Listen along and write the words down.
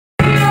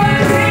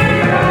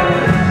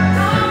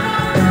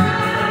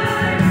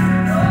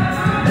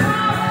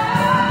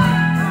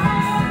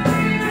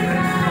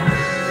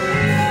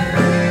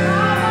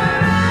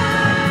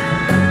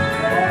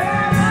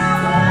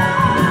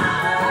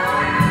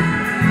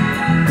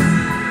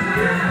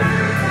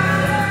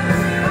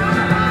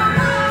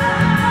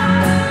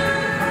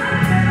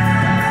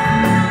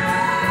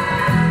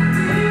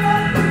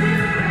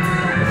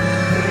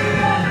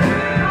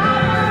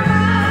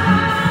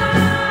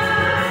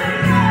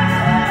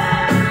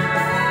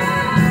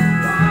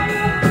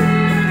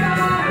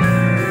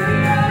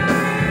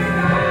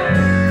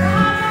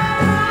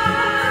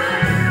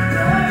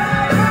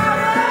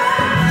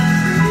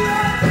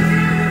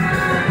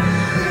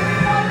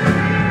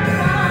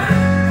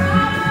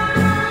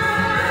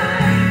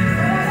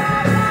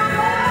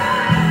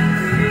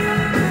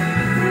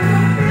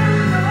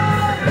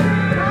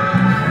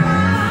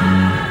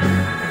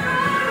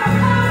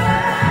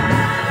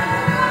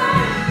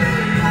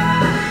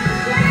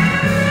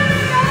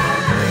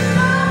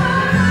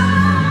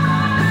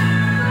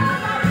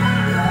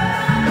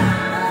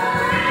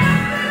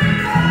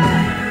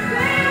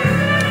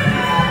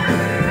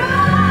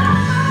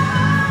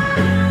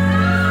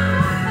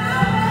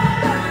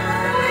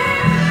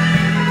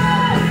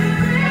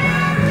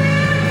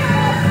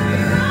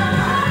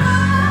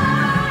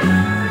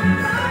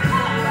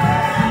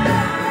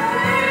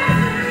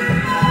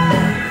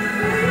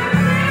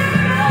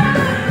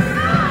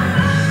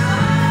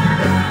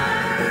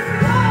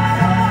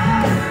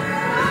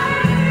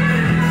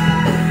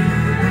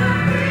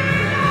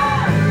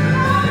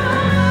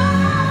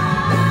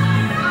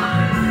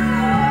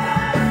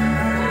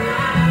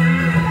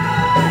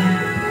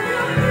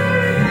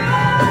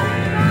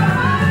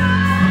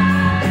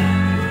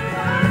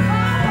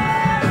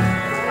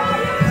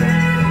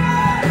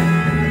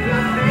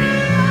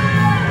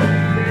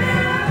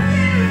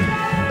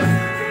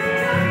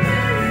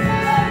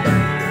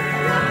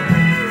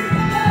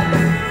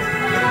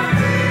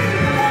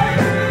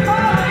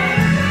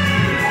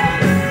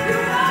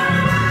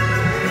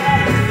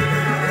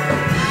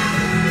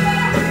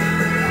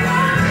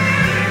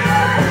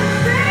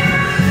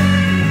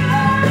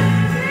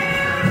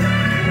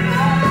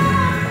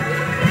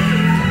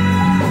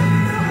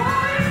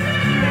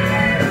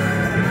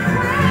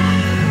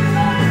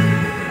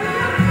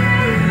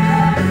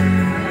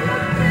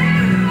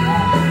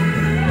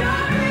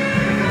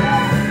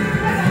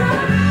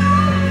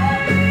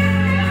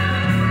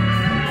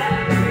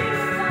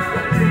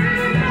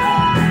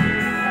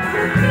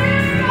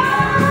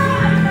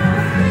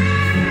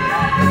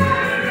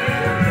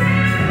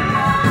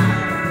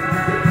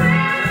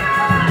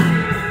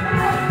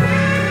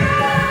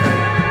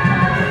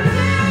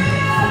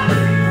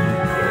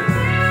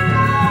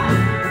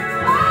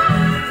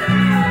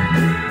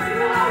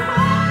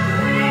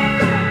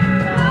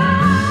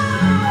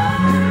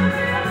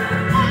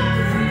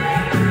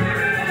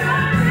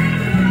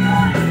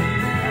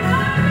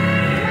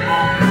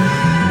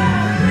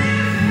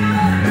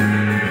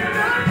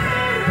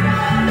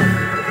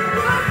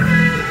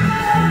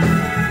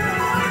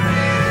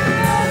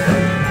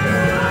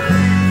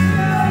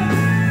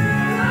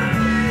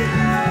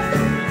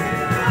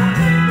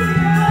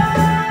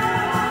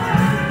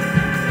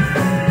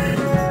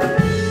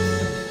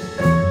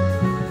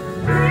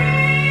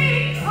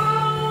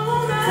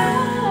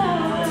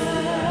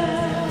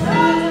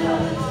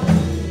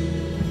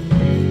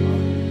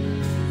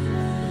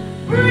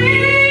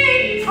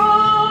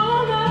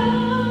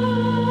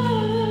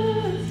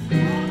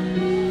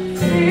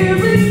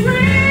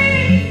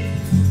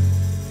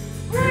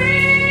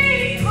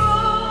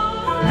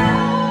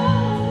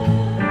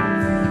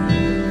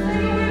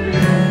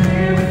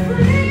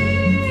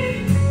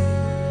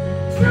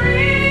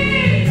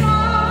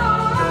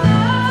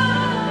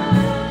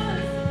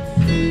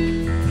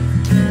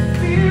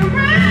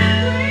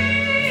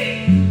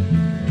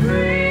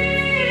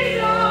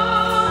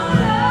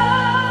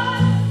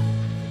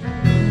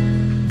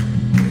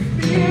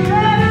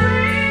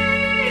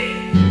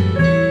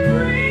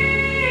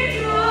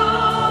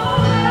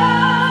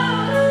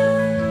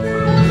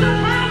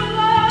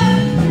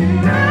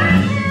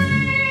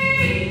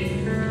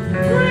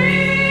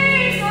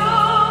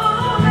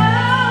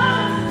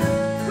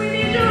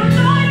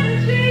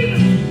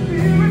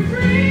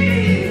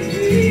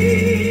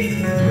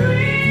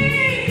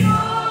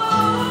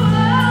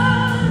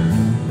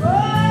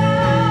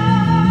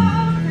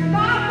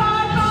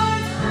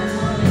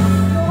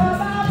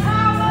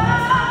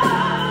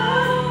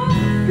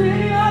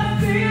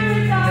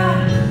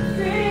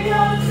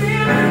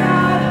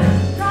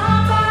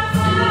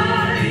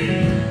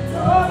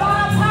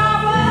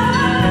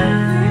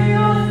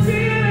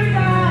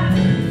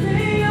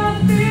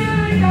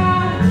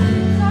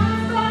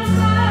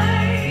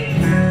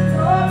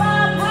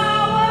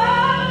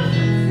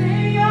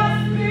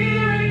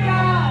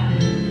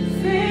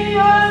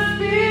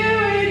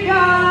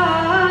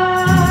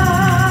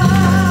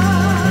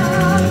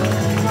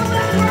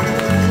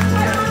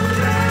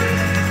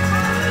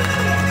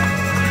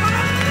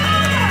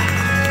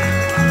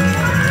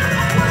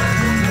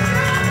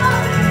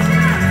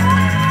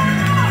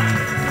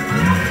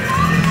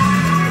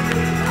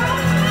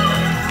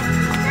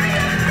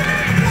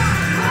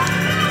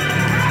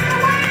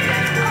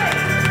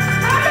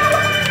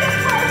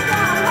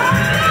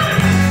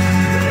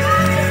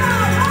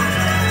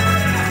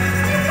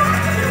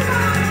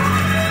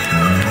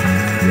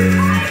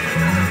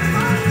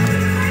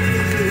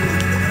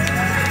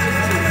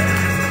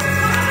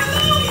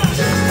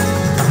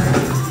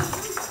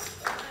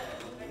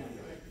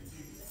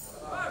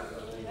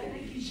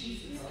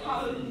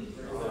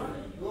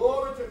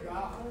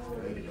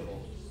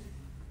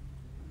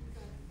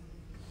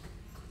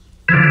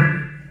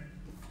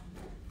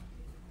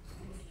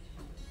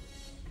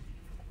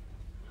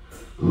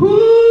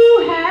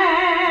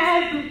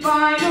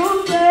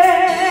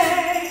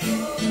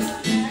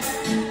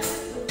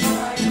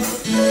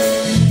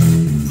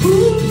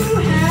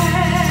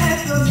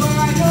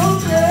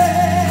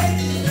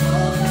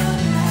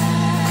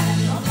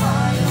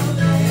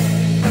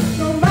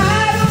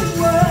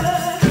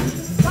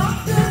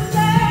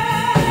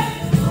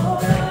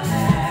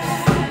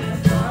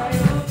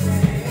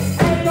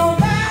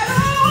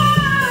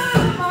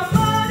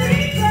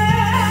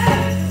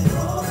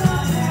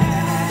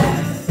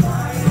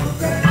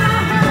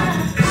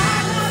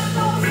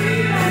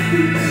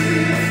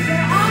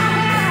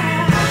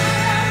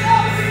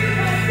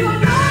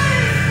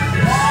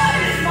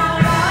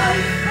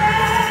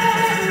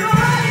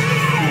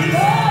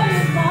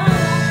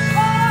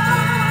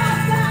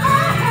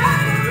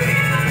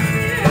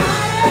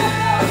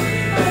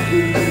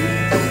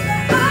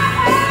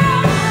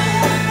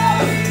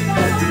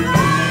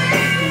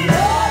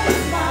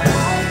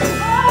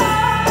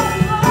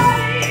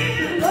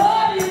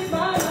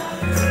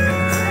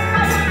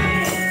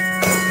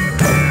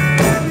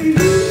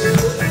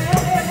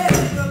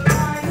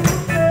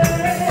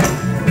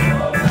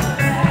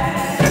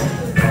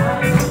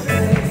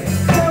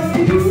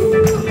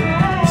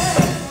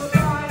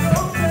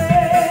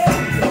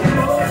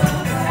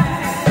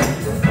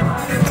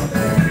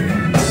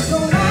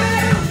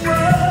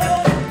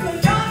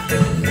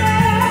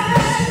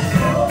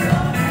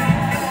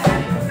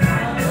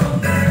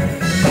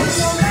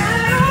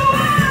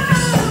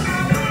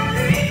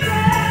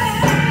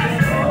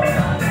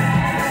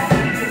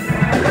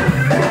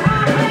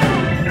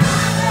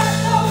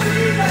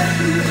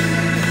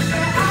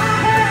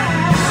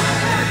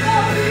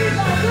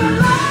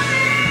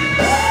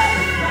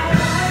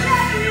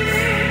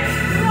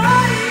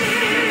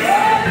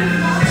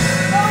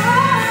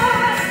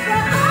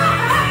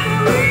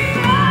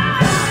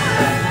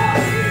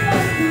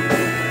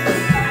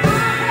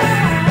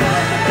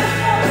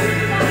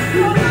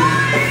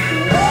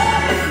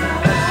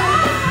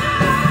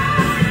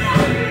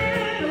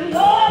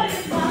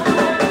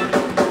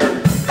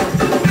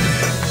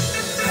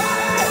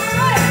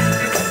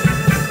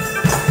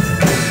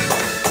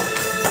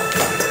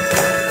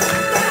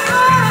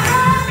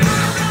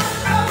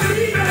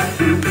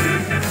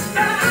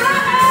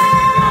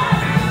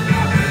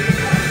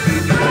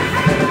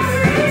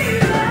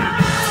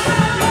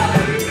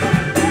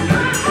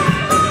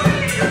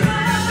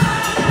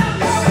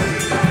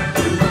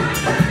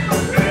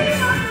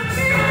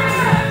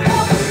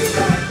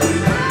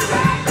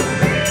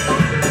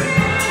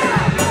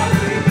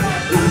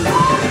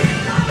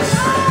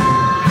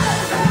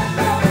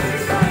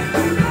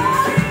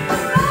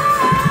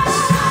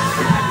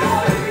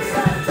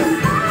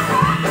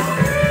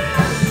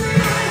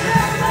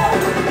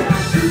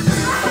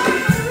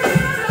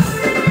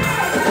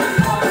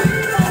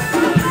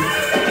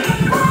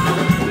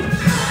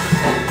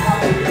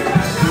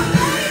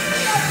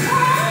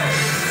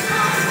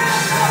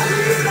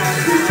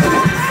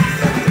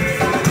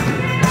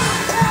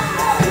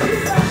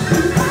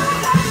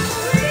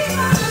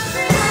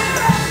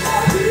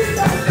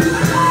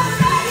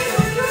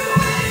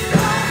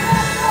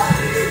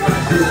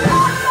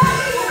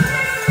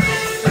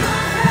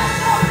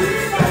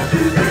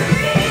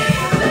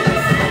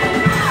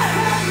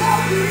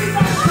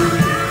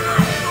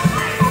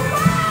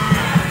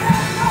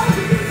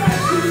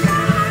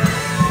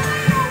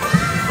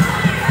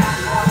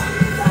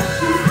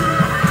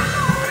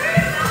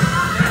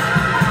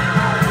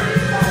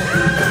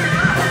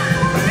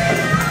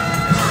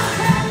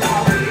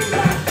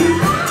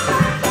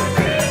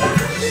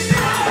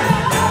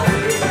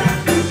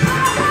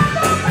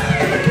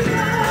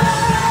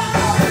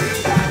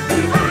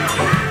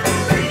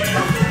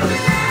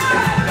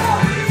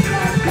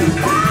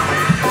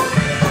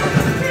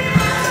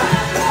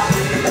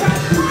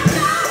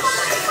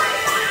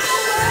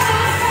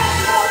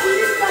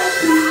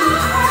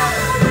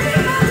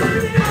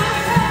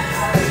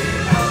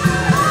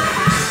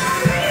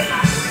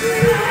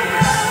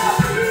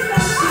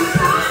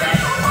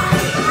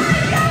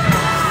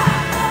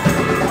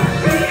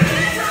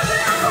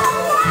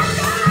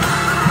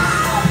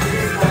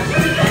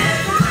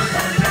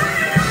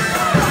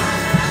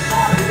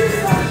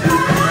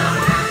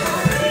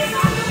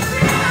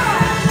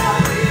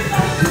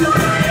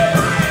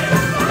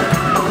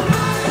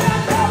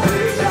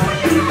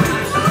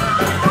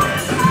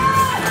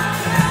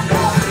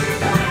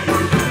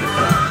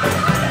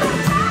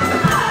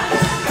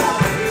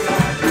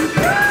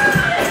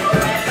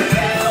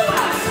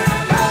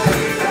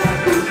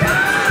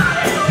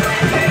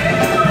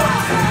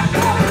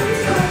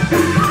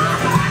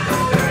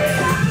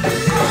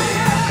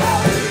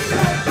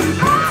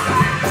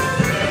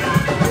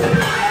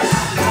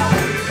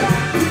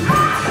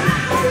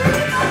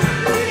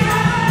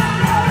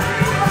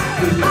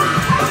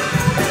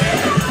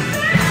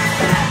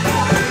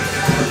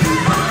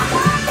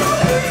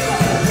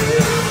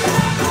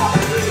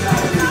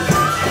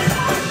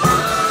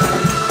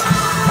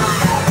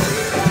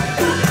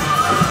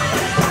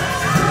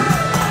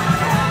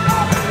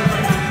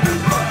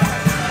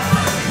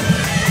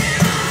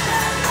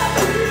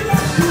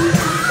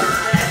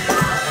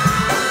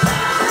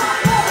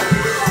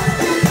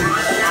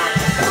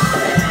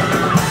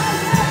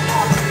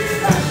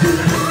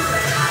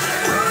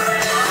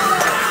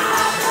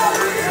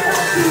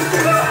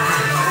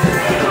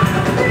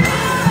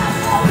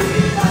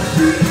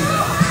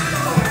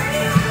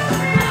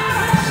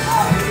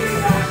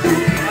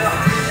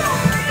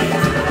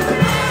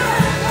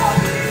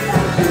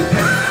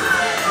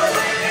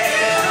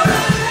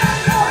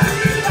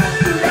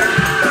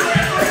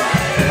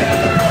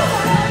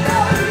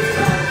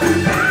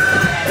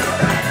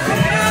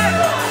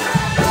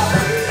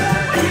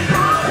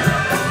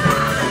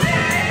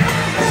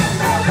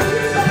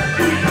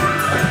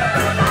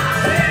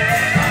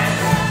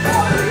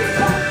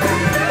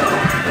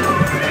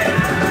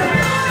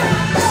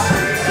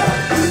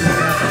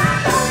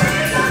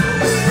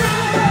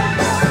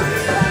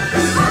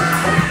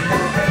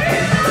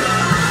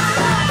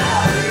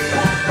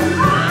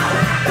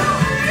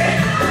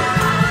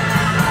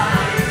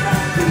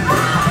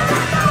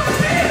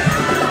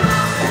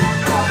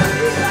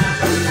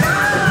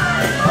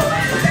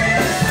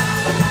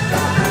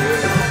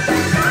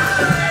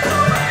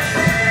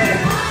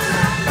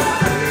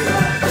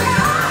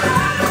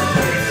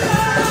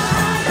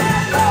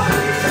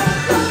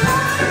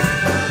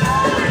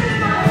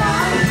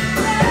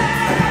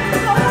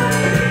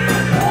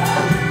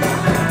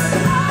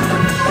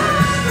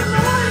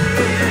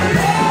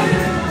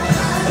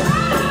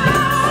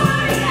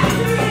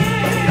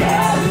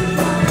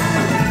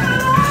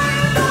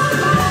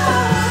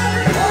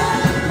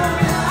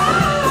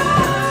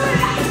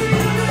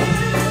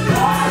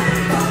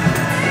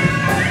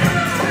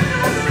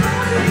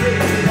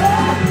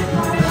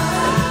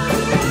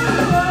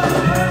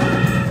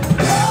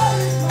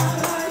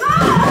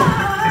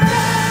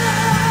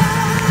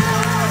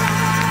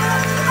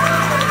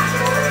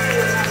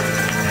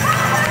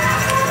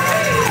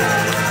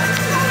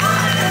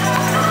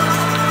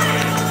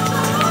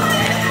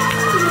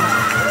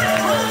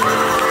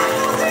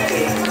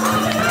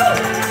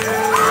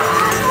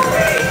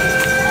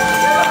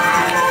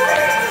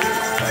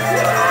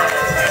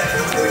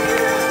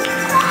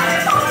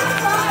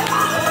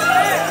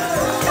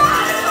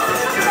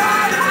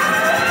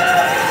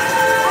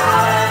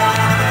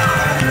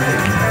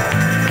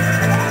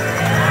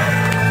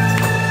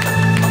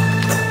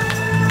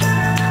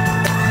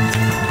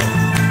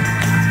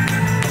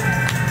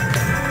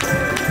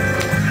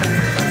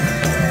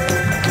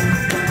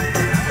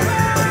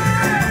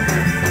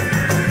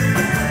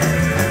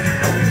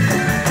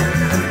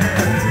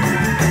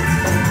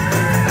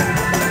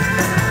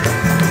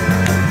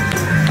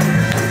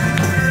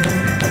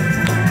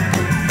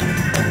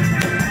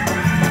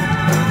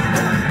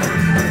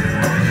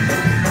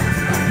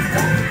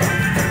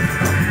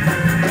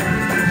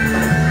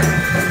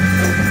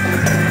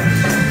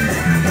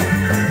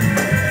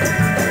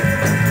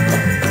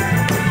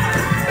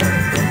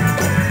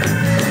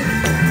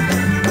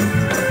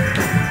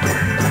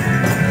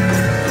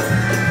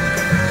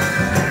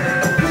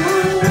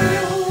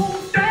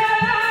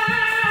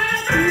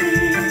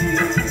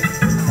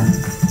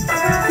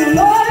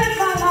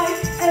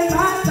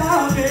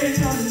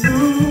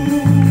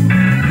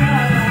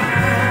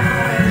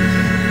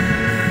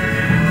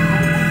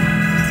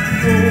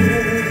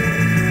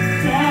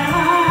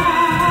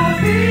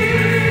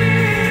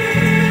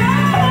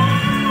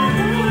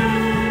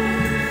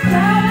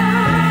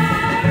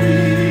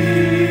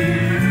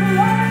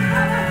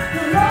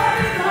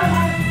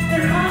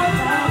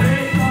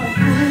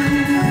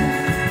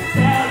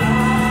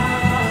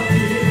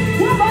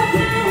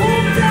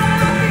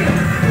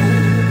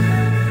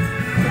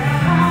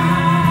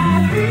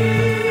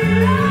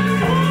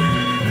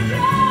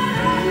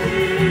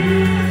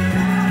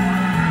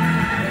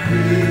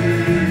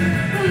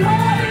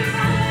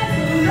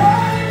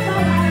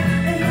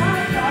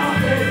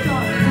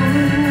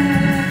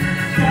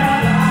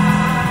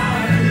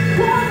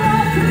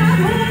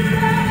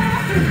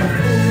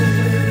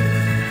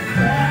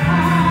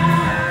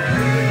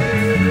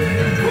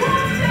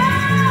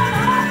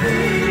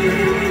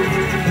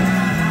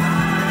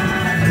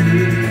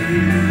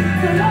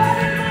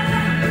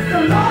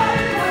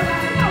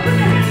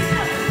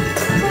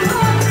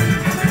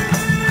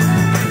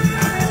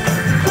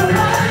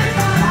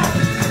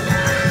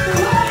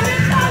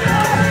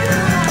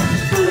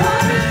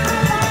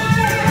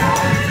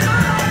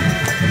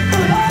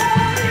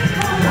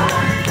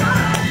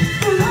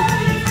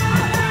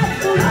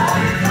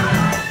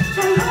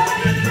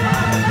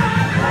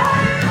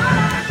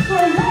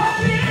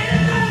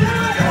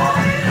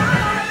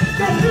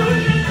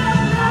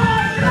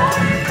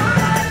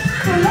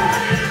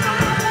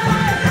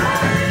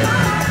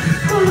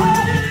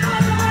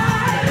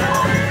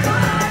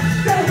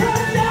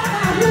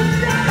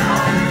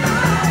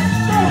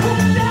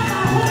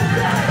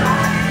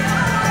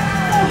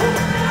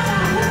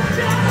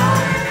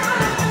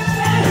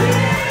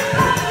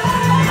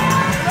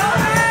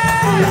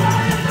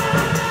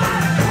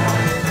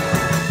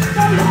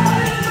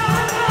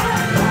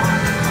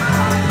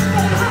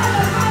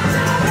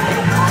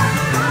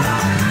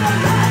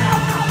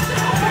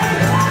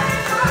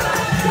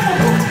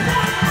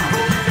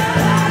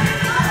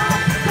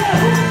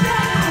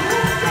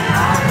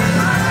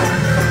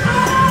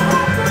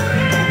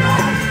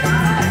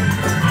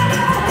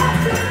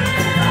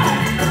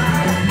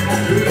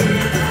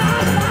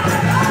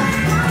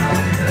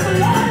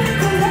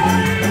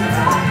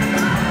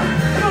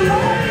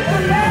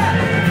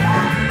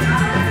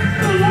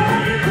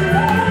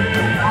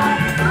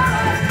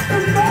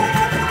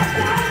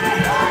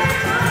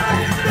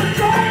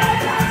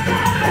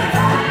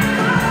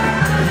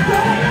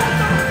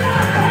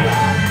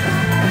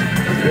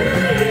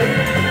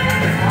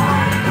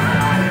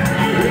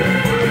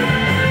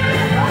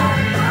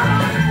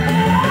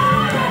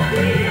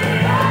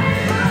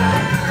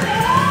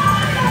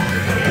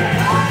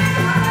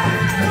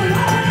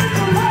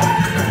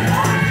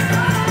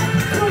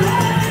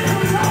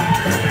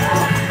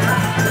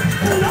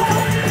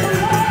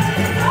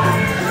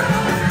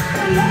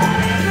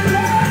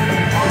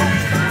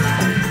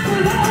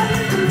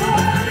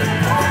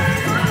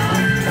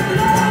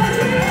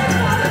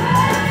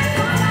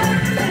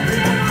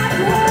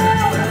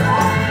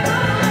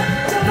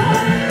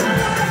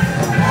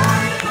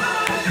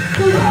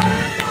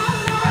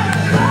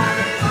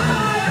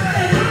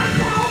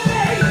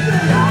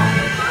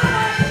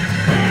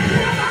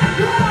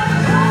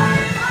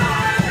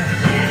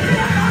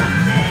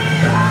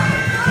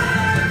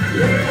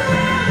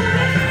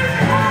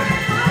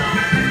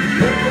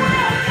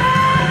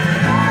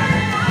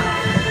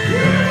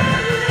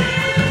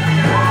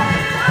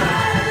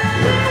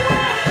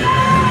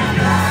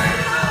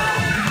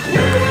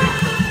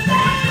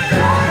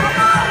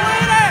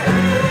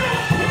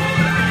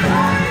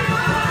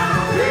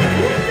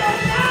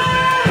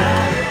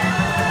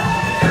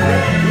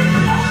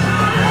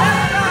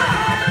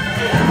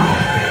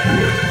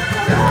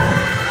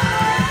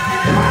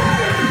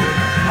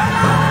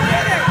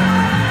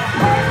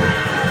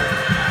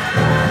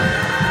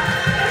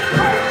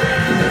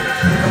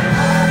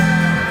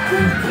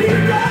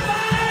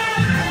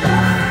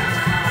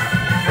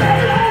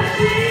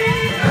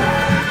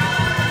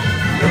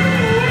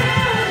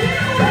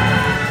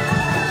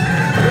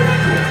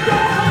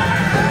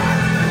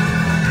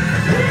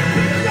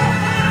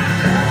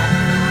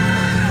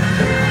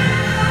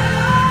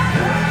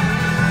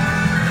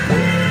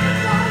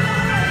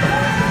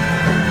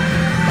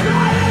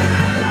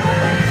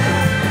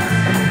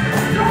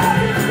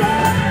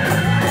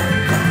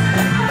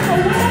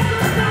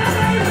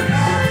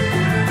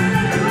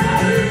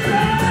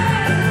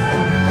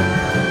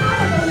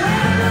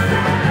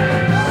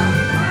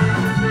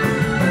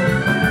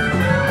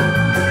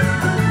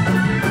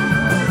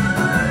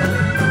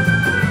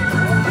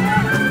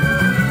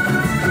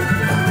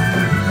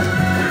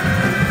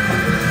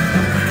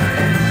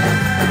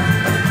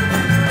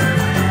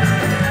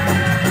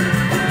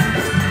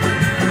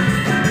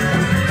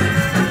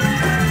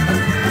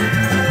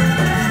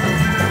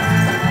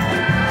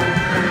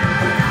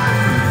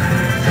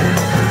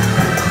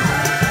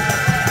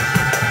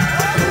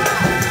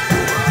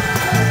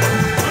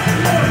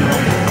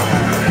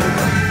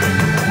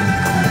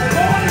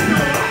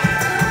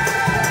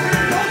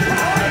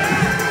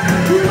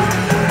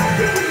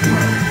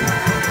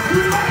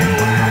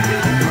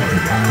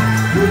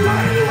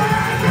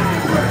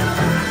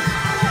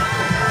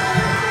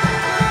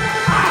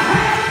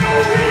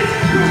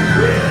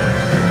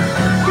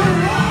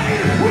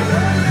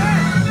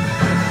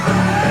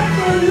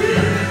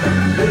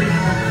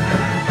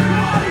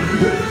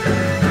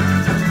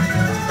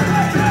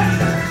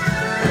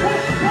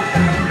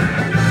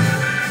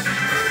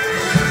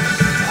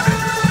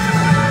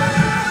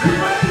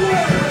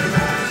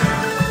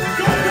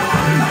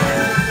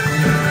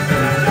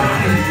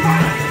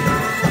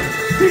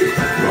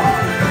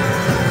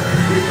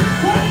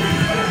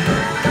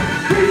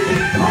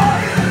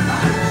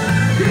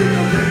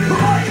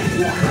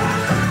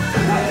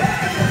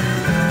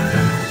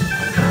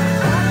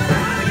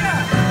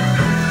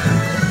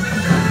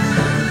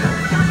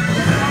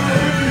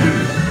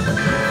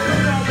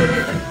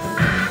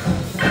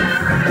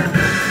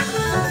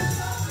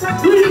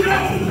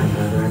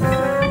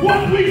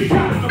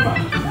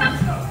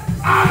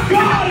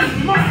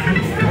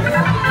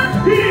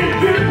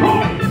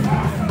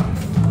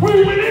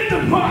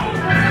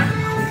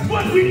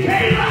We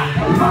came out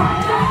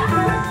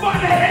by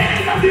the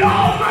hand of the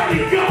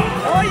Almighty God.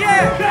 Oh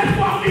yeah. That's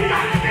why we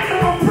got to give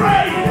him a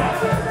praise.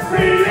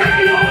 He let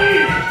me on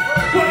in.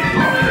 What he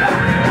told me out.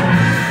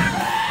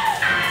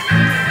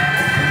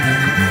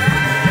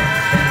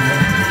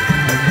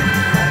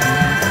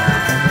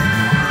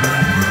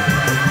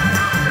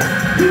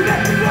 He let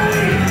me go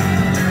in.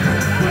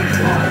 What he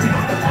told me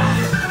out.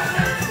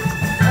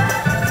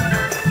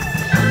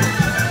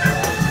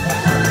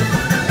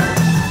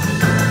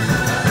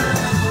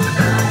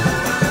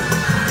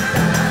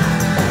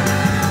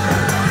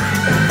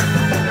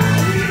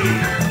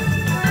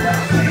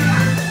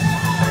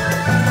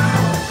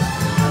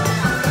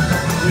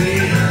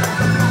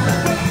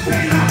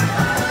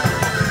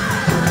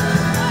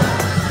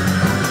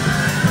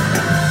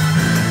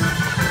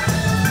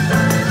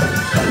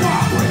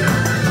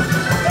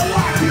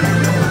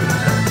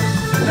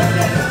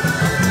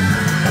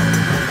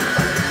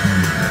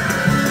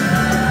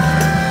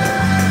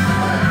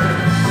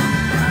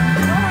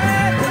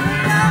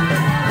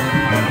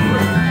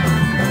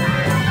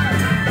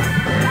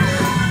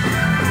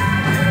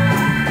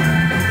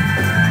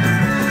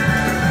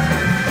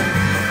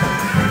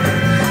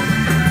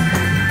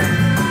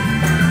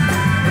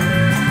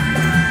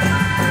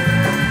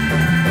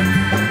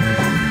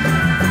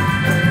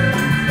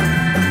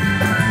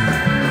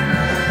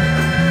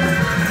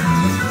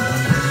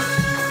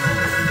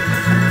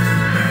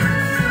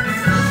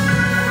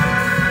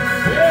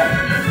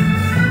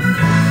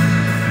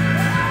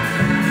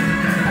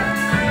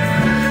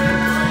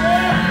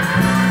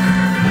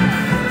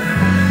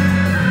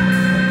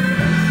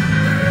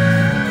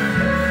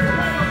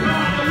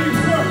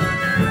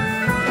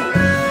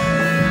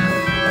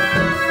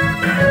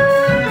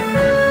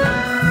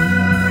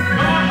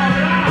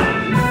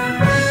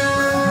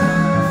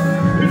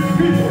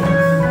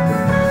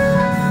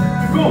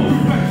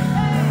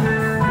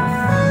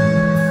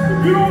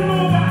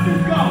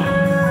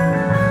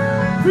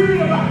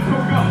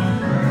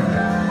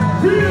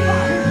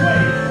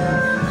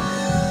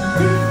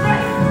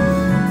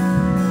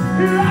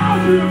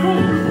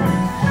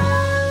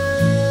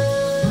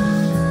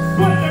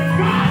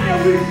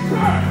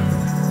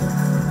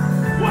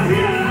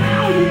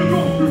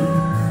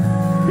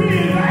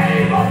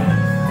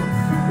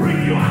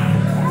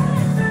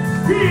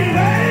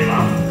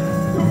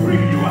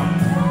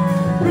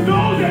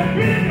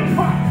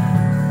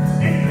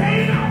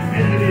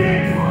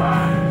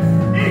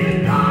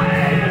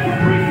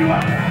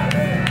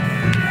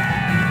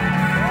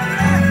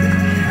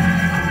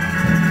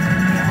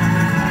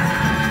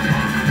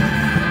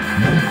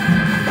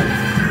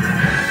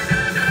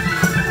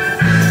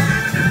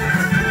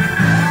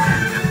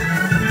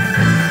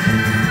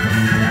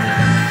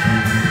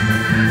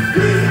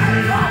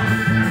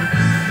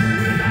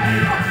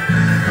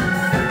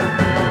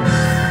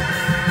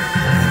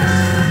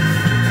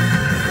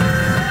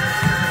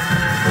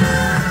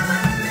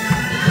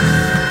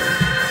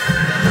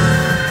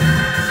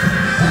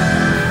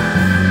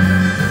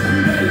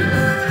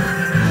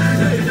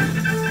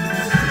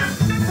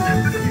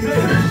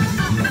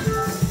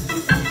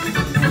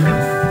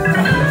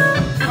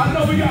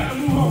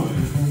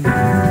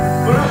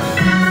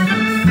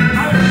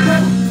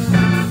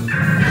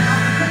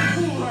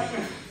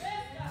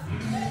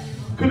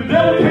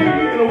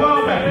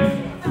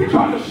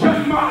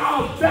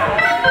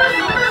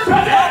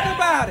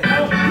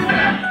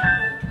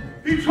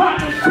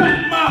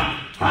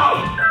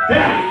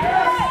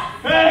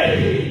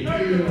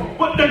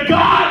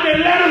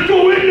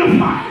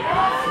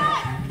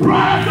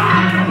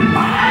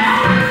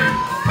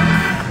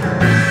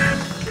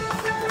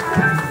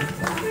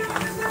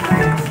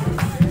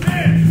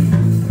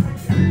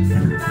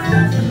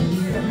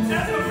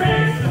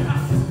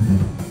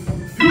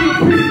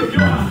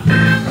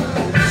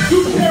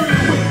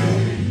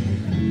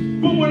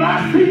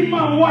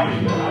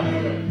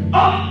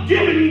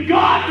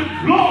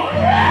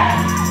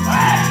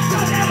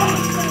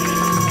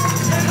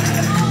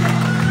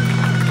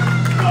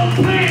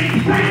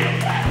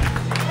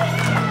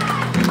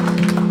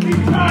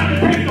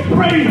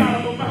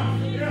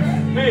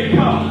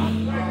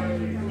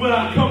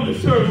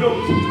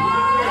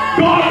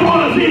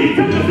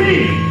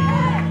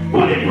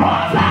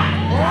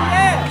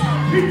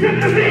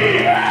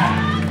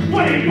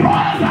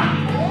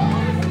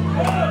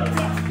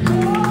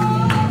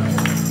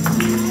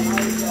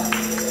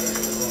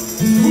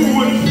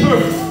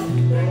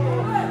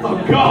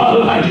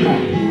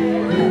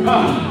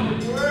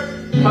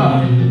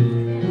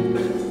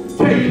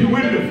 Take you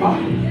in the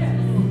fight.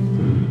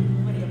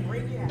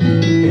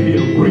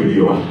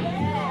 you.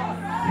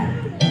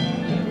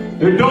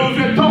 And those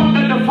that thought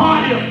that the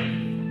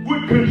fire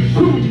would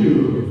consume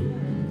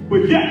you,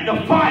 but yet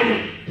the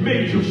fire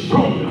made you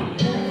stronger.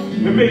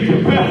 It made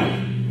you better.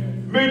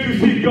 Made you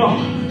see God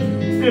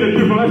in a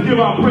different. Let's give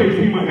our praise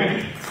team a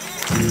hand.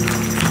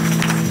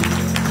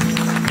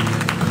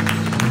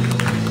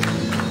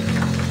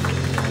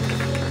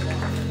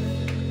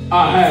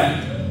 I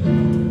have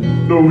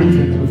no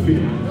reason to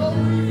fear.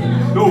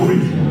 No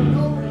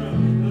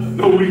reason.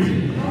 No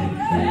reason.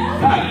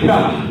 Thank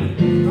God.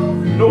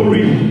 No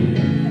reason.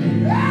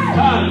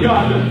 Thank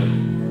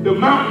God. The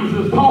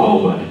mountains is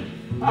tall, but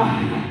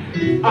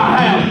I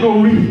have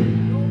no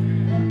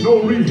reason.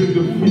 No reason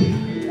to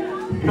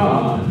fear.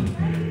 God,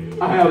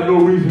 I have no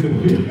reason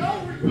to fear.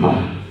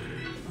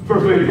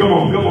 First lady, come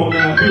on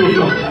now. Feel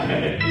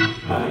something.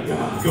 Thank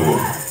God, come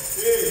on.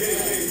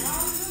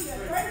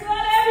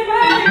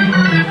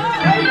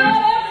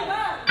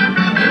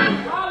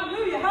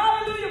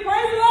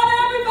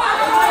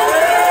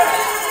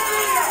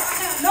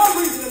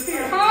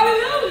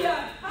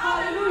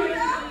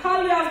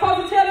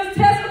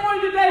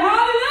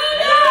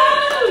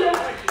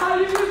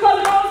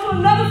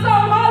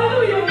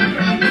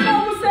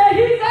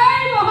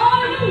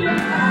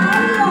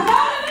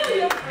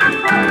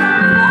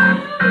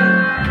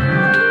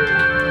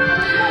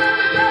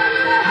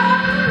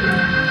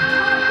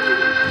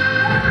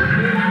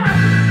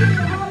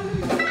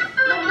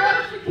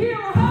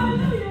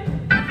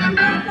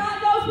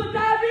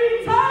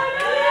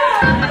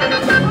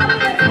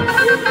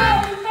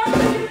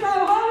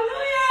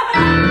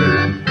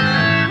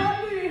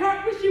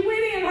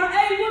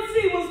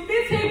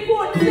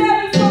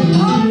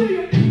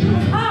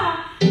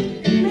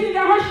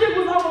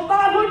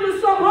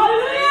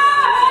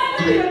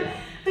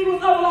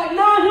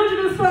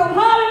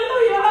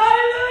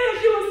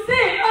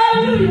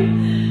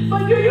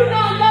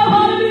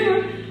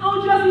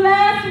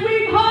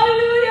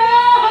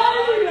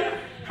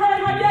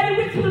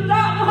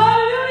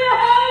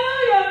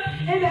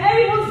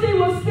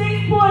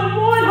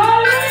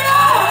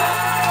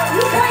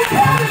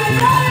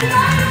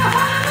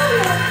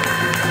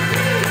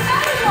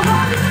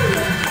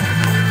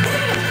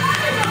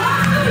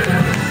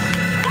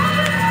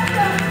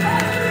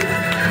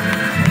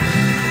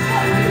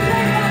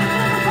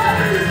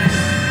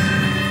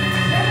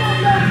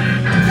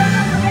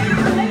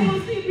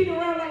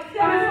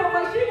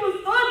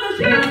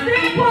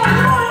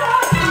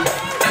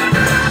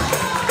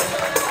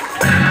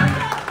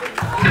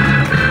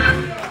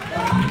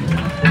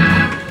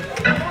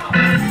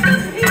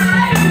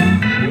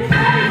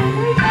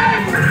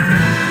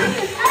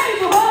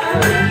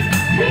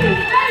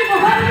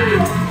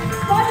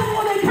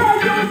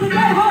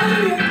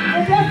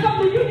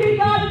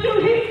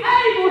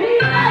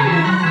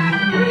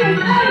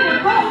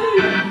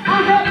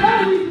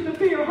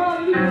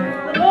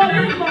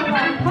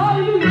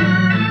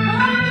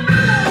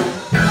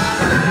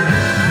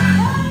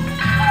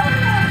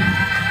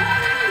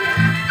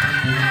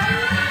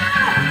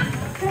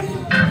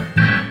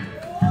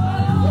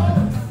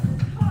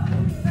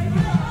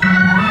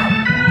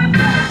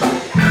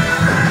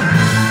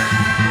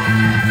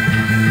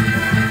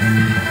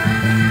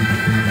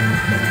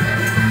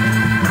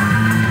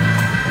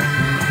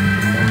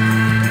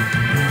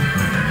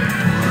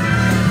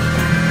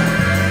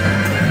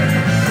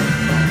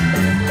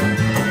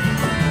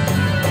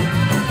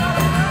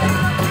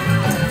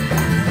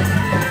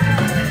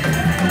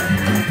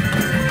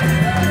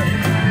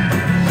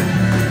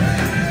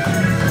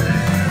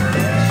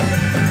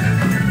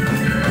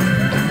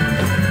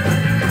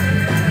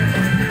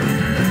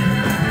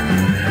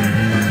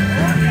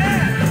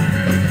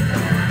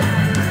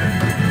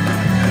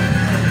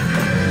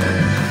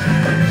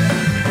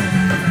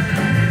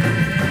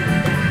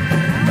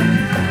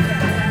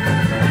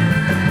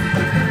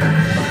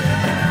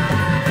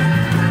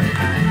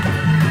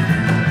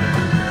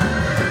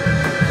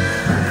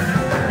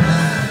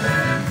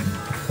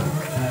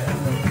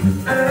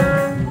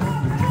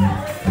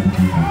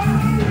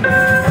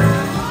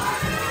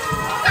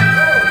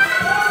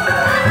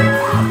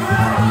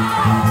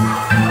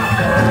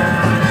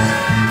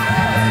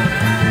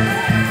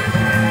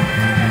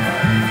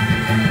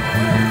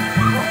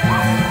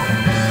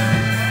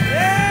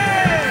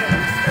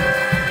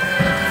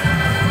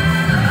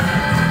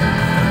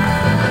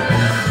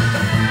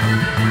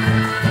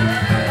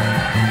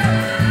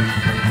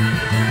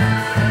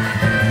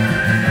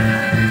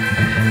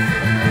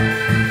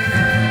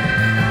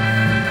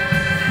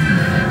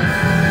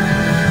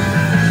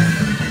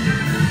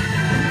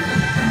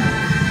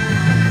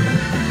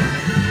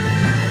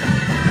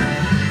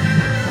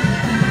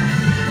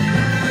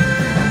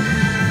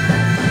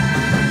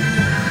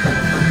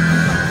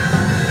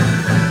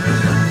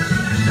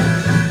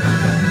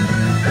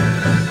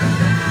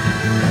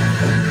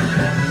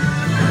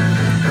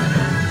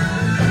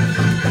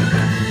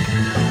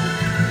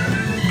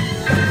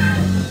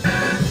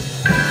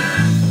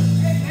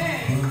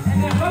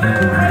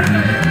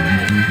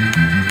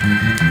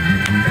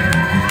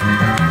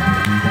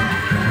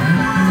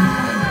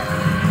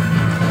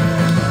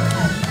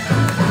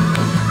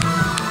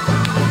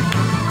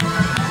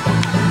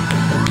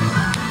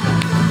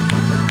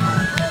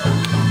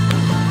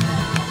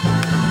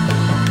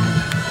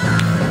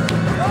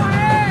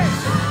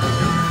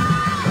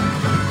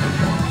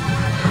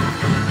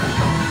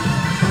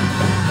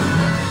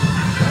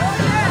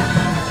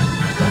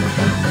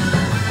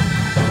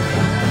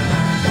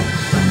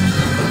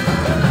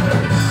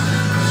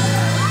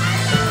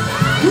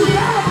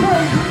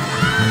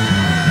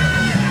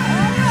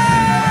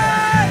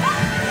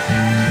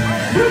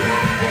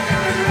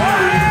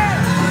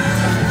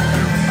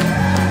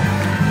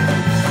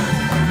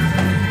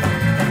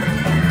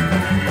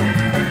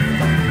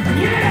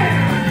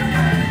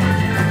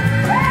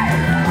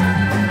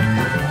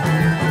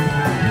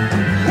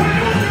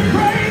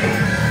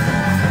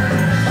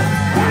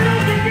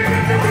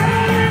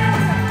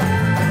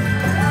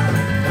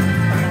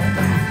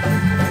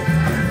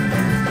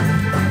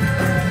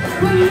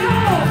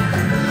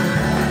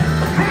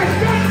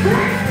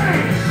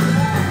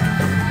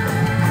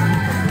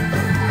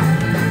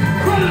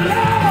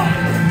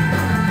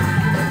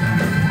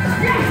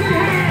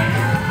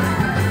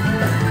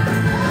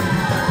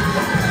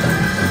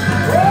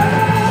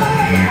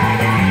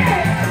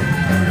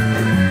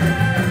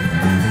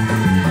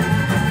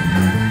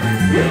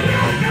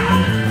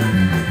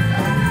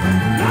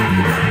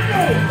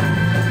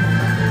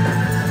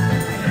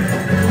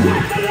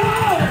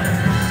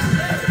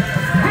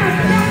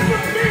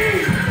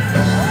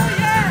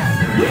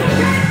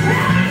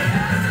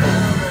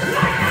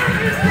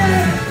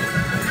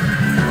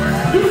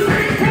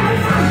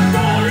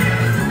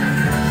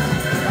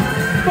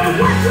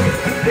 we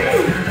can do.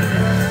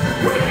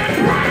 We can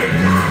praise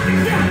God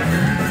together.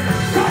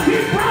 Because He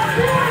brought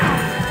you out.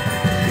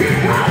 He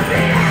brought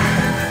me out.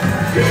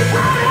 He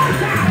brought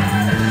us out.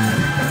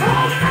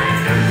 All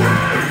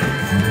magnify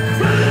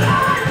the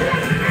Lord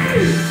with me.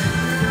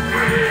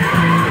 And let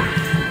us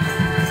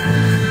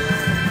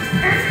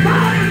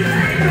exalt His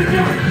name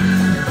together.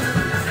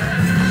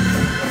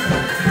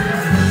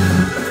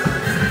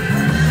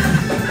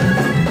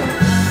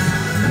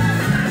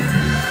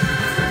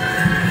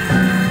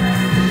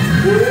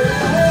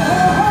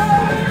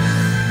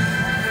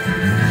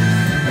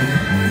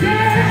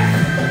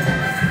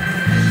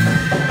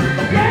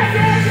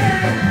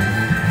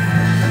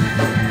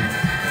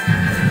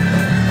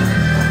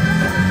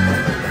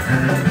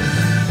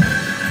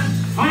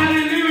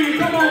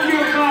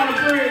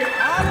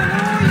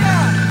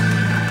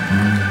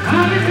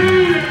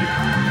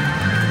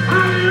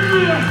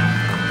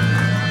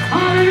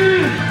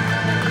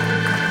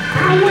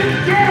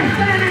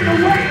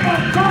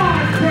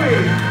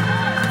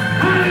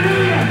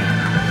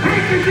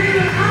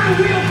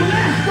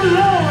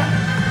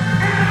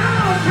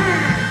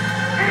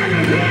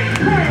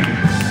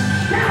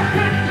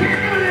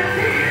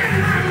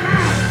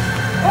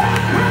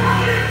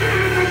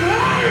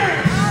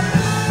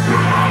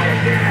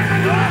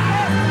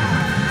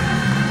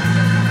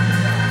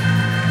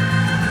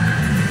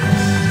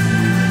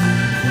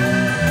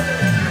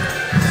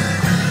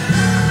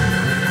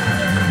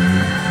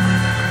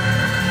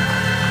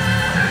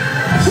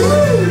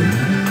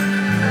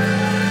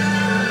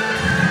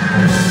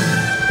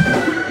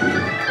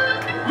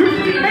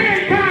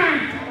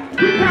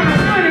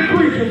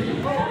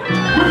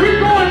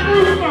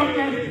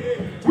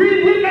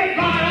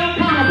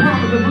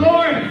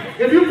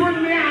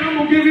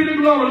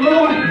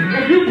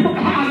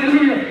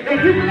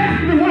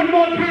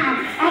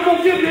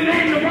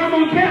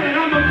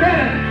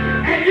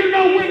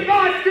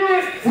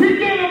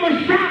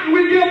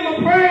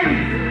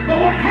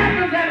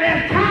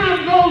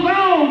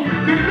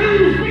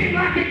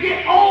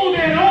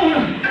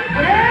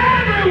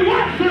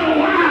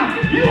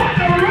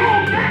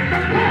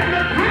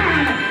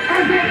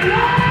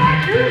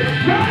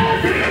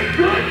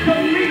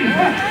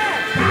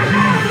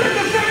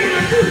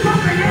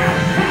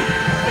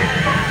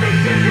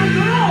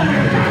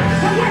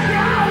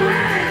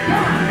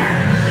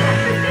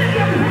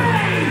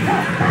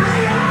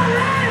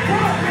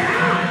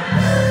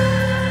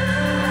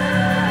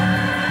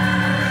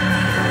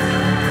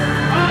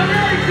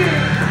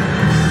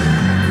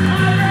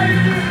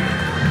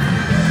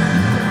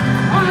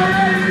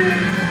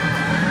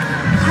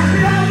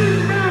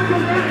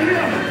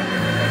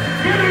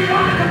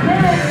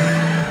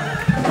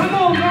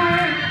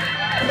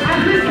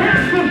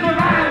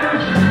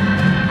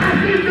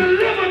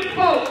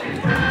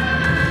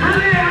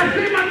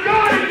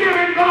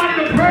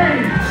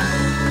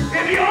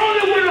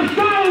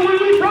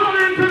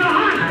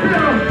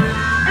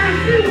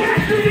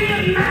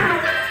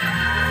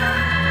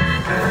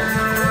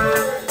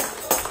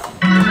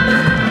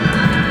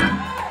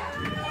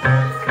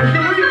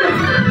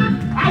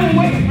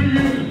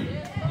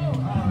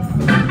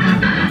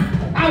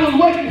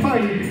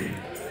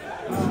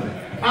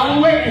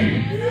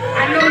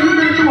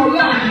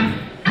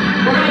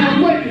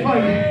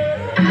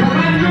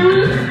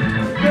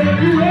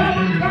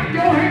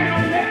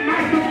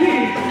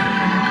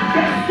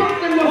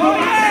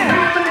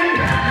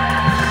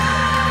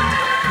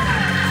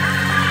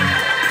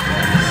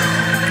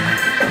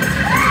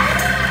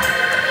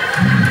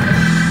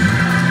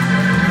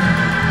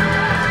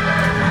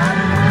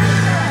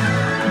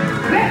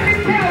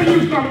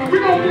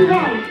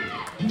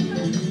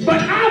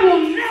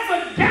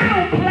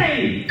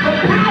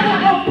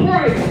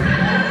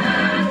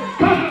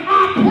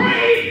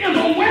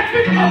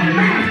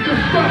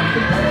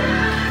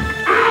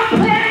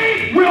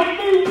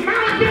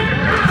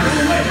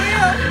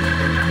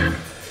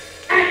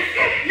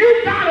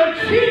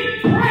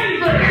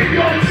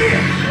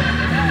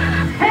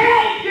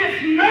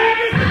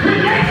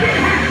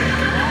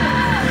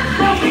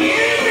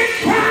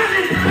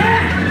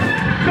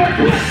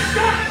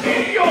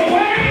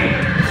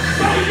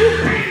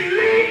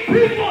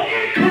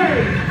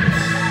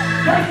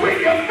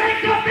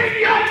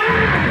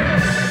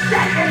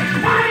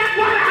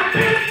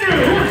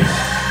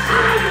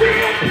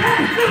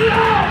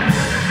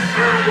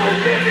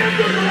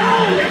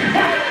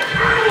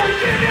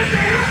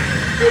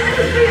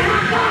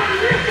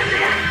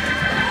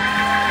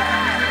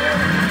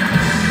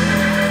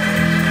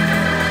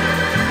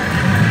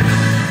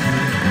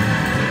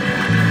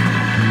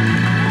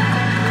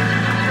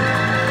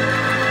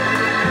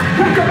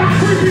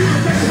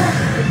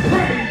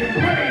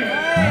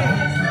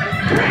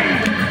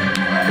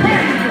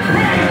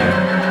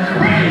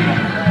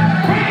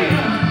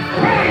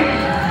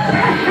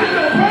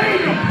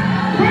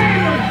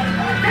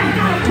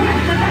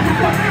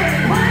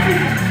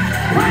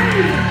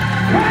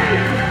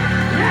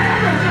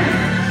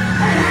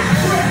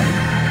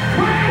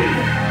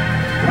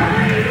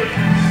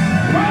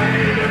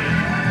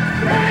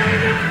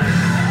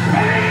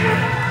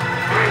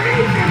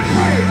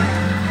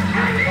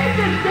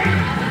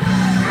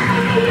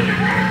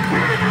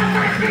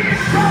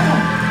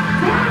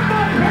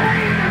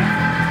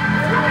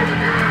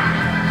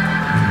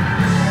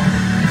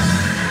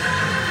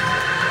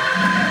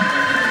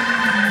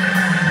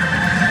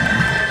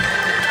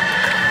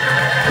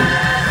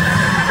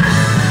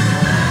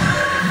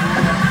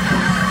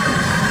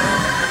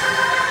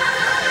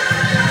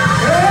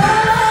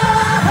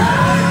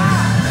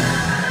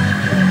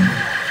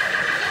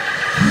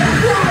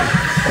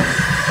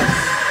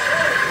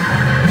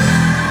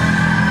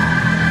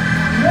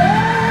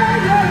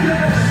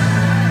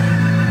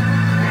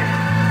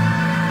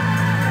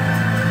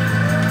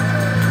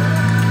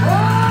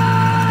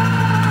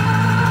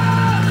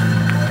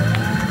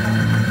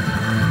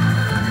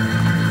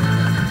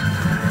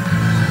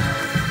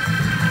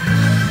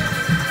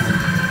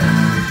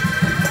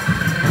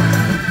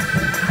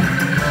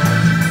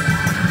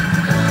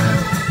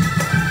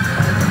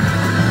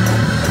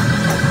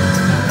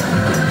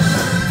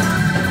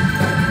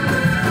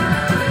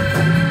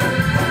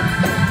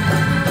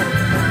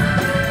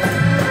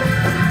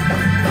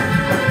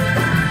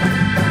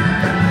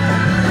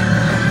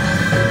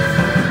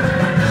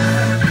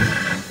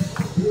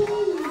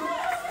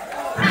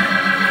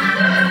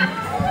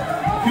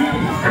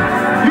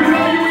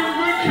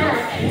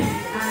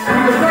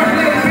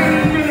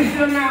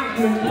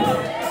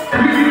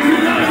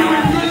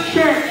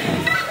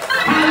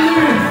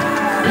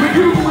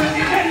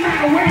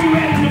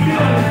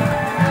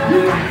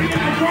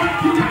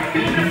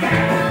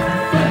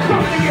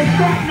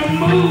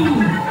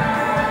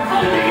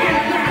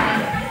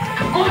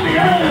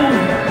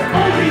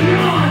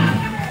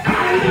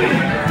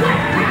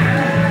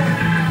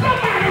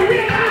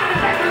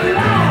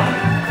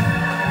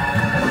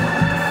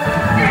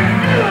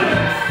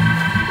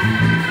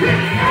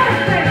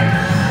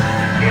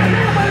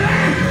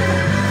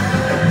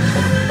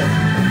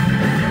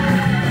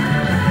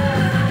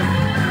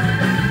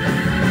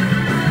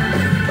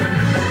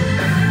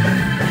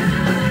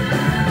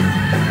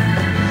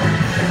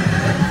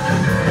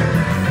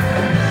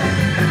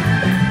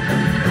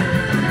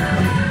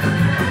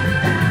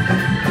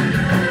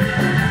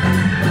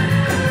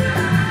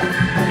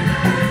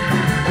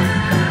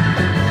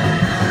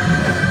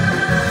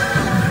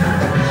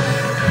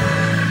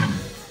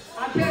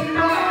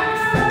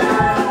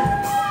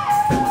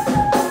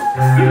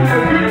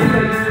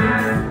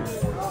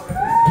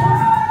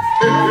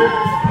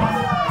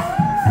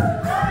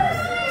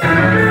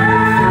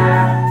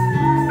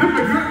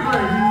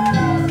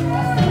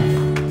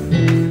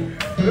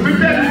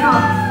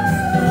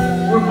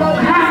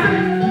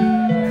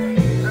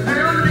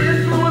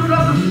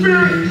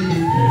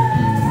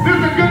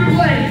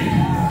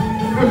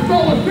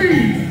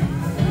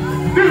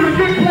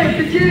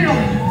 place to give.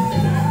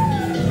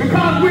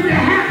 Because when you're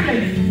happy,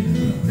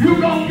 you're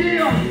going to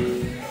give.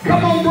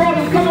 Come on,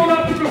 brothers, come on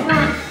up to the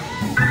front.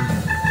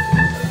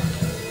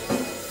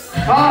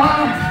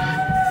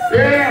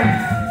 Yeah.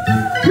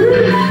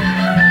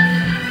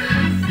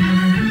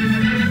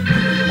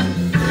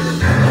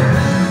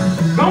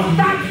 Don't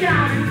stop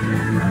shouting.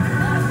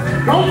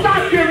 Don't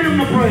stop giving him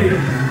the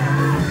praise.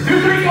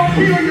 This ain't gonna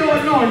kill your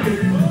anointing.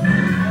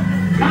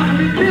 Not to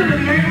be killing,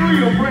 it ain't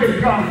real, praise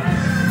God.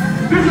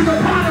 This is a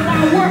part of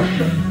our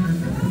worship.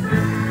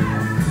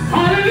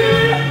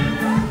 Hallelujah.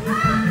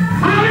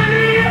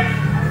 Hallelujah.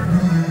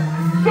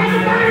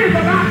 Somebody is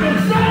about to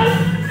sow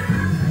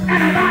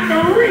and about to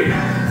reap.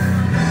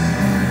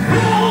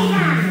 Come on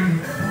now.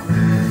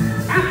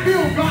 I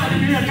feel God in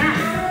here now.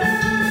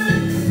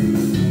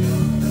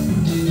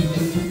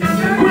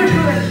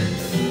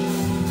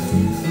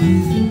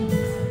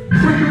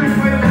 Quickly,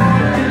 praise the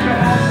Lord, get your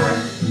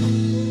offering.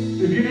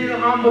 If you need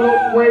an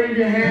envelope, wave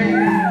your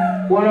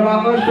hand. One of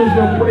our ushers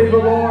will praise the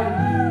Lord.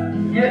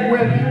 Get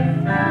with you.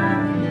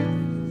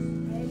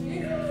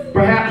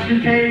 Perhaps you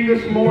came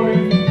this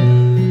morning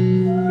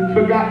and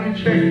forgot your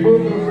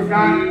checkbook or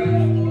forgot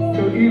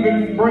to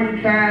even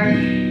bring cash.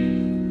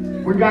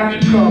 We got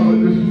you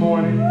covered this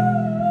morning.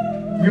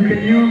 You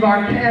can use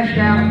our cash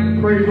app,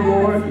 praise the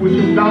Lord, which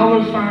is $,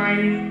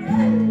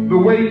 The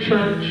Way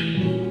Church,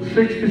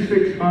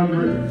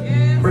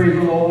 6600. Praise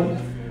the Lord.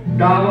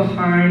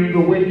 $, The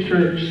Way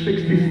Church,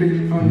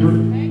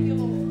 6600.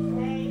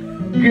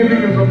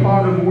 Giving is a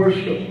part of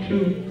worship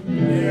too.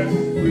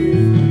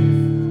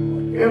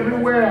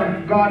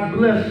 Everywhere God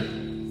bless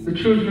the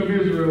children of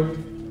Israel,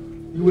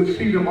 you would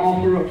see them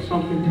offer up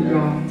something to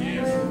God.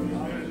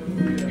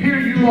 Here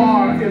you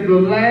are in the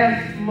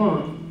last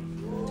month,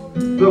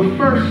 the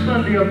first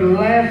Sunday of the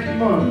last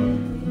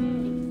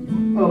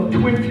month of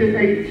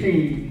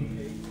 2018.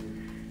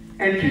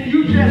 And can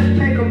you just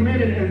take a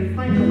minute and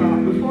think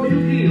about, before you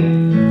give,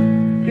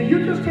 can you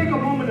just take a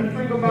moment and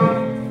think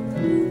about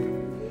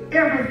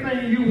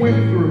everything you went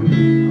through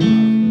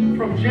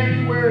from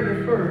January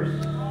the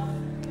 1st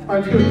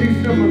until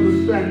December the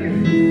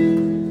 2nd,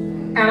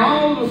 and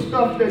all the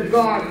stuff that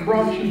God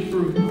brought you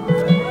through.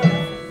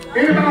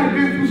 Anybody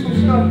been through some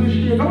stuff this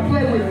year? Don't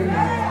play with me. I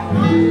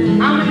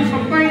mean,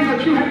 some things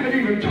that you haven't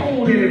even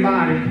told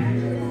anybody,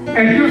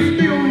 and you're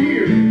still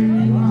here,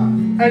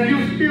 and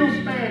you're still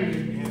standing.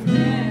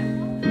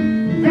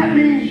 That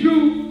means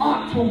you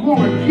ought to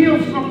want to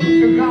give something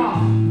to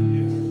God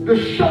to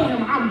show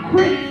him I'm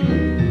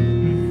grateful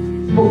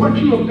for what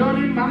you have done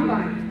in my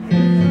life.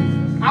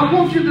 I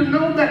want you to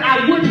know that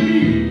I wouldn't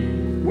be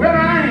where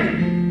I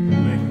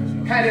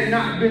am had it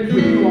not been for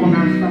you on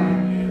our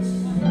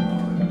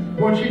side.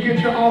 Once you get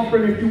your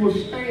offering, if you will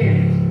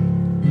stand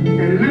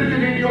and lift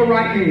it in your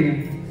right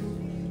hand.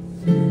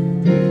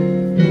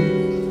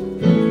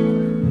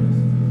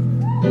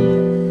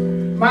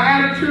 My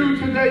attitude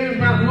today is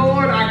not,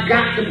 Lord, I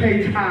got to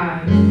pay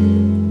tithes.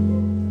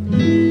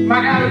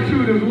 My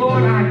attitude is,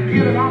 Lord, I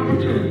get an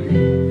opportunity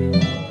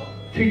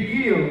to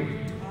give,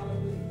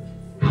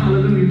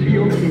 hallelujah, to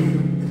your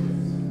kingdom.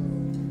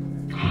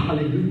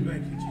 Hallelujah.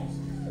 Thank you,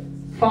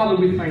 Jesus. Father,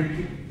 we thank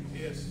you.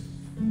 Yes.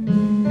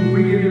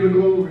 We give you the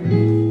glory.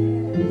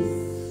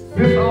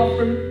 This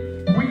offering,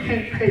 we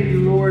can't pay you,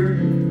 Lord,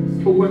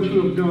 for what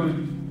you have done.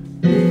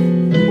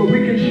 But we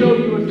can show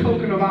you a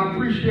token of our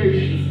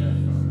appreciation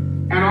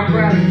and our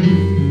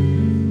gratitude.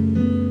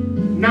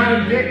 Not a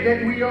debt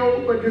that we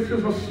owe, but this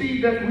is a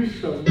seed that we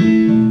sow.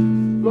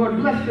 Lord,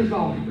 bless this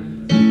offering.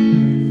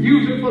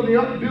 Use it for the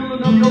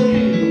upbuilding of your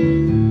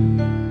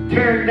kingdom.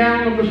 Tearing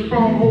down of the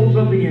strongholds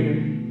of the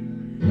enemy.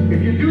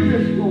 If you do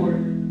this, Lord,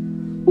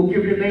 we'll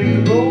give your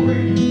name the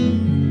glory,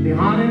 the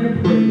honor, and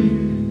the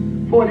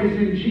praise. For it is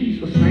in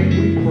Jesus' name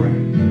we pray.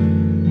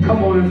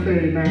 Come on and say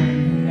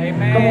amen.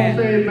 Amen. Come on and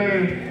say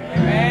amen.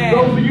 Amen.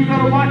 Those of you that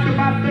are watching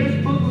by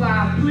Facebook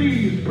Live,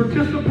 please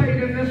participate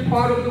in this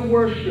part of the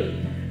worship.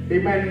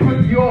 Amen.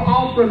 Put your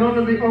offering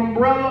under the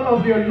umbrella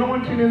of the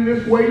anointing in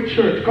this way,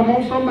 church. Come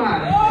on,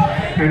 somebody.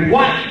 And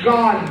watch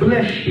God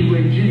bless you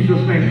in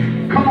Jesus'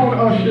 name. Come on,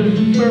 ushers,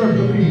 serve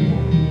the people.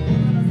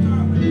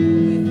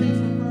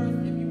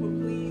 If you would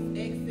please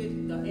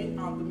exit the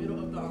middle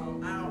of the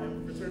aisle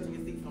and return to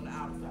your seats on the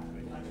outside.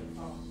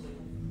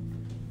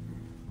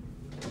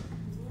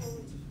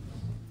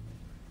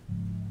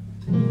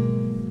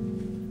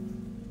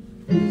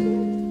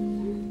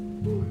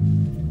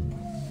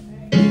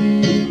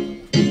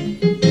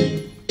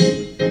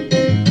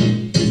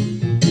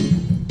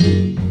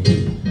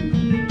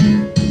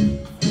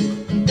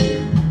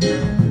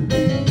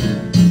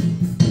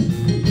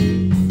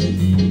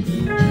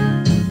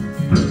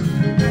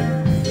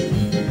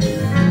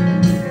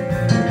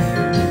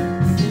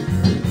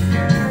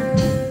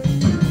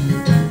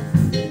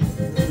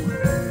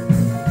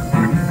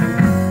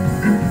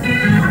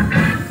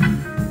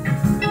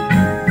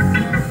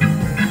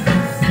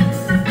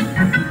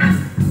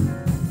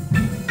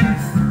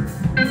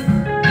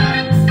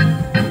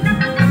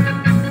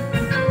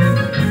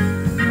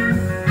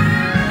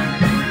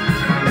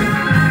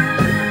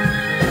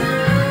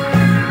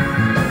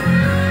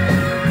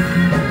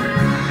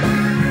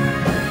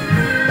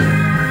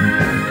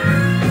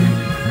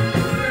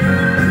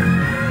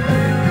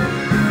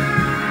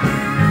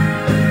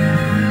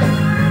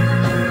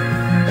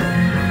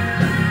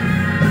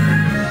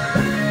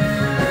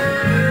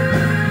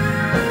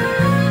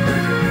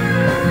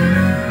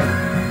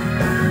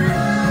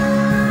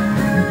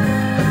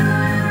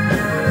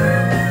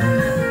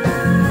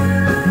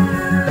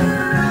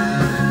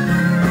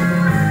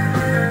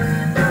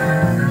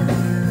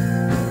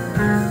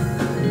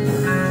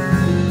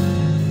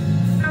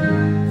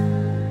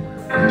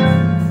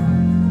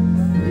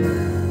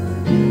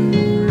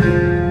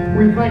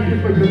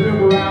 you for your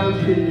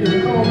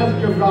liberality. Come on,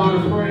 let's give God a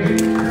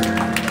praise.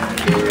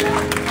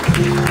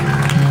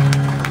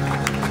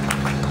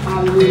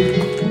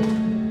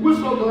 Hallelujah. We're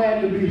so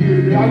glad to be here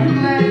today. Are you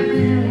glad to be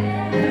here?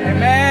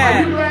 Amen.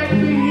 Are you glad to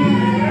be here?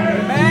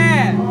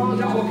 Amen. Oh,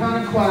 y'all were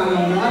kind of quiet on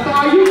that. I said,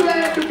 are you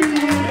glad to be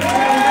here?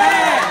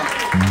 Amen.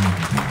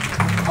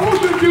 I want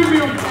you to do me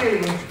a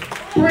favor.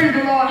 Praise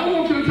the Lord. I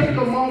want you to take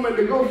a moment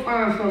to go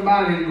find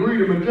somebody and greet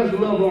them and just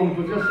love on them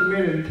for just a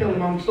minute and tell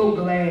them I'm so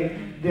glad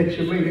that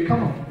you made it.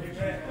 Come on.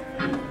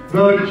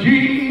 The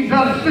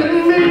Jesus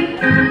in me,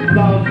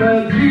 love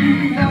the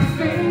Jesus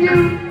in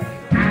you,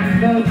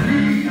 and the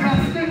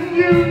Jesus in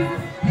you,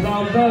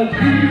 love the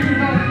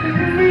Jesus in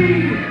me.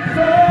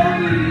 So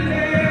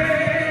easy.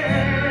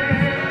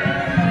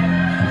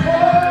 Oh,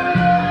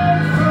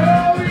 so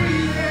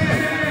easy.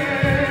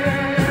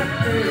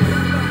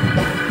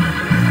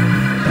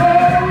 So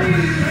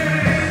easy.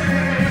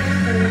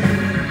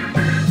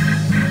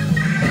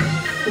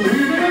 So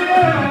easy to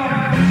love.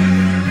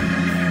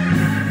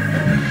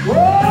 Oh,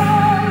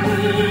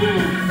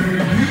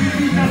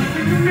 Jesus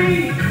in me,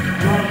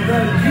 love the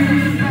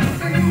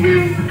Jesus in you,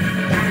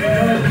 the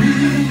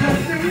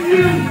Jesus in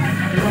you,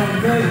 love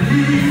the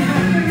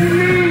Jesus in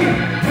me.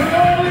 So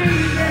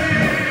easy.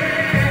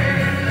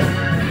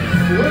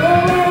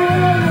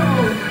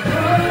 Oh,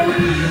 so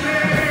easy.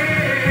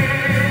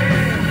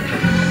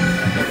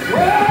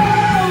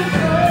 Oh,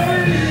 so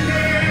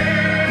easy.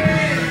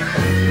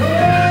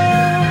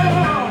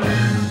 Oh,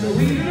 so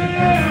easy.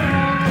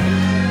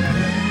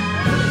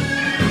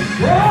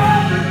 Oh,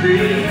 the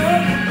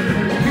Jesus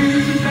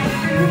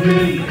in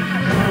me,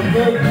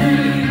 the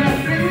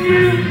Jesus in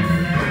you,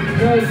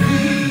 the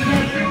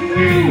Jesus in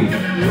you,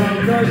 love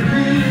the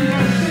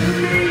Jesus in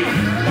me.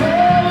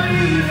 Oh,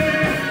 easy.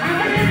 I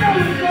know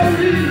it's so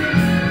easy.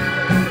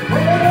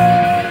 Oh,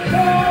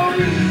 so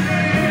easy.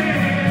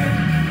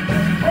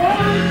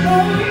 Oh, so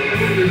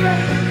easy.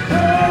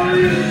 So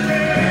easy.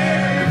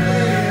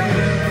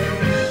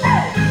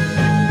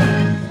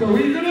 So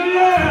easy to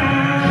love.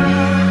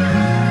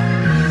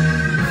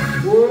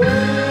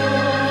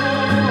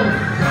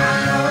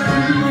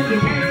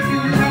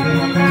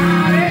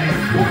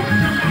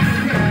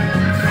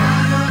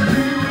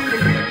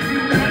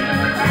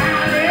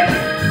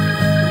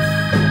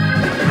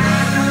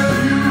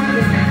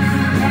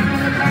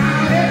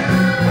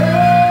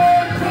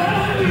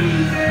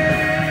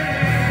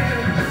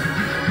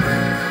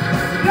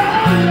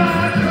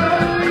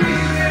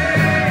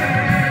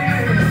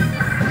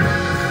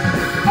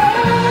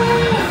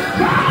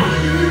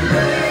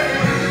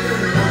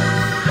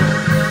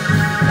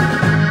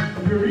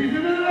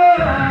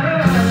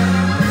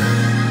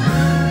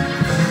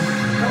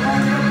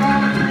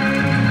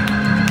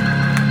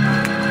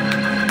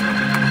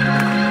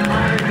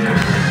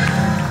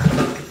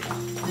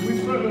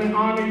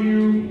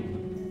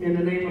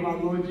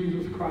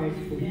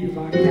 For he is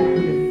our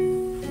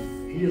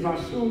captain. He is our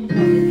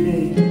soon-coming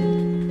king.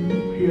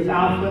 He is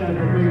Alpha and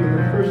Omega,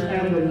 the first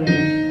and the last.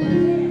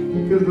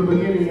 He is the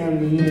beginning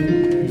and the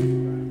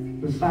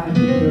end. Besides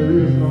him, there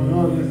is no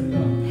other.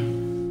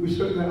 We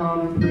certainly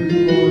honor and praise the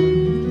Lord.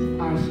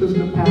 Our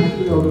assistant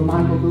pastor, Elder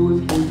Michael Lewis,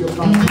 can we give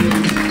God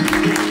praise?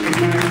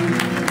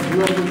 Amen.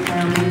 Lovely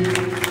family.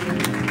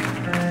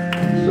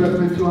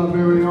 Certainly to our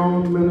very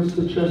own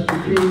Minister Chester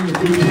King.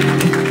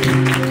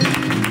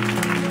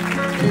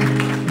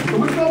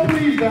 We're so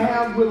pleased to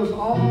have with us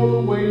all the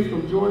way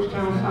from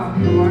Georgetown, South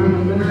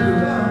Carolina,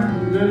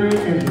 Minister Leonard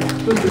and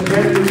Sister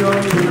Betty Young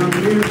and I'm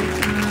here.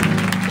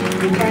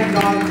 We thank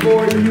God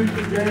for you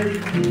today.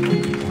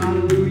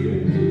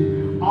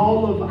 Hallelujah.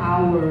 All of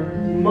our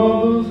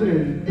mothers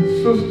and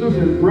sisters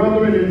and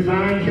brethren in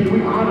Zion, can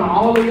we honor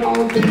all of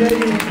y'all today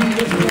in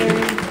Jesus'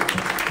 name?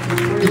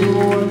 Praise the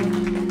Lord.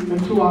 And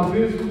to our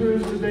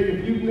visitors today,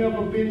 if you've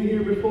never been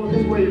here before,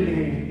 just wave your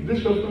hand. This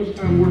is your first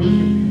time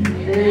worshiping.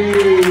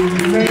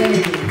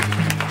 Amen.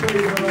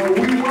 Praise the Lord.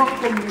 We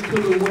welcome you to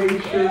the Way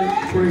Church.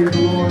 Praise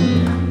the Lord.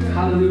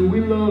 Hallelujah. We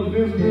love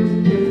visitors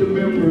and the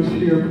members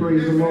here.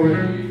 Praise the Lord.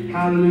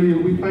 Hallelujah.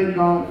 We thank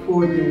God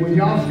for you. When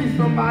y'all see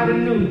somebody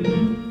new,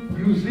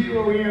 you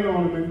zero in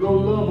on them and go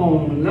love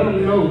on them and let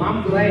them know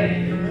I'm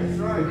glad.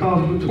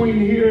 Because between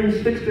here and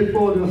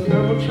 64, there are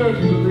several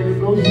churches that they can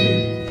go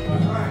see.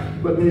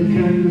 But they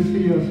came to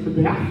see us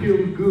today. I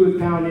feel good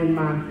down in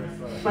my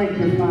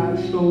sanctified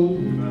soul.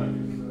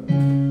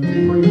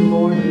 Praise the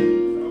Lord.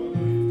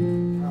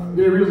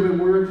 There is a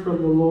word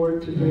from the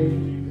Lord today.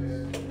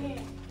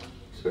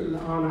 Certainly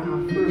honor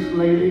our First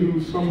Lady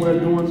who's somewhere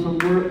doing some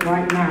work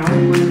right now.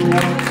 Praise the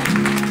Lord.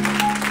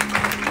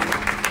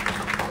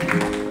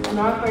 And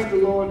I thank the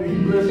Lord that He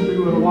blessed me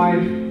with a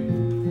wife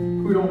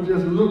who don't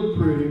just look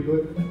pretty,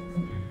 but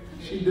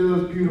she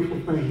does beautiful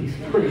things.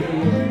 Praise the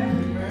Lord.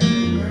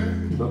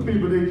 Some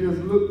people, they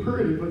just look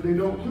pretty, but they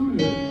don't do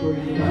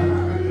nothing.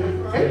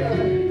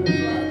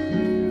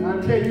 And I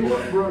tell you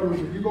what, brothers,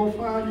 if you're going to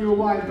find your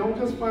wife, don't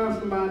just find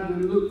somebody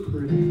that look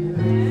pretty.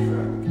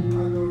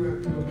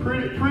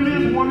 Pretty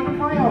is one of the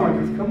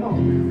priorities. Come on.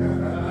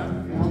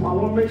 I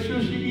want to make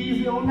sure she's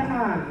easy on the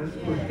eyes.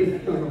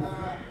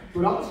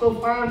 But also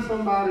find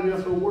somebody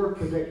that's a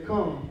worker that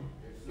come,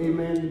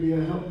 amen, to be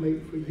a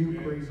helpmate for you,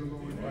 praise the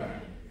Lord.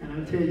 And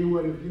I tell you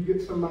what, if you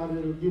get somebody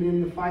that'll get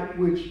in the fight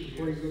with you,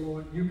 praise the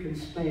Lord, you can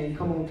stand.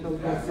 Come on, tell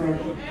that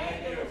family.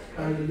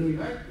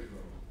 Hallelujah.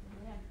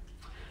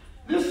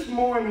 This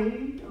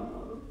morning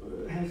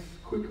has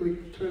quickly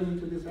turned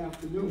into this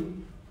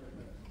afternoon.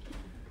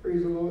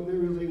 Praise the Lord.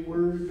 There is a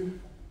word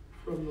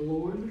from the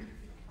Lord.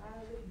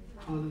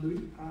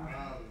 Hallelujah.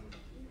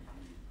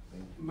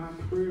 My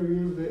prayer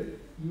is that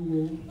you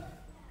will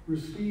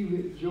receive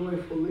it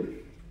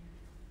joyfully.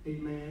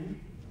 Amen.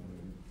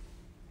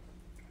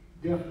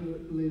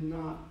 Definitely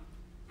not,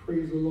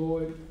 praise the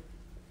Lord.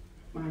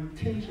 My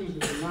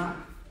intentions are not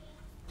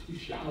to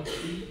shout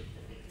you,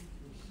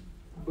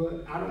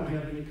 but I don't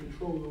have any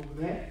control over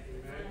that.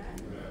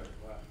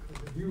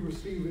 Because if you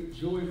receive it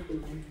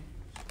joyfully,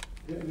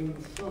 that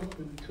means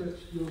something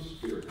touched your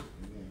spirit.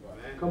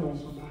 Come on,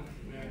 somebody.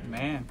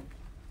 Amen.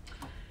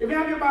 If you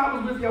have your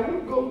Bibles with you, I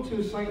want to go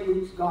to St.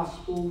 Luke's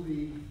Gospel,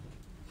 the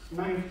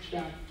 9th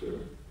chapter.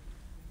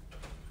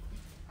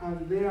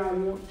 And there I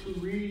want to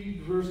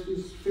read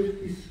verses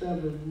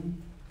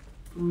 57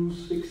 through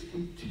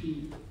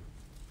 62.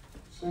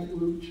 St.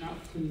 Luke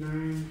chapter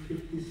 9,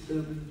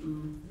 57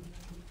 through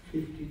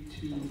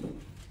 52.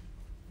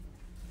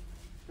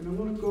 And I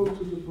want to go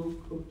to the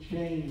book of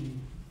James,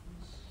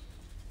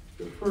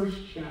 the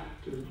 1st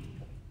chapter,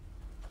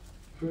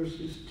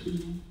 verses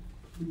 2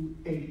 through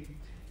 8.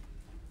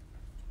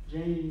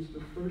 James,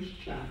 the 1st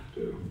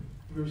chapter,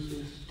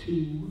 verses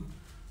 2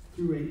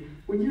 through 8.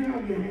 When you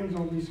have your hands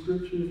on these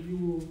scriptures, you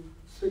will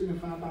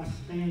signify by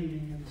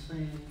standing and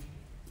saying,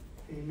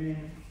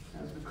 Amen,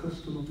 as the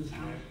custom of this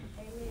house.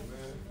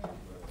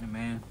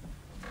 Amen.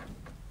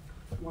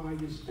 While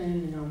you're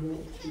standing, I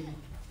want to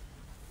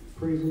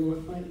praise the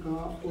Lord. Thank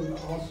God for the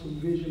awesome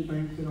vision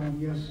banquet on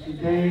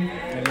yesterday.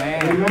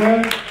 Amen.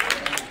 Amen.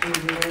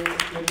 Praise the Lord.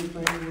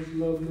 Everything was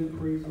lovely.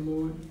 Praise the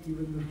Lord.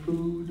 Even the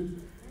food.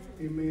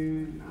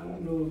 Amen. I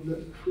don't know if the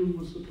food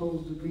was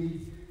supposed to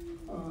be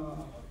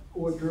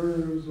hors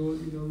d'oeuvres or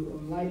a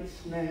light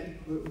snack,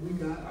 but we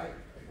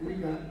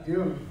got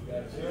dinner.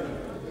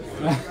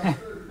 I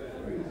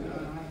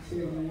tell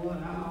you what,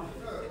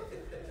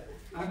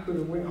 I could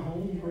have went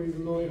home, praise the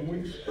Lord, and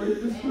went straight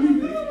to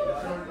sleep.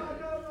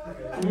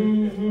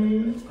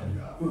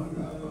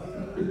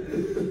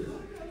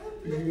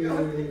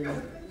 Yeah.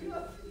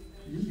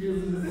 You give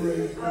him the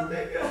praise.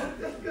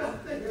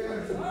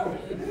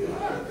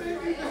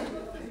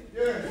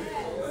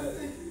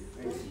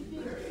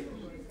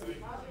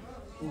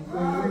 One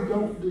thing we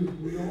don't do,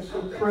 we don't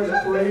suppress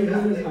praise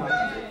in this house.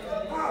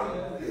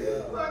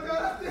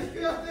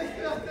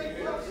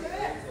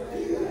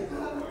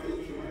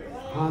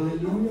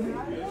 Hallelujah.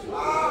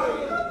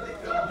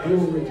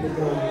 Glory to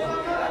God.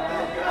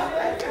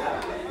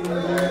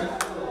 Amen.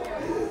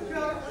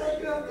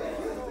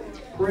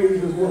 Praise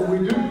is what we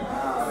do.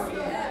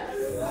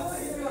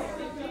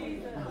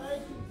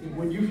 And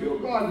when you feel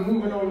God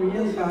moving on the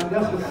inside,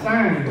 that's a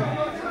sign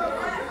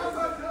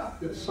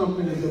that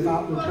something is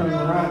about to turn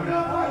around.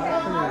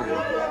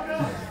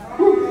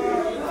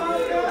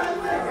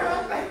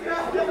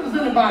 Does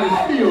anybody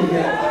feel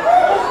that?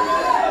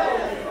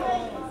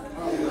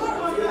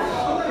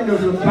 Something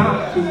is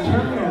about to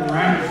turn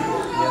around.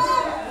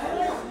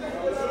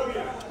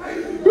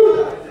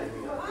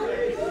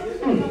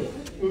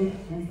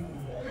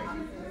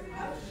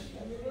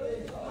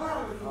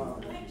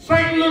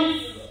 St.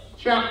 Luke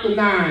chapter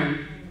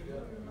 9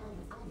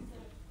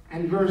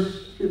 and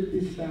verse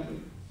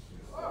 57.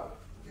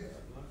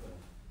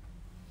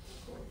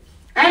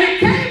 And it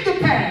came to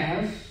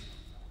pass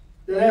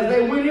that as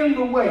they went in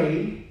the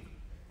way,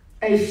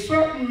 a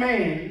certain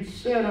man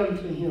said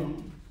unto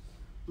him,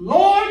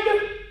 Lord,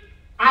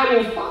 I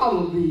will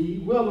follow thee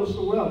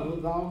whithersoever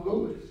thou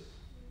goest.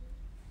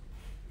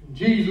 And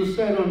Jesus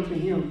said unto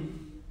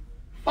him,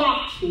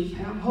 Foxes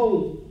have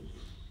holes,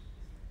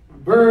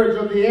 and birds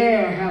of the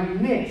air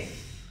have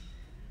nests,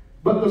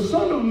 but the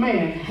Son of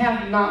Man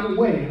hath not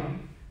where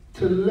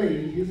to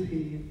lay his head.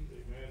 Amen.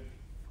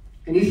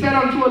 And he said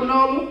unto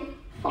another,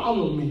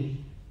 Follow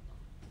me.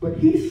 But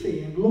he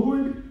said,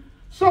 Lord,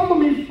 suffer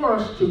me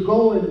first to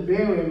go and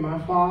bury my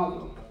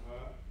father.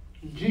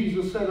 And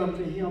Jesus said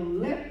unto him,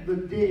 Let the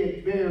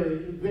dead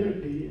bury their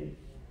dead,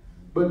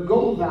 but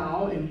go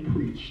thou and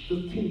preach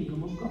the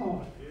kingdom of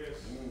God. Yes.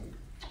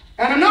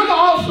 And another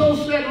also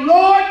said,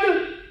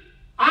 Lord,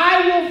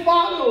 I will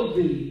follow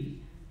thee,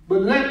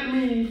 but let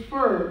me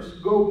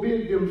first go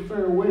bid them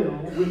farewell,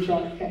 which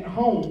are at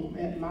home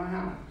at my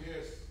house.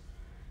 Yes.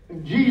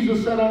 And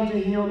Jesus said unto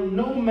him,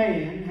 No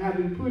man,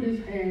 having put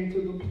his hand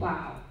to the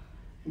plow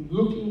and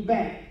looking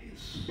back,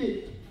 is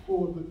fit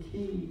for the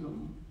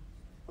kingdom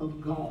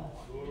of God.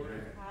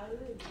 Glory.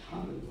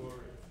 Hallelujah.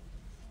 Glory.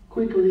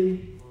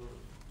 Quickly,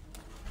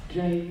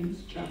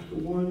 James chapter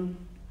 1,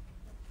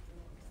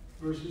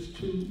 verses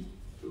 2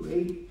 through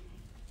 8.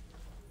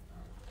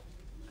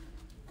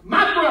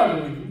 My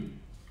brethren,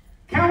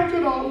 count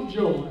it all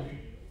joy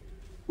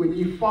when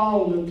ye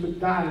fall into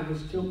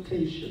divers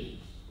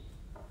temptations,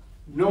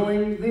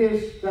 knowing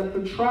this, that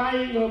the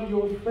trying of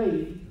your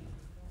faith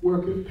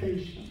worketh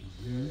patience.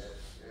 Yes.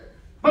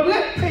 But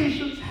let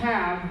patience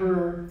have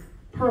her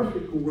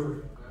perfect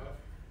work,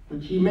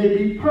 that ye may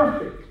be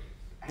perfect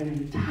and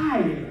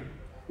entire,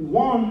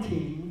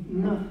 wanting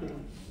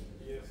nothing.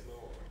 Yes,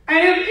 Lord.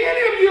 And if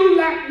any of you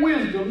lack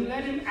wisdom,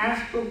 let him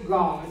ask of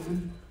God,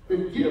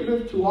 that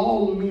giveth to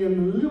all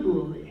men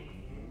liberally,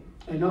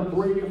 and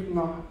upbraideth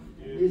not,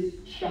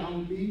 it shall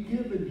be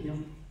given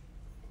him.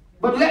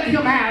 But let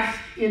him ask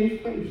in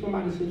faith.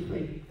 Somebody said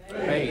faith.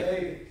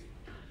 Faith.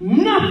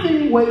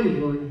 Nothing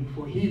wavering,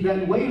 for he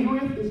that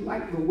wavereth is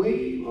like the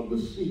wave of the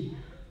sea,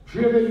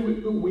 driven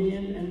with the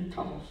wind and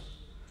tossed.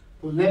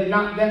 For let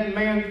not that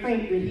man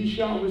think that he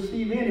shall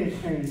receive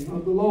anything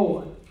of the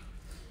Lord.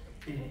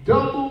 A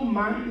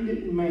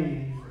double-minded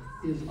man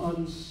is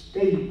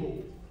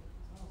unstable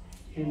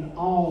in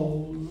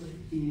all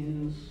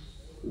his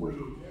ways.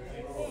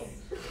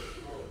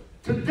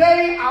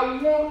 Today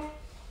I want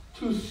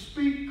to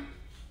speak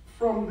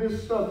from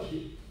this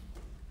subject.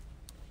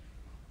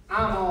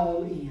 I'm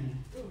all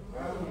in.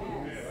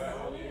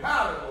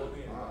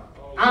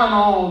 I'm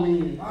all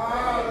in.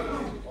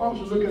 Why don't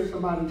you look at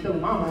somebody and tell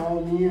them, I'm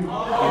all in.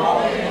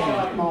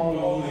 I'm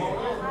all in.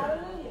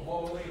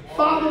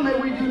 Father, may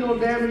we do no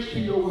damage to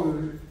your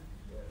word,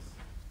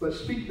 but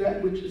speak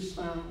that which is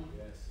sound,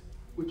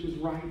 which is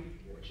right,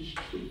 which is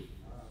true.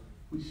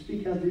 We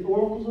speak as the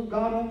oracles of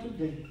God on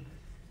today,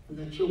 and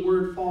let your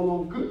word fall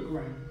on good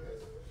ground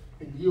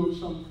and yield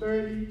some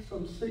 30,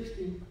 some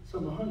 60,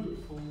 some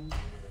 100-fold.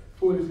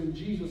 For it is in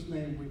Jesus'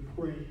 name we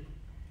pray.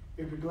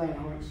 Every glad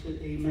heart said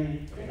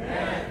amen.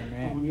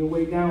 Amen. On your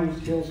way down,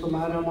 tell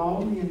somebody I'm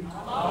all in.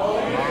 All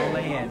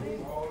in.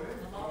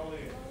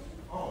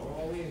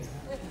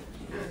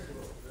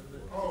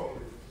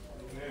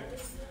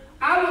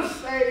 I was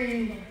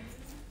saved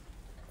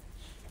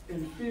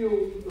and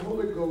filled with the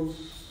Holy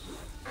Ghost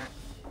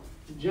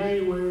in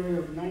January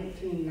of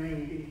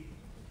 1990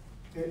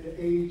 at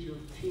the age of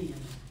 10.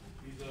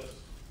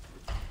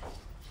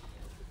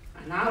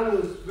 And I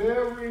was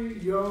very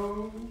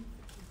young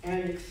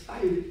and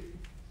excited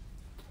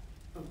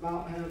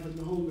about having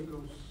the Holy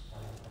Ghost.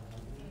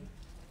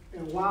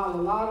 And while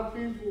a lot of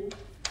people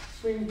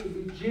seem to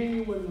be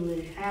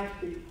genuinely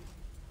happy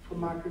for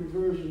my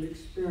conversion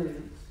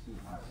experience,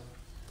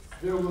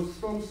 there was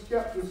some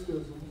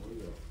skepticism,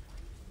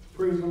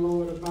 praise the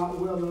Lord, about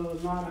whether or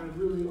not I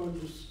really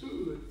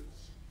understood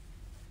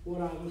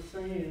what I was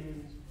saying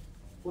and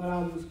what I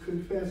was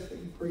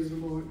confessing, praise the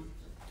Lord.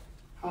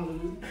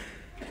 Hallelujah.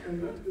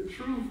 And the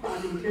truth, I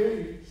can tell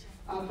you,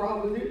 I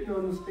probably didn't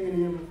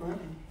understand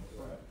everything.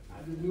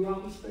 I just knew I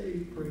was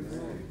saved, praise the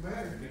Lord.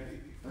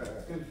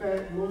 In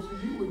fact, most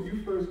of you, when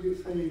you first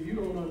get saved, you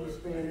don't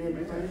understand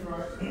everything,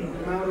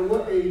 no matter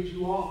what age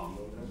you are.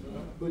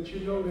 But you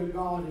know that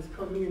God has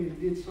come in and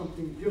did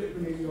something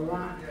different in your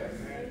life.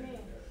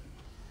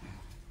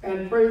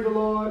 And praise the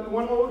Lord,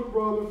 one older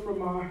brother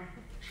from our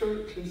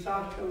church in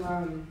South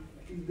Carolina,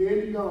 he's dead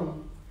and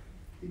gone.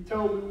 He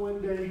told me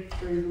one day,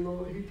 praise the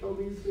Lord, he told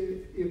me, he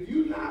said, if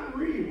you're not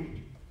real,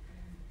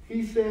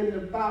 he said, in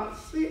about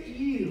 6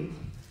 years,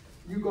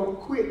 you're going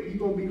to quit. You're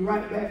going to be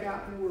right back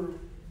out in the world.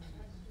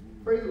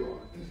 Praise the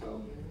Lord. And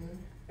so,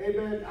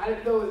 amen, I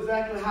didn't know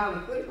exactly how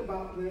to think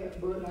about that,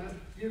 but I,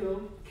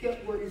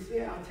 kept what he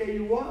said. I'll tell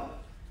you what,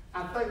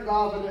 I thank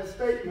God for that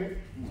statement,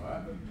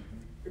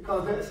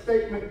 because that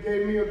statement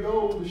gave me a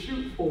goal to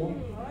shoot for.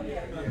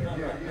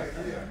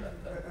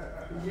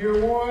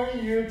 Year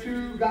 1, year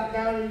 2, got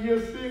down to year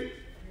 6.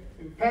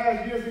 In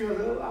past years, he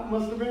goes, I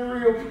must have been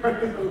real,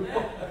 praise the Lord.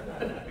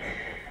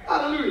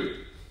 Hallelujah.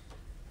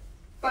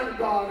 Thank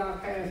God I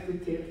passed the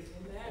test.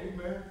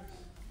 Amen.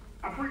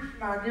 I preached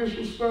my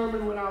initial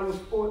sermon when I was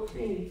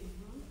 14.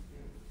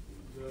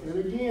 And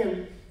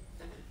again,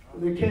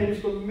 there came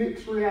some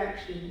mixed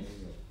reactions.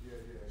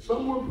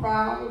 Some were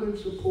proud and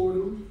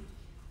supportive.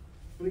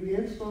 And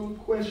again, some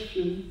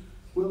questioned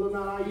whether or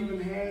not I even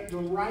had the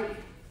right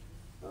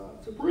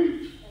to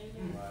preach.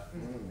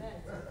 Amen.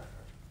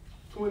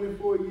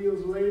 24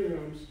 years later,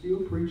 I'm still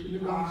preaching the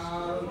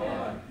gospel.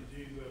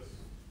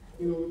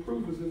 The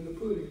proof is in the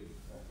pudding.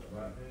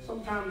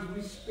 Sometimes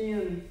we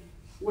spend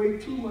way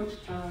too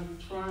much time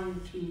trying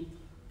to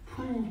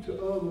prove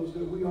to others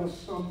that we are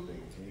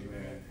something.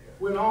 Amen.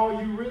 When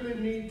all you really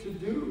need to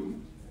do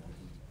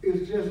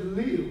is just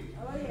live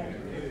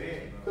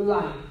the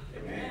life.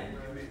 Amen.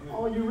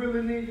 All you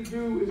really need to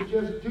do is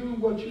just do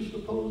what you're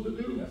supposed to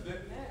do.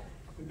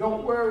 And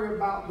don't worry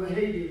about the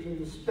haters and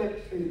the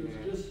spectators.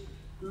 Just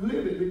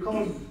live it,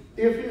 because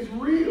if it's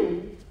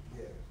real,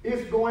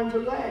 it's going to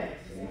last.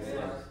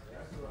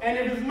 And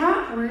if it's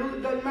not real,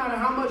 it doesn't matter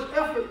how much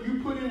effort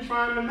you put in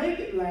trying to make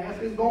it last,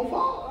 it's going to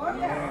fall.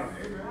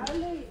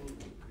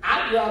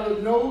 I'd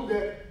rather know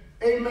that,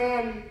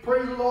 amen,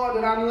 praise the Lord,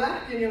 that I'm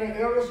lacking in an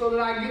area so that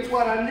I get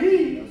what I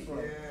need,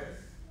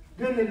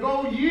 than to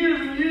go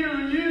years and years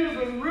and years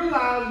and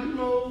realize,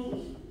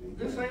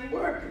 this ain't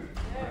working.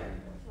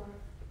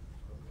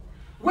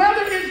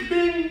 Whether it's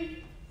been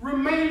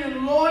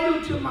remaining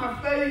loyal to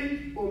my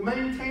faith or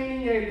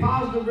maintaining a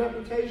positive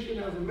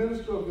reputation as a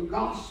minister of the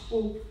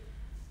gospel,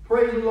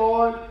 praise the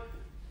Lord,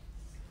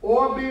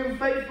 or being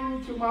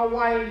faithful to my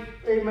wife,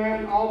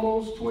 amen,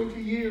 almost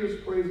 20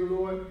 years, praise the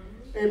Lord,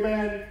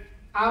 amen,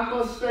 I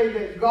must say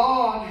that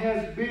God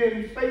has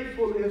been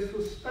faithful in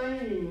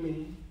sustaining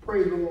me,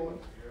 praise the Lord.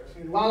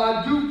 And while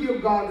I do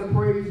give God the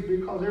praise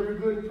because every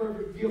good and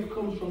perfect gift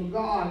comes from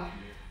God,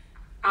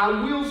 I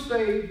will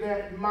say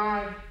that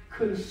my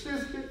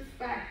consistent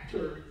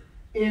factor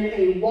in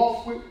a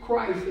walk with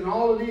Christ and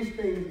all of these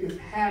things is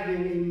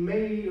having a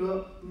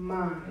made-up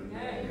mind.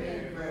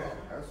 Amen.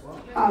 That's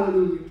right.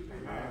 Hallelujah.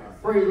 Amen.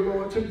 Praise the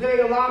Lord.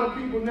 Today, a lot of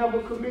people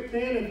never commit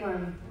to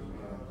anything.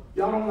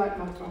 Y'all don't like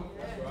my talk.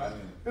 That's right.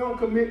 They don't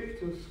commit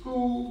to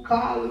school,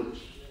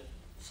 college,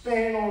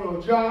 staying on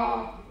a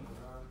job.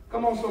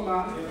 Come on,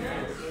 somebody.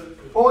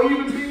 Or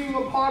even being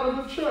a part of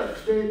the church.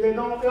 They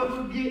don't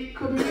ever get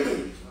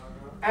committed.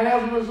 And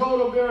as a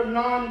result of their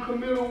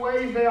non-committal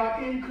ways, they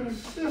are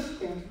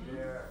inconsistent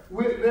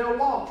with their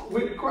walk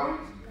with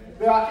Christ.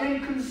 They are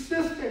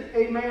inconsistent,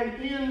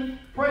 amen, in,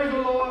 praise the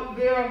Lord,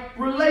 their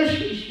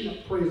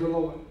relationship, praise the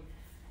Lord.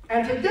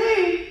 And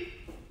today,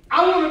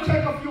 I want to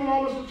take a few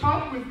moments to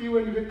talk with you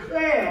and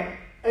declare,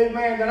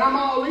 amen, that I'm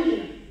all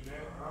in.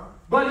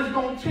 But it's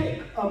going to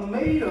take a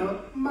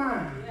made-up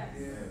mind.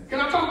 Can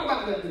I talk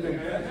about that today?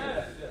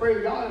 Yes.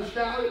 Praise God and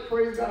shout it.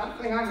 Praise God.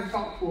 I think I can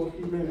talk for a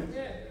few minutes.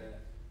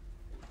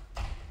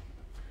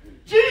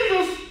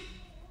 Jesus,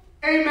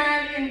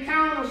 amen,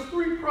 encounters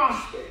three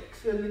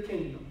prospects in the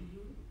kingdom.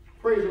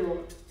 Praise the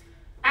Lord.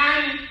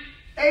 And,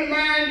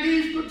 amen,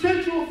 these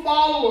potential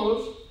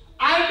followers,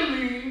 I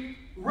believe,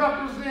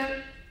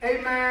 represent,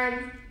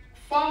 amen,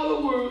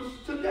 followers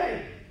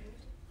today.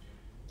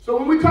 So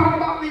when we talk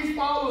about these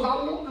followers, I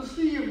want to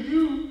see if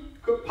you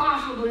could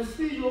possibly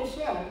see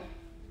yourself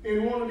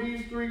in one of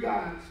these three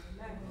guys.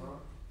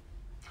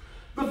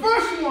 The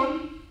first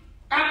one,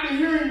 after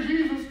hearing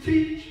Jesus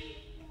teach,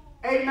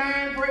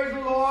 amen, praise the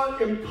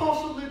Lord,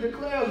 impulsively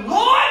declares,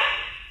 Lord,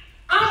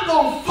 I'm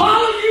going to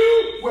follow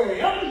you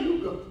wherever you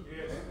go.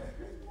 Yes.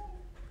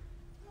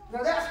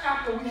 Now that's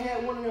after we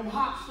had one of them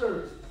hot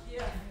services.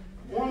 Yeah.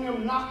 One of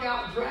them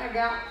knockout, drag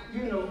out,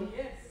 you know.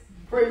 Yes.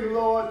 Praise the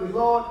Lord,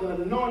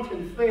 the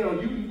anointing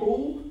fell. You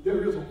fool,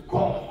 there is a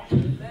God.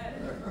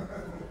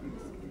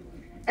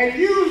 And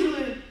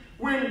usually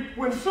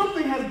when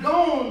something has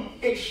gone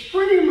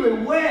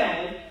extremely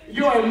well,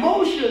 your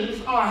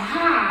emotions are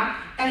high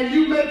and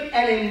you make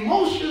an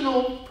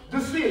emotional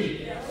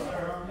decision. Yes,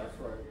 that's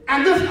right.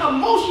 And this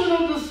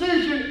emotional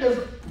decision is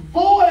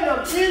void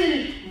of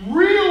any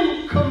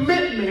real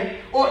commitment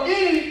or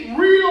any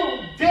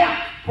real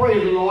depth,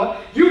 praise the Lord.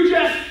 You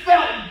just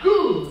felt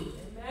good.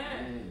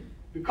 Amen.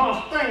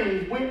 Because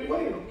things went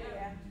well.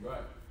 Yeah.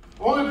 Right.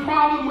 Only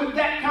problem with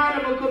that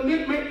kind of a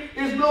commitment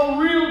is no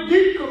real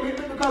deep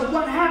commitment, because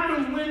what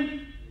happens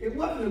when it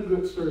wasn't a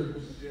good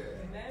service? Yeah.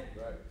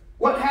 Right.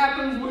 What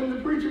happens when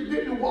the preacher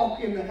didn't walk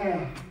in the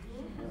aisle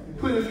and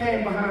put his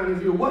hand behind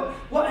his ear?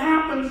 What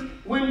happens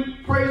when,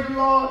 praise the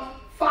Lord,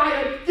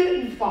 fire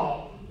didn't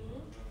fall?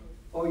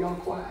 Oh, y'all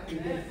quiet.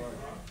 Amen.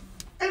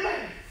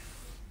 Amen.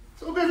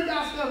 So this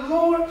guy says,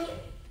 Lord,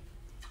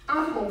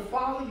 I'm going to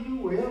follow you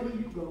wherever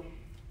you go.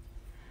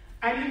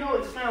 And you know,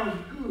 it sounds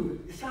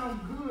good. It sounds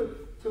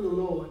good to the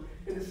Lord.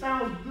 And it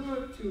sounds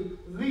good to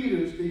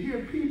leaders to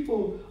hear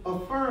people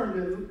affirm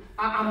that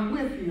I'm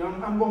with you.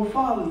 I'm going to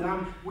follow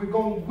you. We're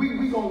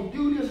going to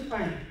do this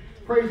thing.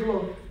 Praise the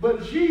Lord.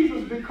 But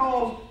Jesus,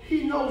 because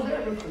he knows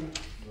everything,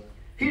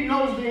 he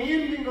knows the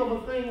ending of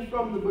a thing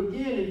from the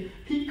beginning,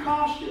 he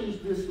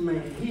cautions this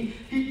man.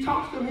 He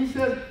talks to him. He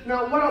says,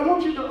 now what I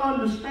want you to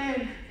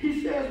understand,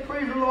 he says,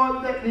 praise the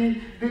Lord, that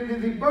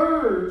the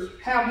birds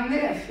have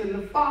nests and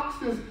the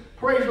foxes,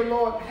 praise the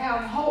Lord,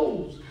 have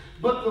holes.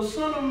 But the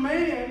Son of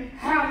Man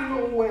have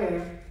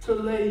nowhere to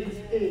lay his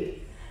head.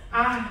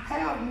 I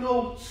have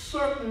no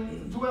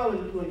certain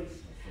dwelling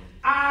place.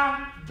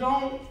 I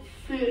don't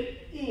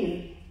fit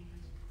in.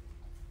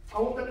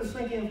 I want that to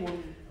sink in for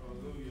you.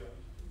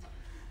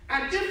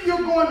 And if you're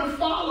going to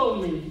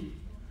follow me,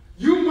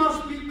 you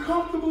must be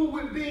comfortable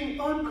with being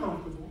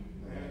uncomfortable.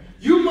 Amen.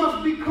 You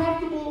must be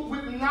comfortable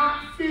with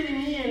not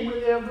fitting in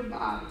with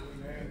everybody.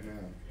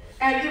 Amen.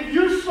 And if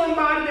you're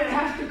somebody that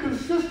has to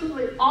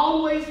consistently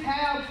always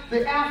have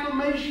the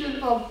affirmation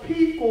of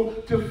people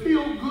to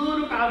feel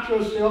good about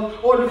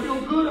yourself or to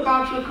feel good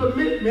about your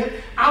commitment,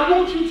 I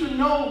want you to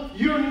know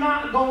you're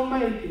not going to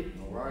make it.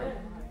 All right.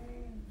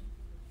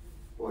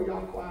 Boy,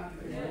 y'all quiet.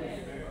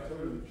 Amen.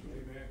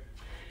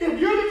 If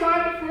you're the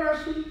type of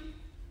person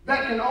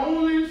that can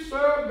only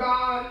serve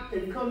God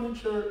and come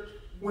to church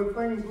when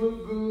things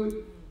look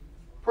good,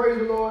 praise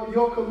the Lord,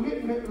 your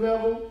commitment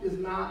level is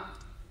not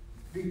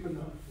deep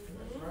enough.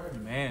 That's right.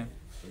 Amen.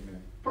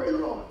 Praise the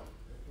Lord.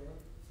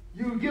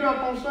 You get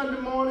up on Sunday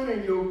morning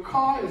and your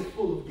car is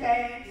full of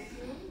gas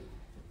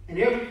and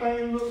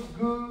everything looks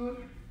good.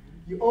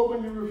 You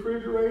open your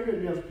refrigerator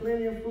and there's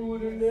plenty of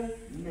food in there.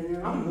 And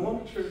then I'm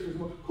going to church this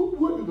morning. Who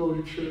wouldn't go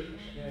to church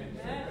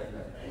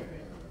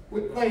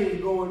with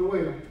things going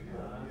well?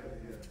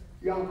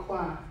 Y'all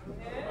quiet.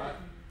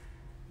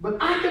 But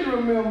I can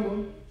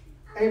remember,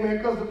 amen,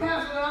 because the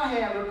pastor that I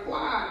had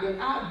required that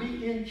I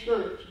be in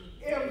church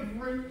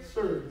every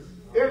service,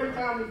 every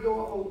time the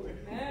door opened.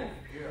 Yeah.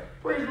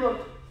 Praise the Lord.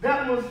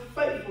 That was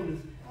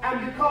faithfulness.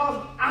 And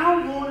because I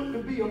wanted to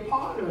be a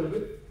part of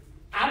it,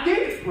 I did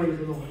it, praise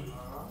the Lord.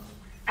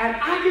 And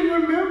I can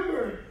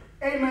remember,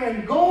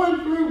 amen,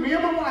 going through, me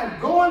and my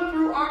wife, going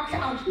through our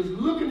couches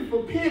looking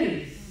for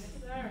pennies.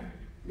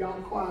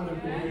 Y'all quiet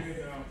up there.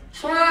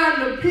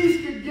 Trying to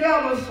piece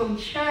together some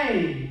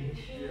change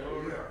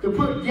to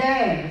put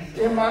gas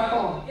in my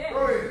car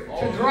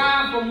to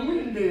drive from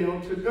Wendell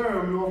to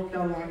Durham, North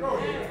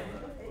Carolina.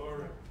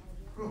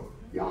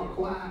 Y'all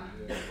quiet.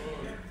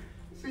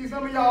 See,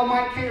 some of y'all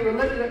might can't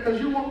relate to that because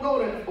you won't go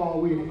that far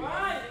with it.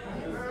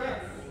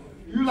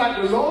 You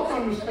like, the Lord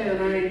understand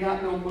I ain't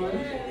got no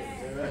money.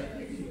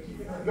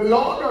 The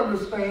Lord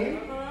understand.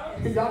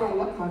 Y'all don't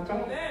like my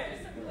talk.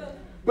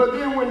 But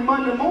then when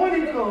Monday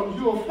morning comes,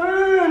 you'll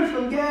find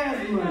some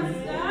gas money.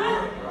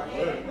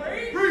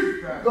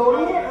 Go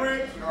to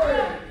work.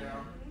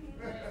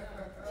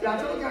 See, I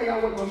told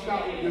y'all wasn't going to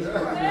shout with this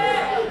one.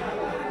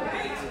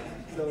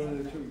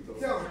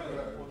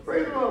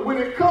 Praise the Lord. When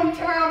it comes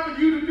time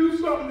for you to do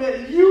something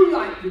that you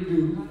like to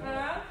do,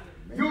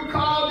 you'll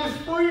call this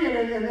friend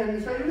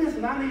and say,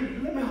 listen,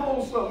 let me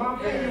hold something. I'll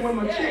pay you when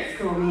my checks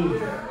come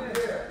in.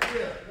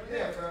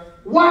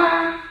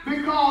 Why?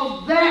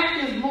 Because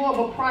that is more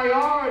of a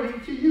priority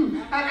to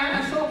you.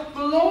 And so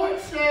the Lord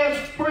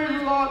says, praise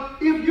the Lord,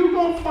 if you're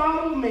going to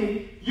follow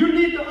me, you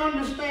need to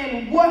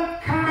understand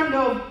what kind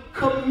of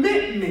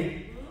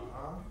commitment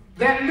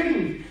that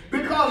means.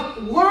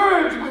 Because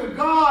words with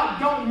God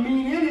don't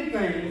mean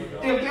anything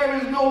if there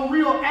is no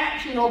real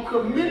action or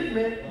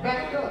commitment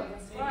backed up.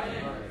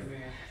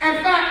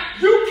 In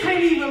fact, you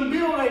can't even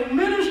build a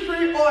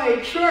ministry or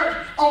a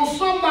church on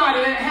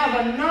somebody that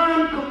has a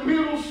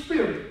non-committal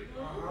spirit.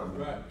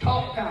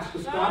 Talk, Pastor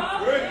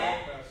Scott.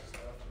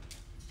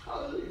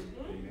 Hallelujah.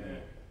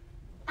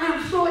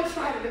 I'm so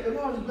excited that the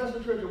Lord is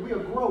blessing the church and we are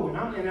growing.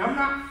 And I'm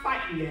not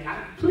fighting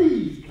that.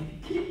 Please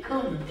keep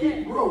coming,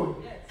 keep growing,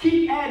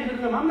 keep adding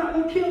to them. I'm not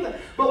going to kill that.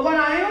 But what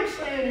I am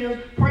saying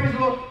is, praise the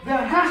Lord, there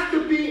has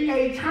to be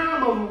a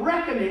time of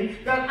reckoning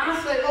that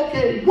I say,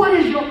 okay, what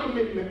is your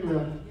commitment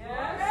level?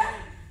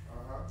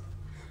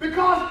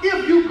 Because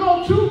if you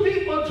go too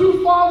deep or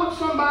too far with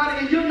somebody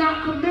and you're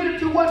not committed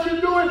to what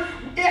you're doing,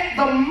 at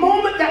the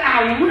moment that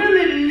I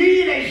really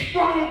need a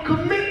strong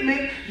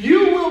commitment,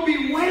 you will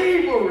be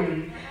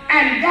wavering.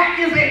 And that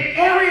is an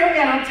area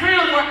and a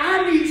time where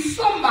I need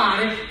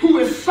somebody who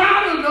is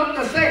solid enough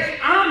to say,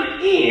 I'm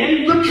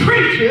in the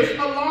trenches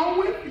along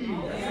with you.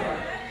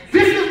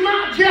 This is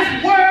not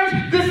just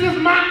words, this is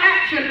my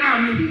action.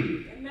 I'm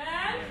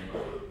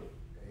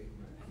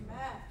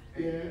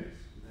here.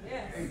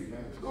 Yes.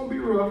 It's going to be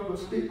rough, but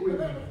stick with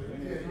me.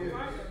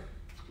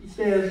 He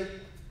says,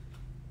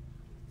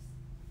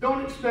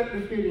 don't expect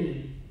to fit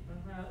in.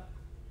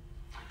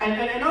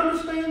 And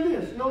understand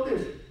this, know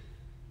this,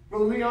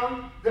 Brother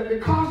Leon, that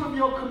because of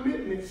your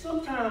commitment,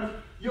 sometimes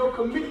your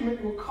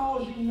commitment will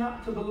cause you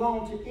not to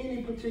belong to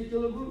any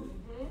particular group.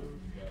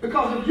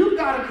 Because if you've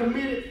got a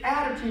committed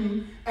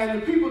attitude and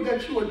the people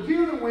that you are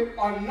dealing with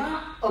are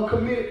not a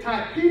committed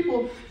type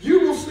people,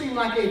 you will seem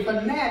like a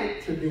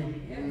fanatic to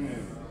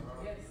them.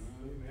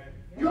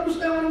 You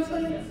understand what I'm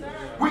saying?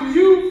 When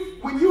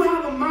you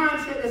have a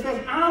mindset that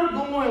says, I'm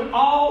going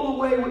all the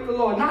way with the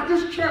Lord, not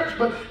just church,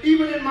 but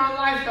even in my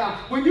lifestyle.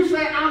 When you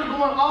say, I'm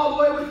going all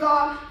the way with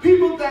God,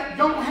 people that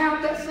don't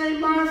have that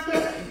same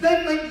mindset,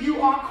 they think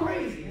you are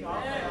crazy.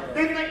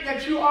 They think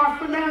that you are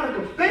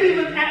fanatical. They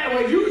even act the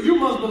way you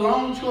must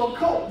belong to a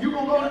cult. You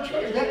going to go to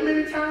church that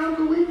many times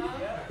a week?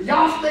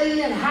 Y'all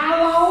stay in how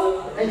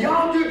long? And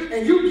y'all do,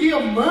 and you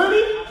give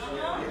money?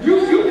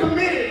 You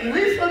committed at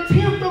least a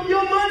tenth of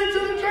your money to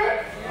the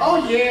church?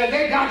 Oh yeah,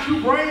 they got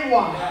you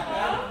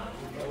brainwashed.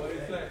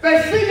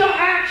 They see your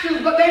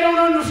actions, but they don't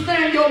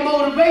understand your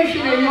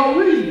motivation and your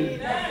reason.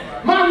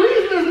 My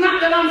reason is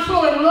not that I'm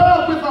so in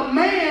love with a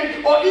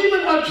man or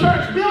even a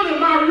church building.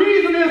 My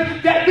reason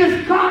is that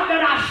this God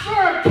that I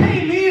serve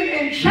came in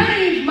and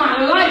changed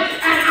my life,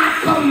 and I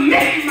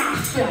commit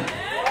myself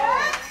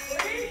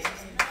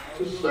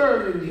to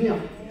serving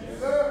him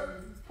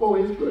for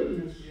his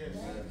goodness.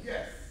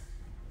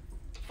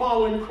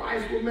 Following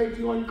Christ will make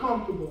you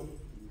uncomfortable.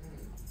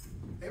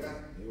 Amen.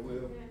 It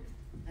will.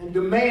 And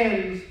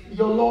demands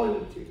your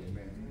loyalty.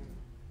 Amen.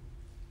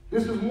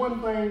 This is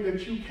one thing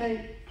that you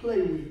can't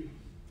play with.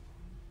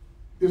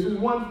 This is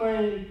one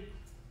thing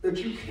that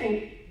you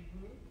can't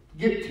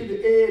get to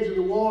the edge of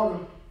the water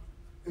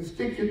and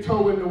stick your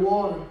toe in the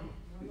water.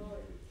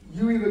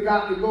 You either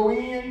got to go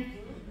in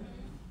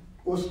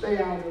or stay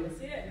out of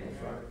it.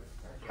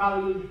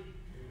 Hallelujah.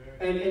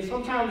 And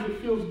sometimes it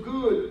feels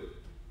good,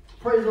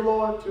 praise the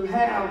Lord, to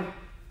have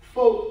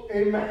folk,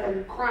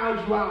 amen,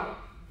 crowd you out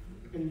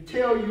and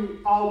tell you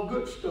all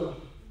good stuff.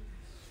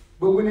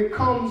 But when it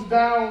comes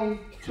down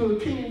to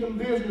kingdom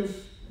business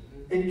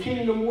and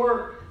kingdom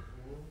work,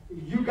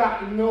 you got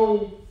to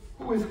know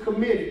who is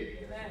committed.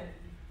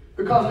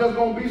 Because there's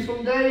going to be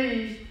some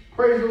days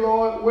praise the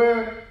Lord,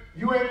 where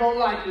you ain't going to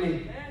like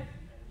me.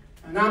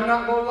 And I'm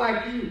not going to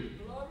like you.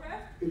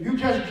 If you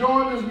just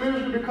join this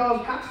ministry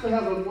because Pastor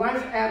has a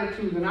nice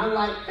attitude, and I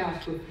like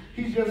Pastor,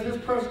 he's just, his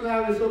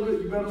personality is so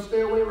good, you better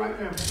stay away right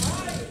now.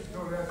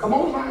 Come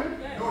on, man.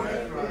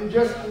 And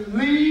just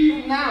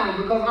leave now,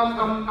 because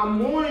I'm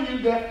warning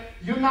you that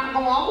you're not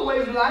going to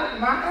always like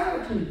my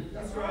attitude.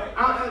 That's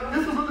right.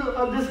 This is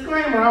a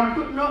disclaimer I'm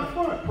putting up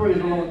front, praise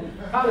the Lord.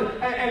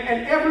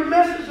 And every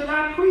message that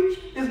I preach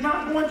is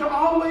not going to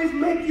always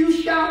make you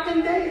shout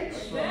and dance.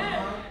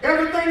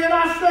 Everything that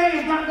I say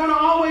is not going to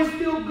always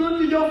feel good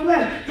to your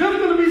flesh. There's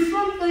going to be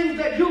some things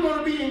that you're going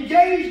to be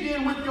engaged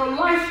in with your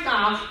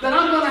lifestyle that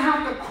I'm going to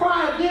have to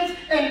cry against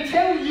and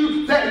tell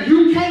you that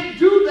you can't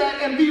do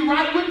that and be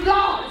right with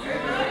God.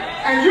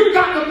 And you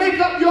got to make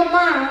up your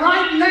mind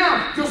right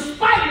now,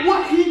 despite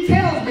what he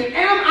tells me,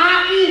 am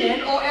I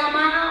in or am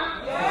I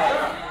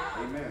out?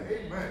 Amen.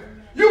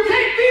 You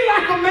can't be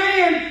like a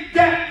man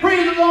that,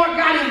 praise the Lord,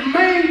 got his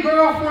main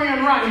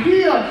girlfriend right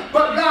here,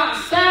 but got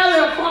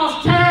Sally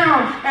across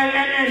town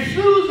and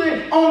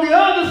Susie on the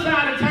other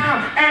side of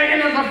town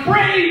and is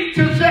afraid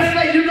to just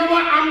say, you know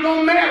what, I'm going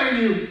to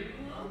marry you.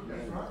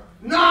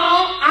 No,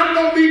 I'm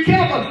going to be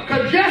careful,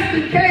 because just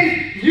in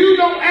case you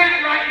don't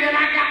act right, then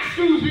I got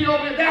Susie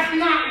over there. That's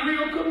not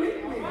real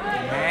commitment.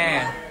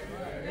 Amen.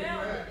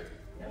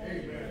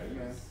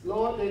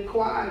 Lord, they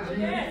quiet,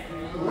 Jesus.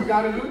 We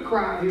got a good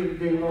crowd here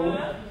today, Lord.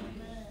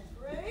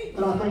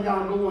 But I think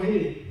y'all go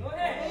ahead. Go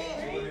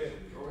ahead.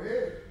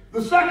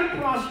 The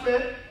second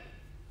prospect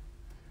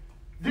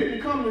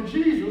didn't come to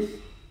Jesus.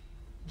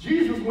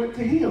 Jesus went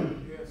to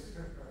him.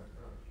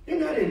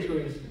 Isn't that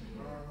interesting?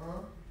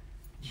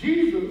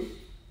 Jesus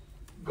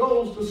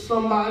goes to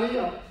somebody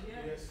else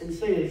and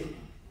says,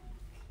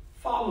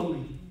 follow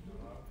me.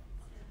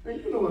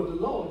 And you know what the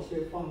Lord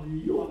said, follow you.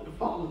 You ought to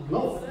follow the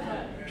Lord.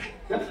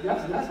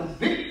 That's a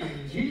big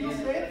thing. Jesus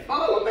said,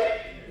 follow me.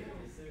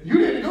 You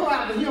didn't go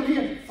after him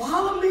here.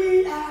 Follow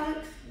me,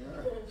 Alex.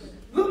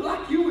 Look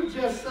like you would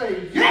just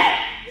say,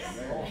 yes.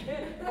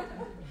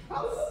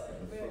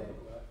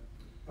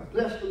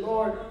 Bless the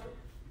Lord.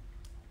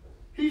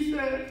 He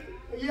said,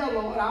 yeah,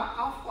 Lord,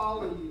 I'll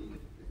follow you.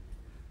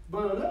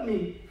 But let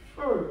me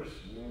first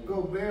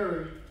go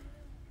bury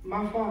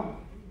my father.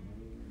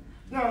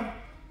 Now,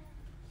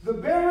 the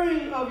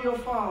burying of your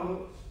father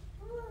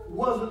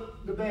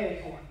wasn't the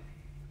bad part.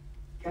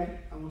 Okay?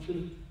 I want you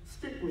to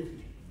stick with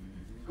me.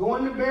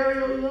 Going to bury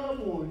your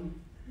loved one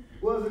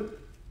wasn't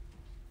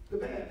the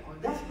bad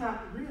part. That's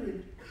not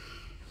really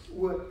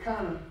what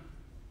kind of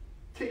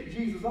ticked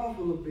Jesus off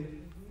a little bit.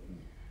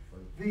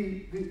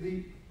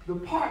 The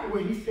part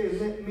where he said,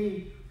 let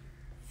me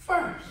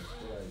first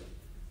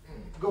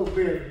go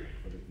bury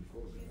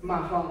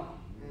my father,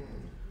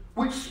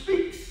 which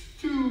speaks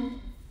to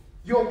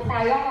your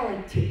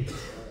priorities.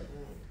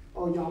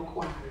 Oh, y'all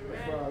quiet.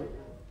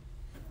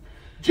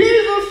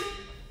 Jesus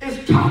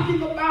is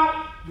talking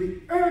about the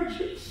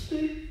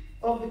urgency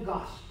of the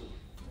gospel.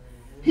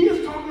 He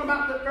is talking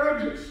about the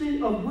urgency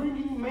of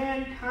bringing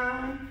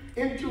mankind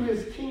into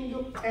his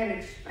kingdom and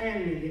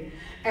expanding it.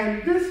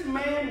 And this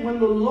man, when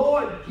the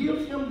Lord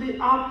gives him the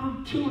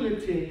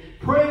opportunity,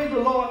 praise the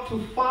Lord,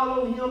 to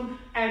follow him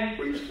and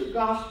preach the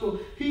gospel,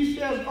 he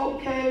says,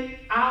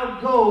 okay,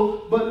 I'll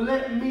go, but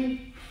let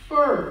me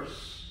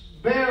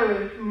first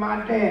bury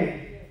my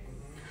daddy.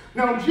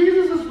 Now,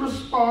 Jesus'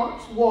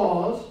 response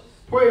was,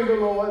 praise the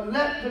Lord,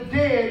 let the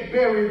dead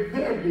bury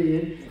their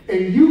dead,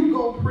 and you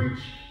go preach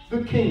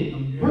the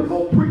kingdom. We're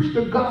going to preach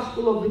the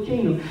gospel of the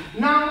kingdom.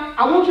 Now,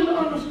 I want you to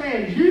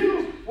understand,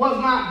 Jesus was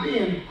not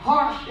being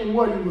harsh in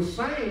what he was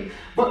saying,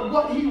 but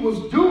what he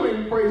was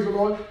doing, praise the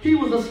Lord, he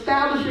was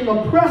establishing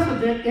a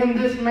precedent in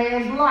this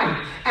man's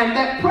life. And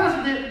that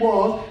precedent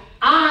was,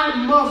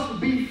 I must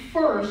be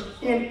first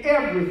in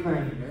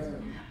everything.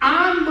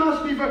 I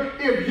must be first.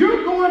 If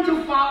you're going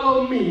to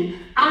follow me,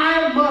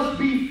 I must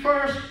be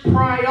first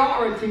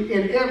priority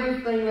in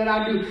everything that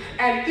I do.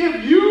 And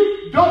if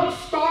you don't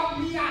start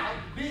me out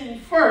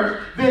being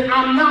first, then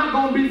I'm not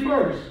going to be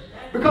first.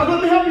 Because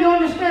let me help you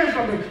understand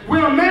something.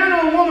 When a man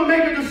or a woman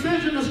make a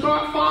decision to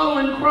start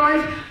following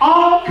Christ,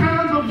 all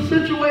kinds of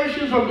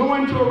situations are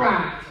going to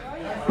arise.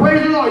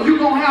 Praise the Lord. You're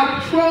going to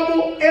have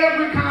trouble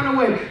every kind of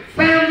way.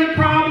 Family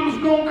problems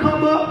going to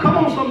come up. Come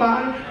on,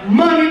 somebody.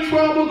 Money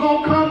trouble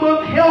going to come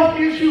up. Health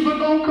issues are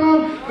going to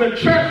come. The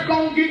church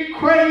going to get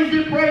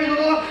crazy. Praise the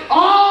Lord.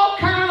 All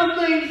kinds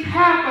of things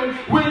happen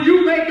when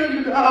you make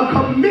a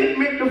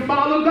commitment to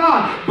follow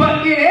God.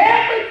 But in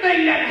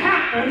everything that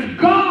happens,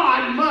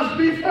 God must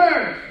be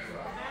first.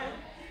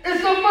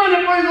 It's so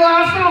funny, praise the Lord.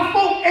 I saw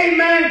folk,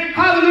 amen,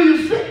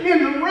 hallelujah, sitting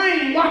in the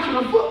rain watching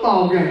a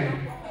football game.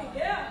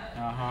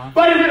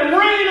 But if it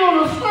rains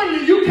on a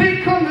Sunday, you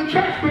can't come to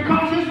church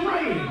because it's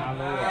raining.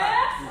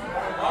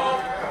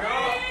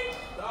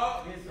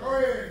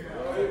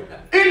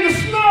 In the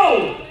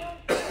snow,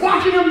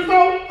 watching them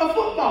throw a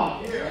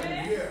football.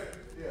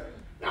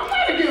 Now, I'm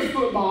not against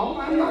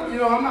football. I'm not,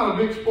 I'm not a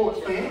big sports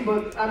fan,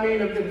 but I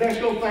mean, if that's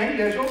your thing,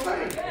 that's your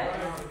thing.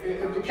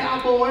 If the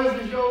Cowboys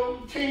is your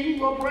team,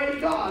 well, praise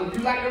God. If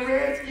you like the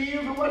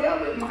Redskins or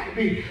whatever it might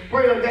be,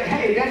 praise God.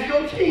 Hey, that's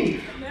your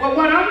team. But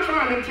what I'm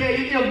trying to tell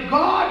you, if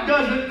God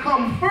doesn't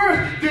come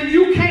first, then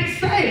you can't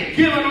say,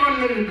 give an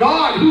honor to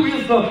God who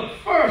is the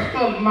first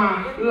of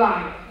my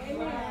life.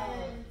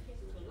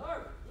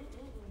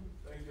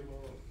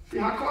 See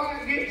how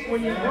quiet it gets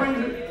when you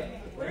bring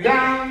it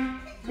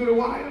down to the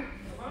wire?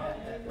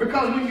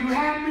 Because when you're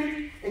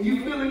happy and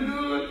you're feeling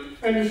good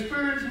and the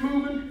Spirit's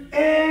moving,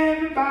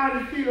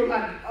 everybody feels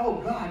like,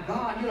 oh God,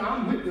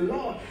 I'm with the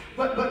Lord.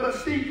 But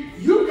see,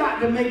 you got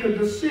to make a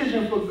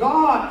decision for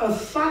God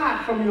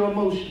aside from your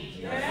emotions.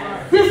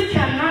 Yes. This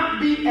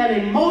cannot be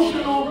an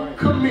emotional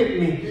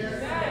commitment.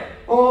 Yes.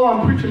 Oh,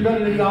 I'm preaching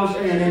better than y'all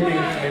saying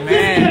amen.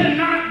 This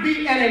cannot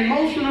be an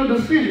emotional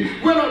decision.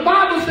 When the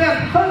Bible says,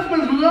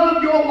 husbands,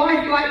 love your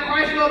wife like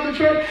Christ loved the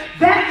church,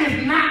 that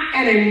is not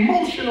an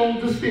emotional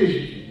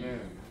decision.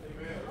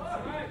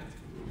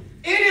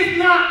 It is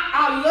not,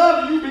 I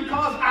love you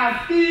because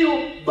I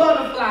feel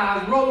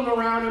butterflies rolling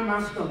around in my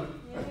stomach.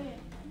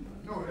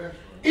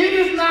 It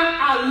is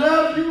not, I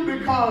love you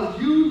because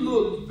you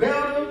look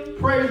better,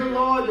 praise the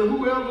Lord, than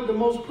whoever the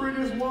most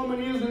prettiest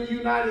woman is in the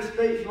United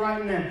States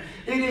right now.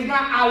 It is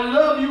not, I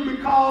love you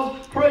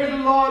because, praise the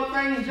Lord,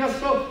 things just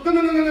so.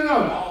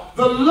 No.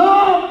 The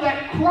love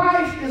that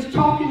Christ is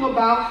talking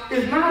about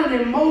is not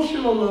an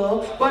emotional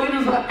love, but it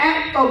is an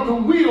act of the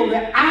will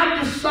that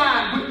I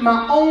decide with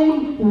my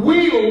own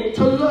will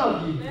to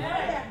love you.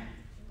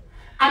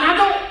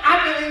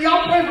 And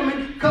y'all pray for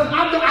me, because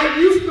I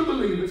used to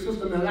believe it,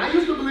 Sister Melanie. I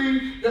used to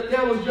believe that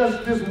there was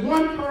just this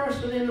one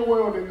person in the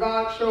world that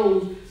God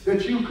chose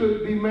that you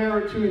could be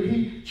married to, and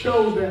He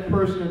chose that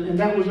person, and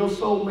that was your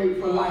soulmate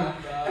for life.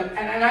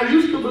 And I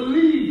used to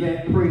believe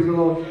that, praise the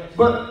Lord.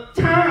 But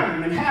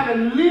time and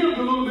having lived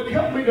a little bit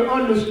helped me to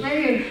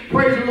understand,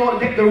 praise the Lord,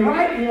 that the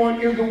right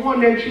one is the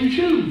one that you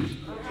choose.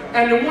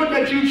 And the one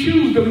that you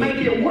choose to make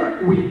it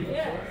work with.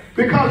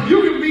 Because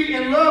you can be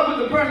in love with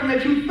the person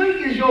that you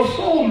think is your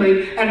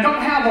soulmate and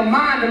don't have a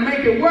mind to make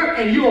it work,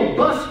 and you'll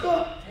bust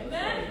up.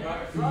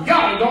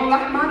 Y'all don't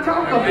like my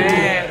talk up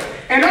here.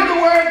 In other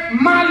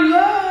words, my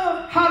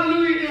love,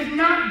 hallelujah, is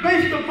not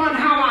based upon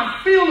how I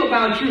feel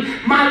about you.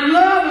 My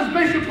love is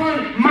based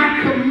upon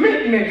my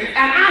commitment. And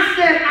I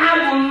said,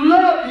 I will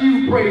love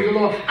you, praise the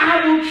Lord.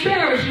 I will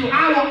cherish you.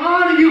 I will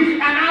honor you.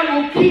 And I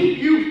will keep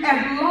you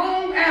as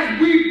long as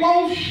we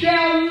both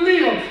shall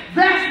live.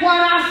 That's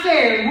what I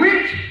said.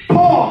 Rich,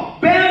 poor,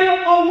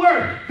 better or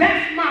worse.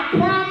 That's my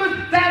promise.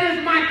 That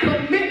is my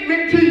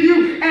commitment to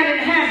you. And it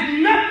has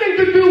nothing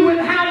to do with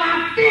how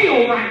I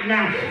feel right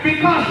now.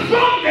 Because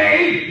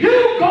someday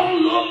you gonna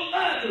look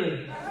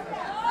ugly.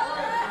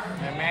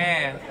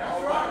 Amen.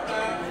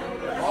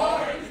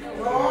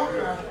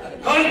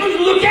 Husbands,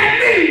 look at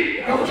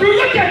me. Don't you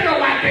look at your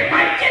wife. They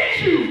might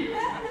get you.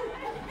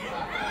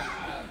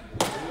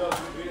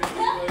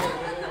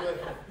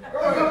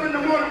 Wake up in the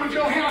morning with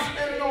your hair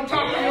standing on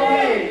top of your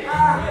head.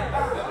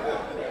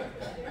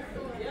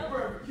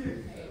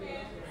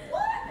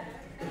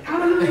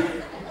 Hallelujah.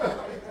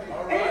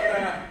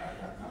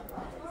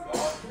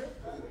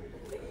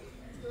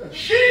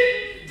 She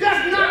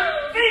does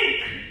not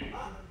think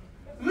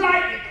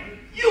like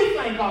you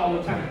think all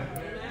the time.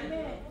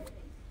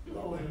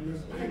 Lord, I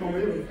ain't gonna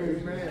be able to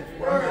face man.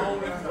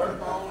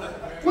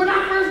 When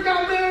I first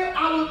got married,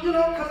 I was,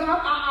 because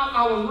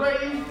I was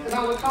raised and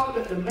I was taught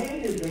that the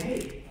man is the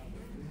head.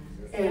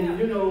 And,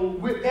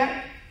 with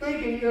that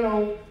thinking,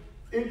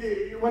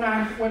 when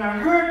I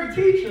heard the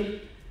teaching,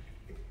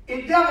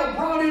 it never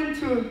brought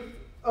into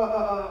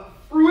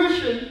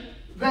fruition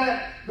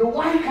that the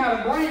wife had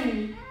a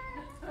brain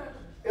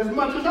as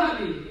much as I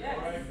did.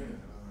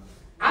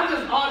 I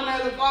just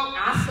automatically thought,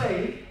 I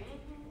say,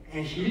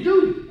 and she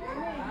do.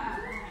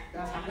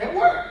 That's how that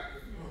works.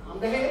 I'm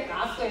the head,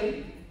 I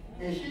say,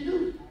 and she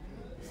do.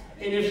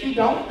 And if she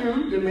don't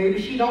do, then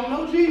maybe she don't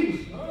know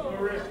Jesus. See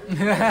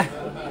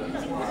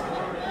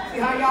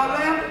how y'all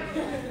laugh?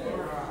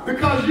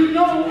 Because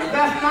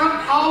that's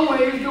not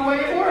always the way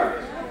it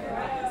works.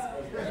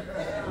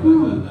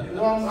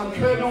 Well, I'm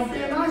treading on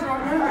thin ice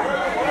right now.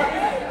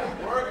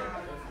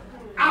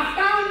 I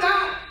found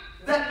out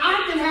that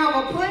I can have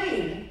a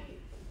plan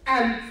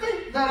and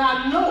think that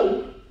I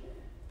know,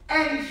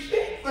 and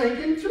she's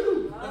thinking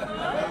too.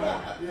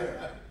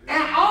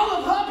 And all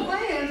of her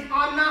plans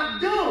are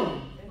not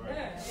done.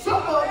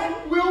 Some of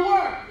them will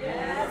work.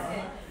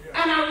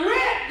 And I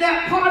read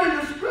that part of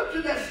the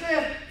scripture that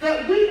says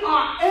that we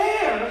are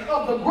heirs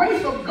of the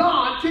grace of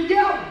God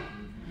together.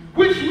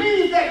 Which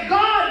means that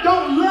God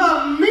don't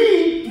love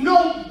me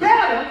no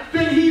better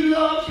than He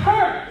loves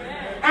her.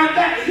 And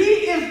that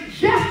He is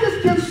just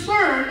as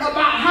concerned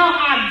about how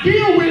I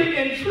deal with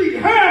and treat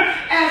her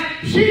as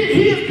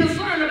He is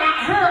concerned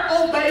about her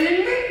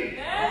obeying me.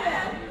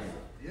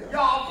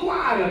 Y'all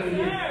quiet up in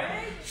here.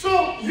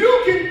 So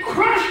you can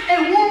crush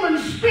a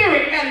woman's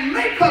spirit and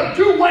make her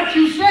do what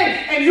you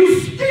say, and you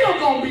still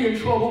gonna be in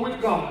trouble with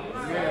God.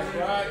 That's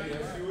right.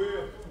 Yes, you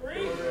will.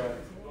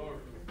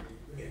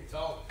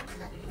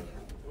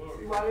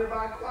 why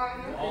everybody quiet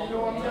now? You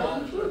know I'm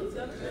telling the truth.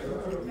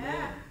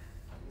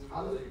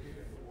 Hallelujah.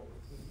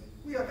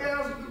 We are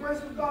heirs of the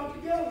grace of God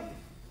together.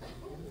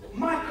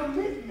 My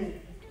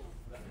commitment,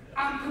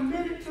 I'm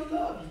committed to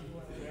love you.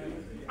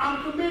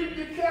 I'm committed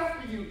to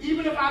care for you.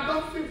 Even if I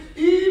don't feel,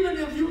 even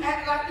if you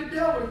act like the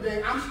devil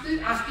today, I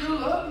still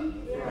love you.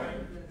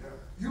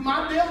 You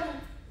my devil.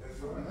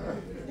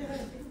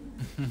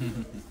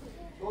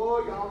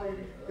 Oh, y'all ain't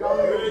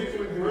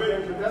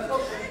ready. That's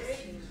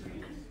okay.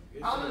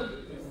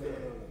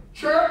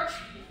 Church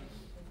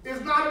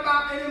is not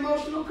about an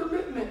emotional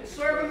commitment.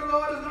 Serving the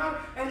Lord is not.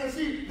 And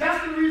see,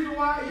 that's the reason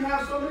why you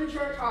have so many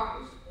church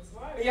hoppers.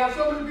 And you have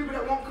so many people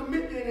that won't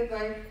commit to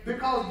anything,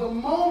 because the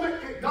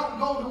moment it don't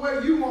go the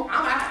way you want,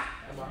 I'm out.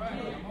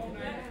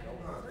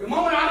 The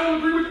moment I don't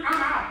agree with you,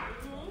 I'm out.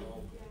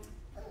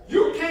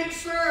 You can't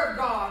serve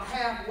God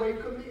halfway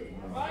committed.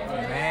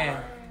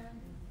 Amen.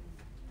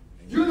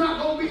 You're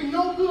not going to be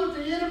no good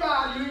to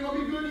anybody. You ain't going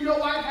to be good to your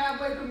wife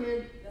halfway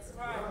committed.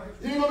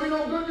 You ain't going to be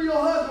no good to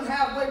your husband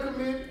halfway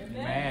committed.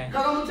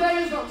 Because I'm going to tell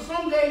you something.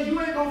 Some days you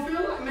ain't going to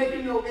feel like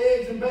making no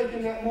eggs and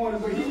bacon that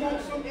morning, but he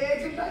wants some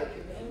eggs and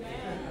bacon.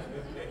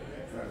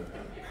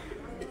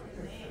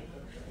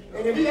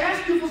 And if he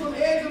asks you for some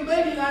eggs and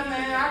bacon, like,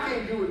 man, I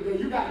can't do it. Then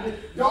you got to.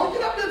 Don't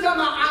get up there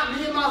talking about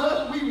me and my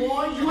husband, we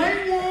won. You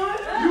ain't won.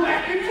 You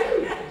acting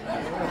too.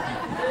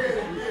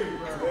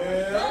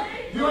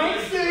 You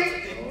ain't sick.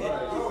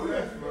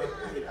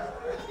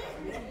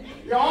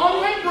 Your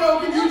arm ain't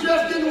broken. You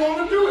just didn't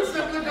want to do it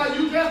simply because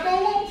you just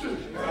don't want to.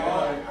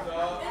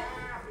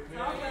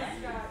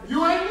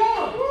 You ain't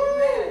won.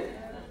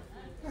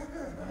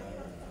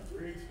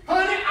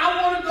 Honey, I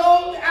want to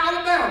go to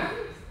Alabama.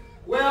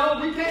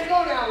 Well, we can't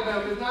go to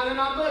Alabama. It's not in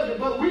our budget.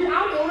 But I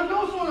want to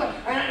go somewhere.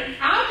 And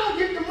I'm going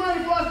to get the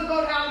money for us to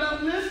go to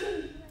Alabama.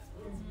 Listen.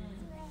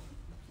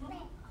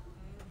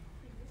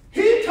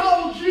 He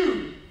told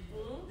you.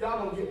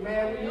 Y'all going to get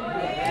mad with me?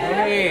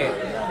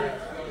 Yeah.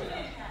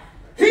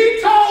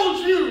 He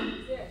told you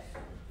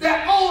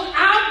that on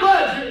our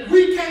budget,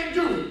 we can't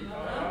do it.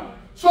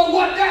 So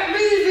what that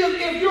means is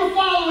if you're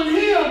following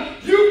him,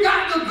 you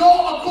got to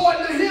go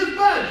according to his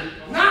budget,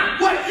 not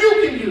what you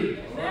can do.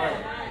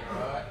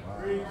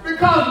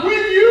 Because when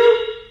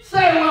you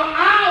say, well,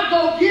 I'll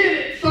go get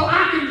it so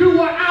I can do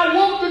what I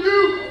want to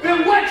do,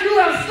 then what you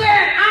have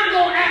said, I'm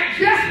going to act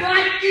just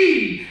like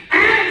Eve.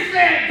 And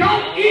said,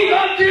 don't eat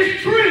of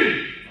this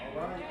tree.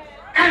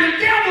 And the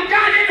devil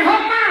got in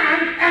her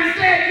mind and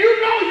said, you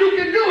know you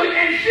can do it.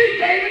 And she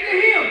gave it to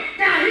him.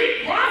 Now,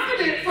 he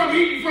profited from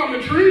eating from the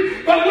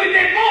tree, but when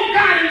they both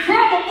got in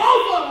trouble,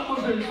 both of them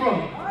was in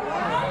trouble.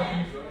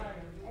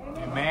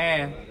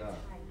 Amen.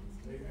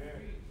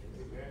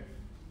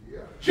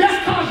 Just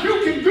because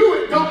you can do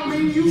it don't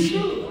mean you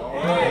should.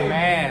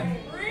 Amen.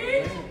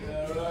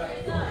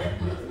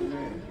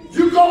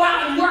 You go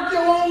out and work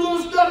your own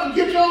little stuff and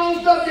get your own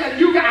stuff there. I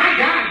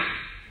got it.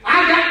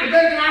 I got the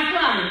bacon, I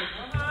fried it.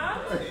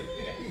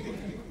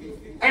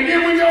 And then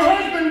when your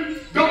husband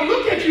don't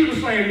look at you the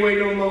same way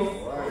no more,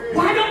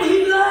 why don't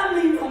he love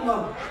me no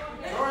more?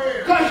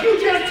 Because you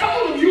just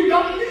told him you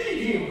don't need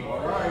him.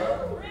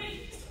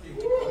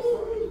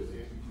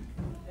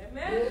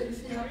 Amen. You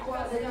see how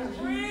quiet they got?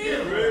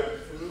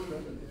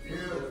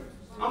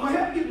 I'm going to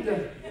help you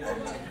today.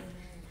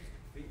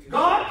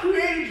 God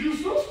created you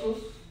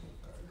sisters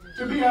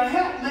to be a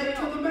helpmate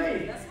to the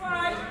man. That's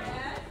right.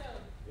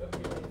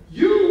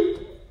 You,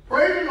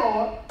 praise the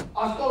Lord,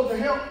 are supposed to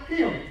help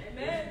him.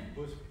 Amen.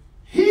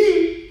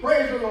 He,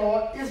 praise the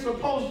Lord, is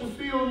supposed to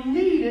feel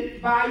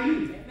needed by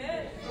you.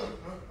 Amen.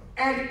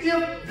 And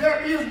if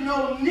there is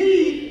no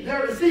need,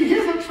 see,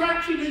 his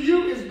attraction to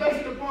you is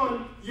based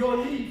upon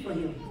your need for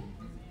him.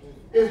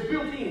 It's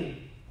built in.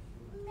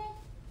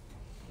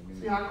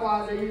 See how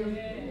quiet they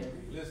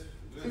is?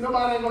 See,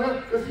 nobody ain't going to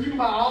help. Because you can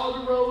buy all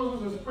the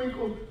roses and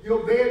sprinkle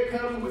your bed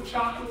covers with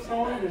chocolates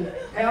on it and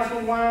have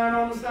some wine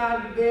on the side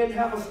of the bed and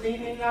have a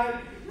steamy night.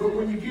 But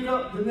when you get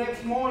up the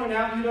next morning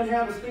after you done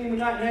have a steamy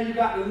night, now you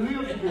got to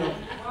live together.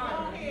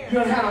 You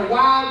done had a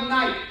wild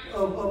night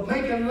of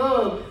making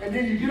love, and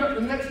then you get up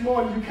the next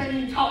morning, you can't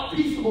even talk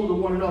peaceable to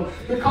one another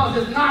because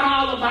it's not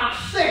all about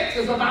sex,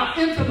 it's about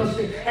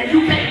intimacy. And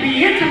you can't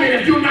be intimate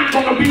if you're not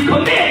going to be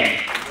committed.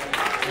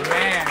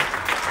 Amen.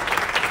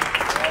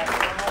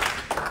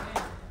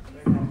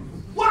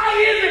 Why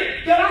is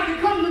it that I can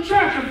come to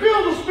church and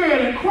feel the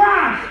Spirit and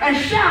cry and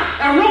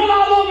shout and roll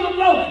all over the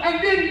floor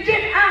and then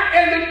get out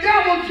and the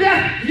devil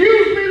just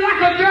use me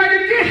like a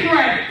dirty dish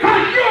rag?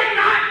 Because you're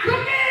not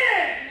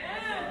committed.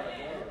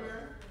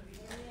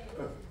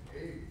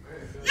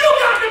 You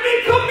got to be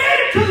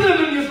committed to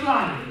living this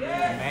life.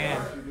 Amen.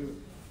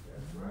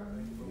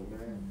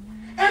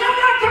 And I'm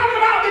not talking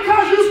about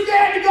because you're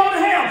scared to go to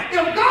hell.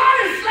 If God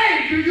has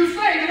saved you, you're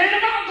saved. It ain't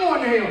about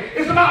going to hell.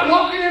 It's about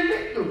walking in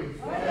victory.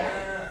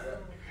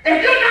 If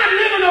you're not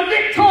living a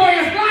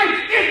victorious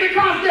life, it's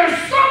because there's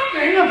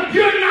something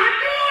you're not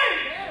doing.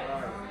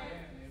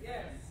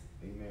 Yes.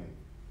 Amen.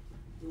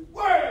 The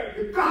word,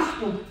 the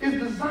gospel, is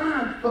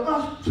designed for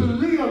us to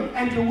live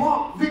and to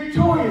walk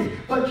victorious.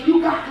 But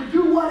you got to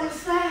do what it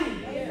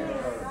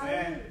says.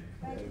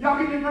 Y'all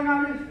get anything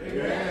out of this?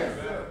 Yes.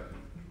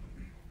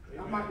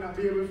 I might not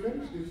be able to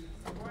finish this.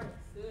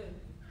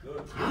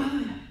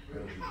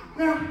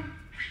 Now,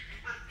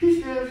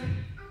 he says,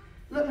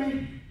 let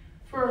me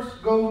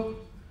first go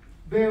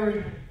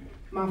bury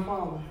my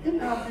father. Isn't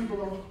that how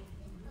people are?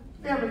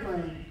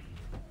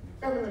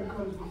 Everything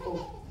comes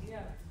before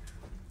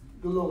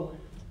the Lord.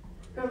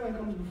 Everything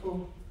comes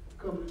before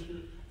coming to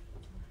church.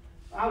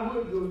 I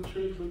would go to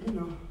church, but you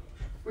know,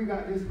 we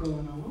got this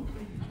going on.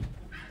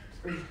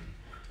 Okay.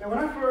 And when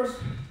I first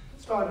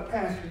started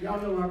pastoring, y'all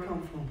know where I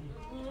come from.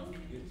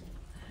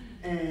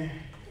 And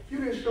if you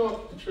didn't show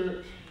up to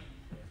church,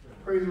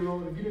 praise the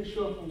Lord, if you didn't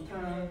show up on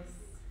time,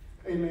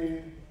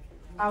 amen,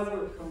 I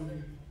worked on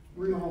you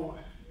real hard.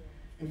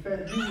 In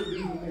fact, you would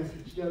be the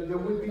message. There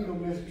would be no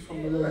message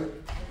from the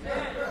Lord.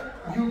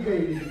 You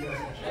gave me the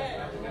message.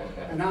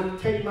 And I would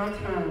take my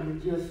time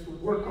and just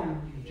work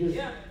on you.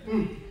 Just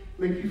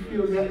make you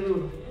feel that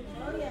little.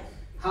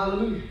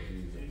 Hallelujah.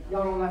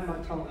 Y'all don't like my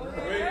talk.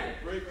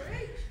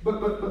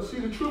 But see,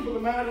 the truth of the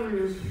matter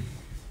is,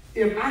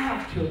 if I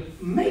have to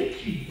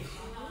make you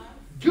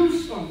do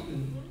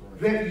something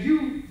that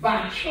you,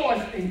 by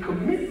choice and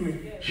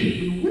commitment, should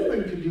be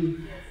willing to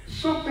do,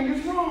 something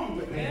is wrong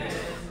with that.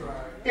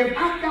 If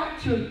I've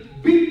got to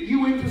beat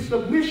you into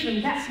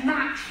submission, that's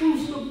not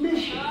true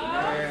submission.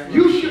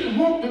 You should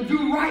want to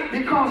do right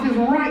because it's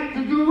right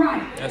to do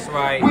right. That's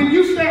right. When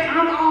you say,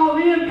 I'm all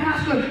in,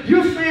 Pastor,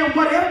 you're saying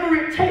whatever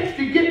it takes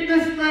to get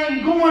this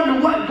thing going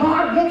to what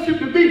God wants it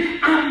to be,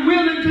 I'm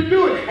willing to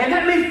do it. And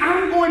that means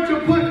I'm going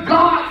to put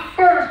God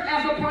first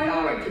as a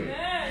priority.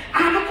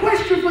 I have a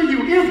question for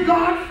you. Is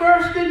God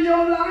first in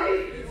your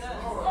life?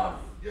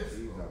 Yes.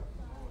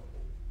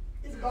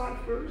 Is God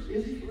first?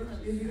 Is he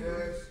first? Is he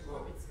first?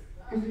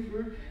 Is he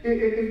first?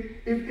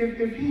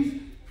 If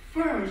he's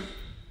first,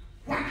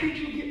 why can't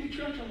you get to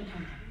church on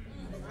time?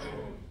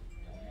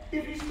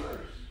 If he's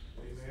first.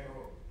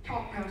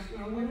 Talk, Pastor.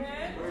 I will.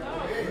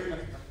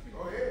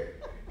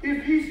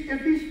 If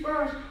he's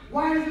first,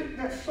 why is it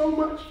that so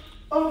much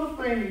other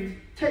things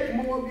take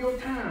more of your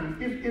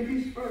time if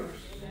he's first?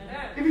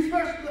 If he's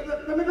first,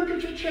 let me look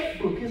at your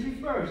checkbook. Is he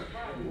first?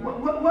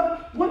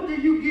 What do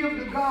you give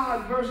to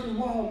God versus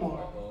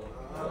Walmart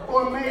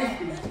or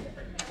Macy's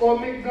or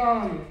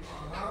McDonald's?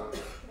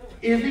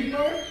 Is he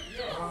first?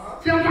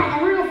 See, I'm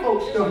talking real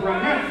folk stuff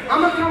right now.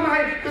 I'm not talking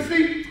about, because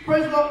see,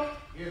 praise the Lord,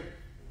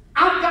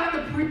 I've got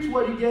to preach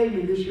what he gave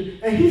me this year.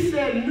 And he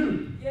said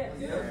new.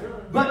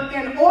 But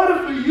in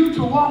order for you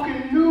to walk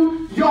in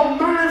new, your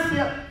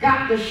mindset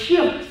got to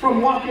shift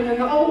from walking in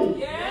the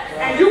old.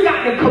 And you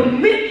got to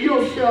commit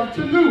yourself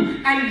to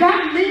new. And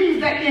that means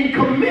that in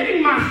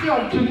committing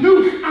myself to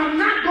new, I'm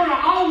not going to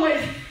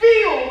always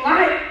feel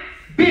like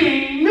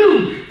being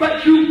new.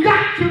 But you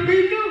got to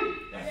be new.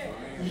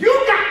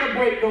 You got to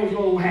break those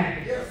old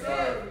habits.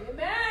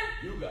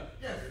 You got it.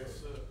 Yes,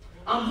 sir.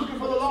 I'm looking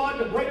for the Lord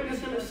to break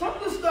this in. Some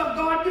of the stuff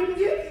God didn't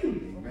give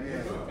you.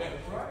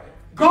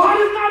 God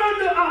is not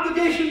under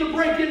obligation to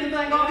break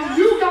anything off.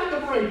 You got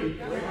to break it.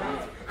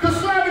 Because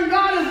serving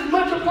God is as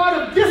much a part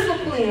of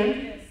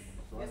discipline.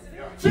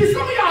 See,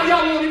 some of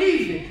y'all want it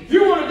easy.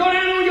 You want to go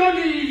down on your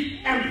knees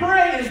and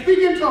pray and speak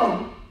in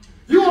tongues.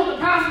 You want the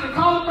pastor to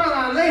call the brother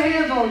and lay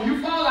hands on you.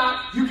 You fall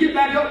out. You get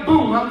back up.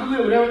 Boom. I'm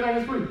delivered. Everything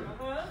is free.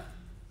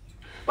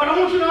 But I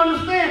want you to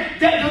understand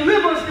that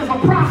deliverance is a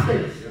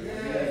process.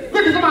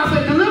 Look at somebody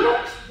say,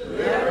 deliverance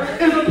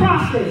is a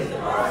process.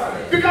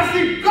 Because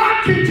see,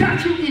 God can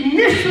touch you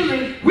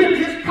initially with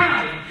his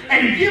power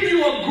and give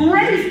you a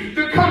grace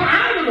to come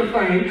out of the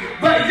thing,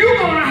 but you're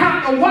going to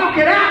have to walk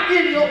it out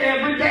in your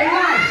everyday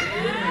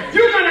life.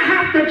 You're going to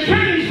have to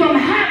change some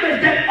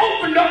habits that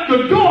opened up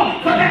the door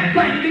for that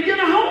thing to get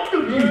a hold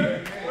of you.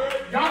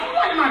 Y'all don't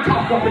like my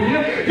talk up in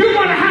here. You're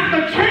going to have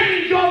to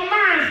change your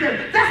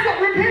mindset. That's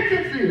what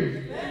repentance is.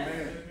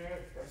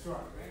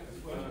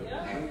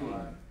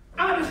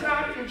 I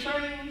decided to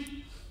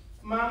change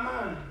my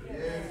mind.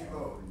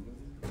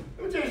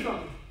 Let me tell you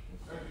something.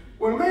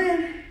 When a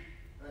man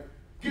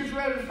gets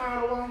ready to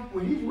find a wife,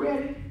 when he's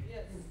ready,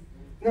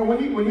 now when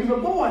he's a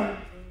boy,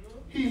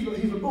 he's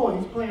a boy.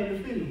 He's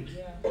playing the field.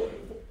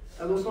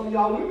 Although some of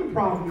y'all women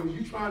problem is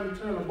you trying to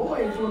turn a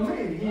boy into a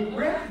man. He ain't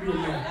ready to be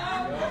a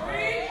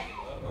man.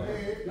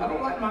 I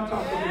don't like my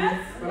talk over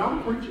here, but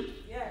I'm preaching.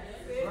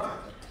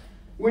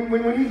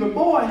 When he's a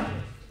boy,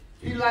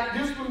 he like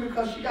this one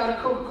because she got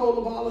a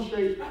Coca-Cola bottle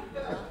shape.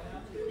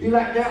 He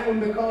like that one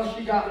because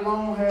she got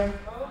long hair.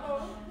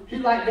 He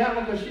like that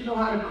one because she know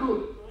how to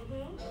cook.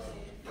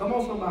 Come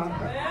on, somebody.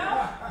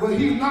 But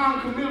he's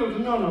non-committal to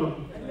none of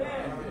them.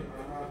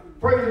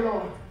 Praise the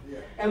Lord.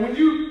 And when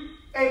you,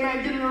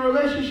 amen, get in a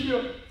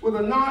relationship with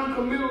a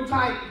non-committal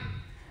type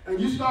and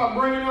you start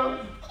bringing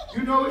up,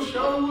 you know, it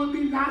sure would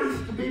be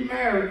nice to be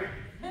married.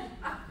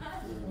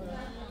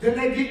 Then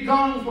they get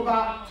gone for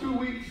about 2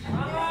 weeks.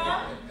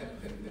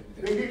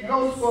 They get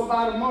ghost for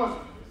about a month.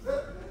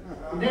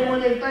 And then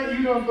when they think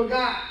you done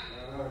forgot,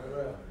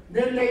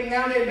 then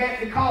now they back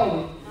to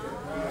calling.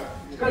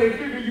 Because they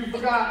figure you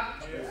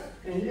forgot.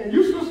 And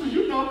you sisters,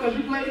 you know, because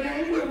you play the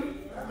game with them.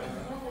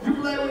 You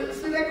play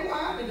with, see that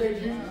quiet today,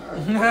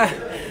 Jesus.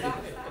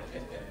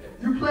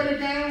 You play the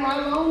game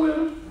right along with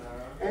him.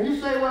 And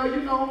you say, well,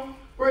 you know,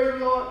 praise the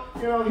Lord,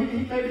 you know,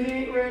 maybe he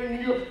ain't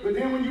ready. But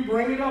then when you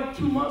bring it up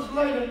 2 months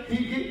later,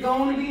 he get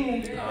gone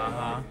again.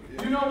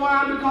 You know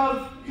why?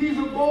 Because he's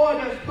a boy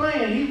that's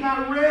playing. He's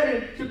not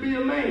ready to be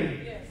a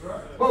man.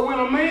 But when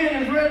a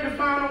man is ready to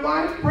find a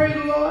wife, praise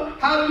the Lord,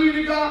 hallelujah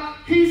to God,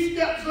 he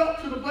steps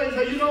up to the place and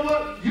says, you know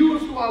what? You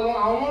is who I want.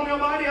 I don't want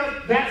nobody else.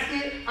 That's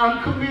it.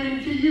 I'm committing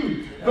to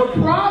you. The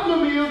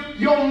problem is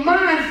your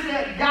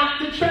mindset got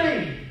to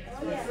change.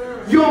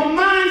 Your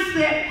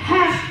mindset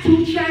has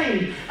to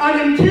change.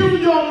 And until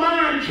your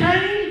mind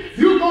changes,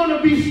 you're going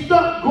to be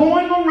stuck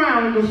going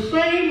around the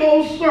same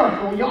old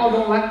circle. Y'all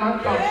don't like my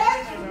talk.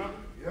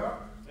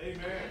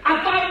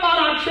 I thought about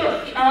our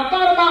church. And I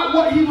thought about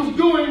what he was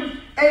doing,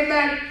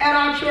 amen, at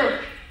our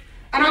church.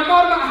 And I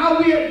thought about how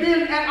we had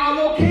been at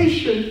our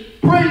location,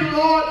 praise the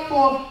Lord,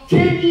 for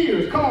 10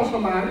 years. Come on,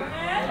 somebody.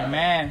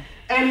 Amen.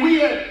 And we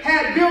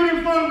had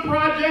building fund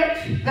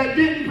projects that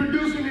didn't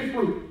produce any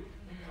fruit.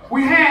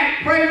 We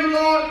had, praise the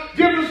Lord,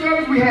 different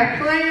services. We had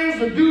plans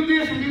to do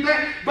this and do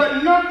that,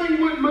 but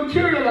nothing would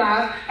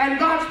materialize. And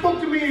God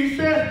spoke to me and he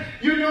said,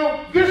 you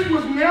know, this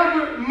was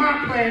never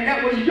my plan.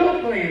 That was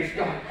your plan,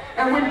 Scott.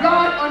 And when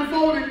God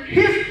unfolded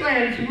his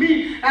plan to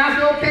me, and I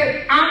said,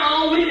 okay, I'm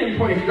all in,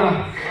 praise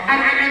God.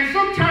 And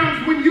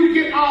sometimes when you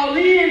get all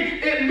in,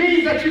 it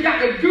means that you got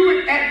to do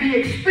it at the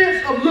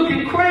expense of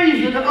looking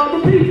crazy to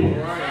other people.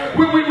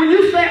 When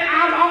you say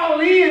I'm all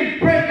in,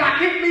 praise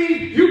God, it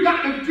means you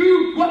got to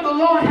do what the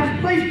Lord has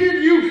placed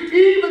in you,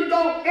 even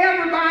though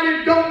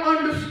everybody don't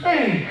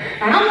understand.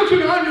 And I want you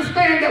to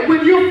understand that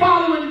when you're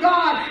following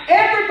God,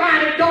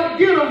 everybody don't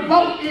get a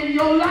vote in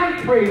your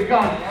life, praise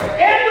God.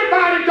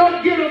 Everybody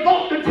don't get a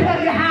vote to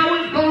tell you how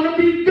it's going to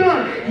be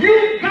done.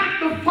 You got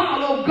to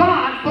follow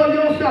God for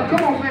yourself.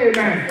 Come on, say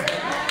amen.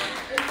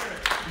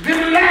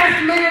 Then the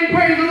last man,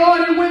 praise the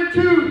Lord, he went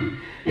to,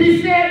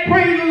 he said,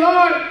 praise the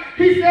Lord,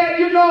 he said,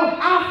 you know,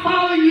 I'll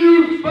follow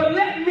you, but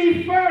let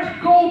me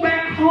first go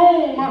back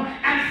home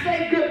and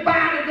say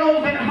goodbye to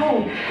those at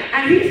home.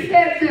 And he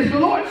said this, the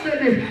Lord said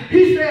this,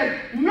 he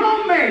said,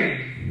 no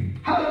man,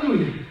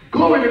 hallelujah,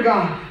 glory to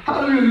God,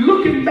 hallelujah,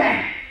 looking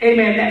back,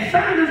 amen, that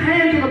signs his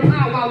hand to the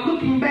plow while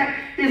looking back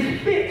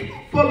is fit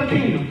for the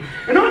kingdom.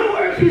 In other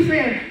words, he's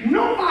saying,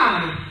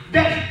 nobody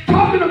that's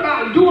talking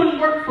about doing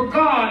work for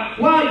God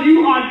while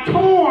you are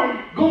torn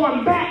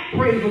going back,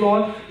 praise the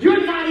Lord,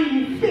 you're not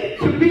even fit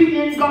to be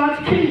in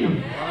God's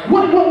kingdom.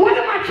 What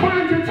am I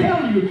trying to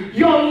tell you?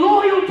 Your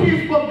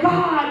loyalties for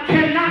God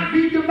cannot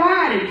be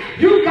divided.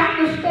 You got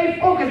to stay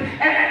focused.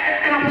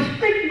 And I was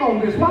thinking on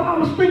this. While I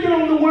was thinking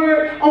on the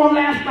word on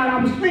last night,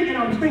 I was thinking.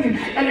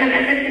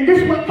 And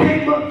this is what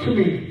came up to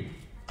me.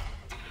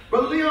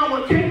 Brother Leon,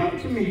 what came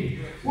up to me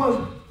was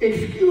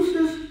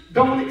excuses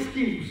don't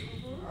excuse.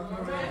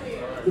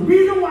 The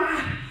reason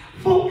why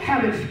folk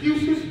have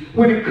excuses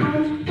when it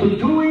comes to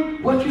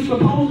doing what you're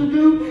supposed to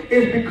do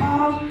is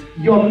because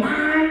your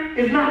mind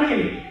is not in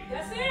it.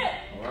 That's it.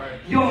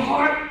 Your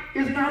heart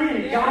is not in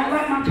it. Y'all don't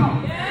like my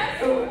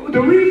talk.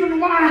 The reason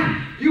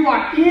why you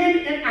are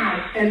in and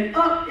out and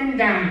up and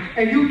down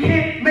and you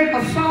can't make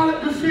a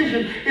solid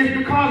decision is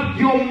because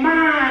your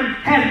mind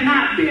has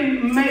not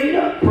been made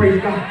up,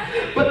 praise God.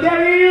 But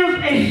there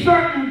is a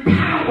certain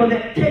power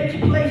that takes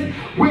place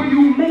when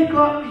you make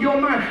up your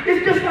mind.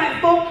 It's just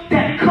like folk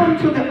that come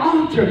to the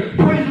altar,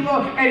 praise the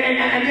Lord,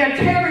 and they're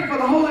tearing for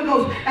the Holy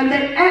Ghost and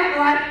they act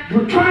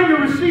like trying to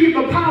receive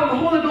the power of the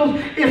Holy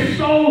Ghost is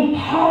so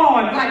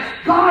hard. Like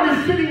God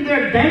is sitting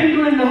there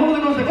dangling the Holy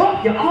Ghost. Like,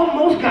 oh, you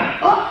almost got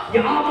it. Oh,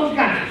 you almost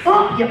got it.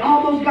 Oh, you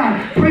almost got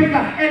it. Praise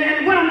God.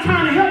 And what I'm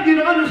trying to help you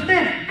to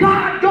understand,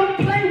 God don't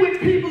play with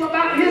people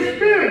about his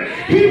spirit.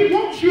 He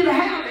wants you to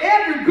have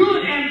every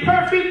good and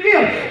perfect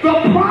gift. The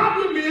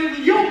problem is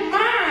your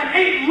mind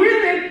ain't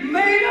really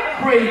made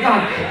up, praise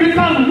God.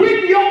 Because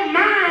when your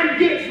mind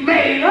gets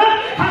made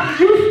up,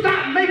 you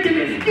stop making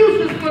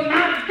excuses for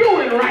not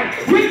doing right.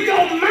 When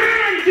your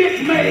mind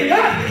gets made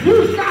up,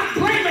 you stop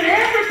blaming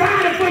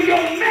everybody for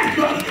your mess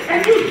up.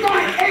 And you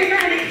start,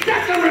 amen,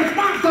 accepting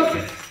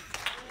responsibility.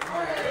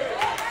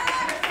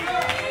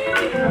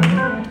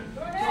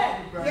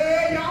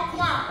 Yeah, y'all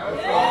quiet.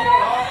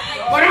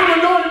 But I'm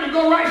anointed to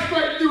go right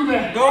straight through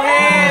that. Go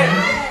ahead.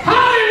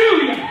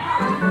 Hallelujah.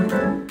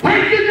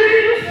 Thank you,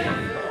 Jesus.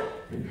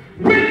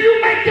 When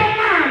you make your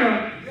mind up,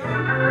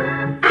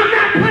 I'm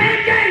not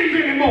playing games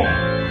anymore.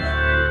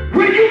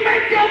 When you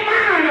make your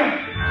mind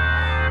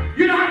up,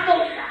 you know,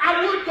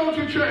 I would go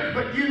to church,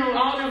 but you know,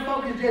 all them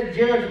folks is just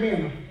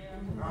judgmental.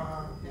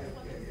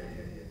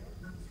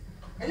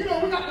 And you know,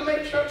 we got to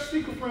make church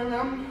secret, friend.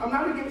 I'm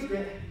not against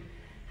that.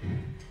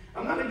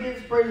 I'm not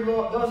against, praise the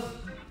Lord, us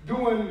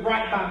doing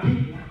right by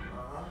people.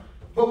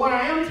 But what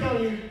I am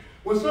telling you,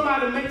 when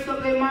somebody makes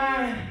up their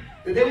mind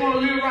that they want to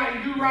live right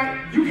and do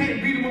right, you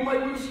can't beat them away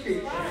with a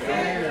stick.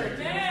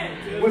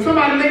 When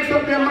somebody makes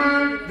up their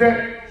mind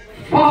that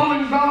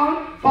following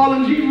God,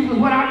 following Jesus is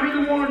what I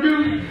really want to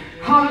do,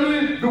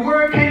 hallelujah, the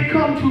word can't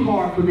come too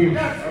hard for them.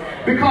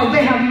 Because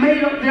they have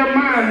made up their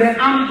mind that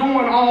I'm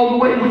going all the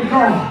way with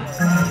God.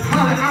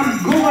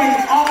 I'm going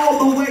all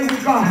the way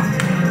with God.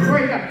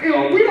 Praise God. You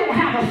know, we don't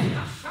have a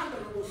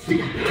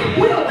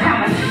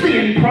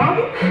sin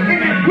problem.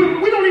 Amen.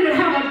 We don't even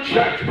have a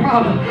church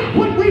problem.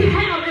 What we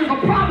have is a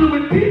problem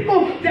with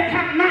people that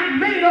have not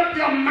made up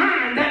their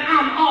mind that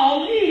I'm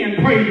all in.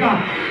 Praise God.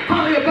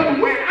 Hallelujah. But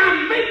when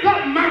I make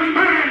up my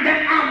mind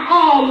that I'm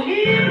all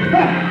in,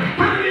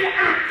 hallelujah,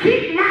 I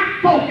keep my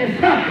focus,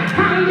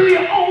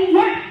 hallelujah, on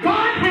what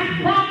God has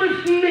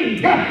promised me.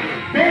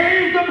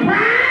 There is the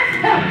prize,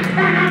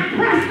 and I'm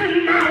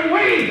pressing my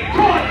way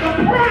toward the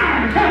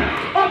prize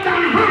of the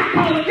high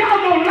calling. Y'all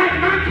don't like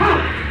my talk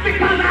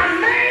because I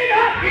made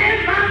up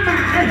in my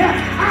mind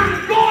I'm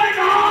going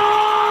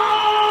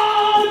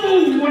all the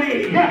way.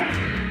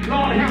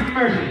 Lord have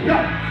mercy.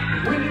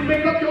 When you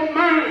make up your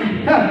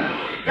mind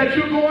that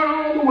you're going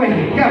all the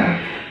way,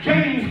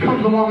 James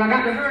comes along. I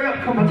got to hurry up.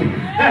 Come on.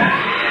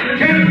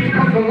 James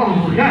comes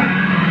along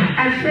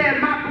and said,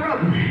 my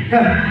brother,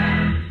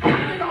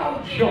 count it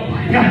all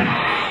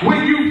joy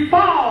when you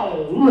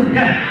fall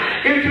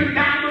into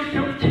diverse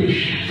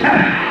temptations.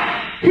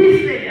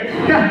 He says,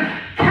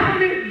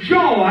 count it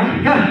joy,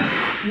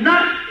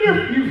 not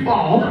if you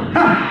fall,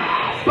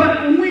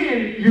 but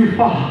when you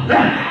fall.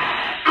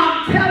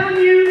 I'm telling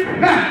you,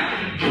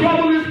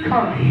 trouble is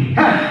coming.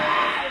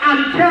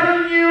 I'm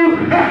telling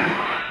you,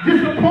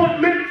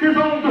 disappointment is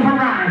on the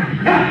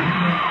horizon.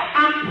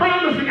 I'm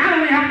promising, I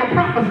don't even have to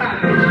prophesy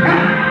this.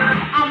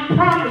 I'm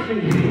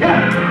promising you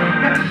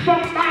that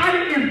somebody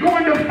is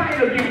going to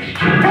fight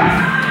against you.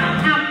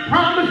 I'm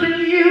promising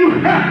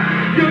you,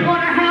 you're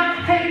going to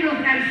have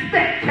haters and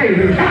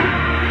spectators.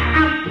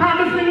 I'm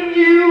promising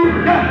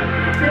you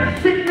that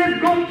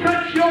sickness going to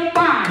touch your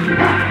body.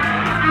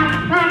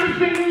 I'm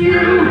promising you,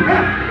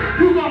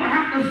 you're going to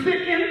have to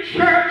sit in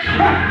church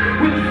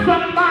with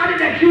somebody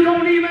that you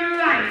don't even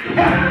like.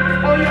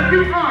 Or you'll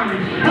be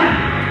honest.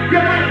 You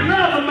might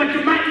love them, but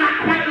you might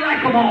not quite like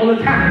them all the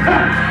time.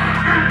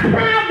 I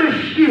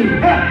promise you,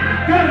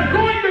 there's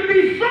going to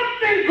be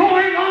something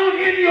going on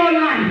in your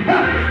life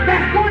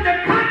that's going to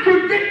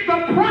contradict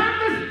the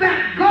promise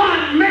that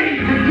God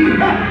made to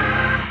you.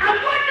 I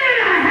wonder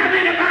if I have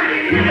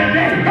anybody in here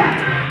today that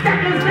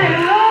can say,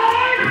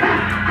 Lord,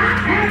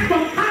 I've had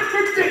some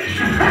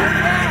contradictions.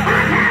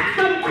 I've had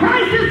some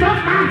crisis of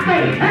my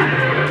faith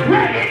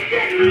where it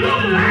didn't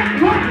look like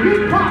what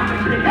you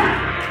promised me.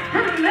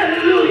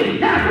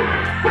 Hallelujah.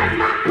 But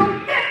my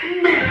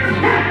commitment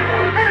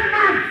and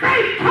my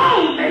faith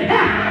told me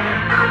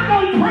I'm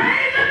going to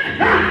praise it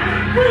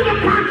through the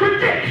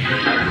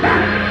contradictions.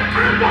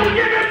 I'm going to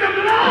give him the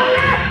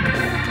glory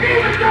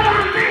even though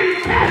I'm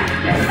being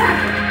tested.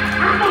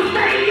 I'm going to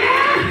say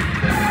yes.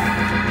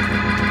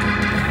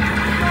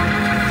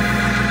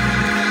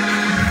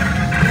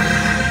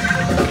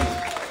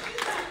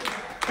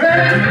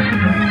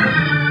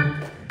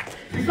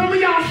 See, some of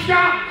y'all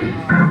shout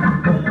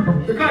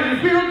because you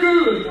feel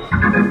good.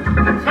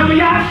 Some of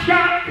y'all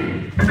shout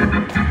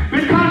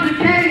because you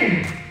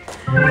can.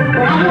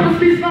 But I want to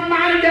see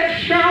somebody that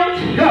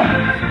shouts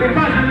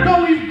because you know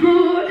he's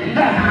good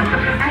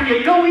and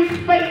you know he's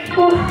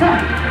faithful.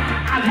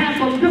 I've had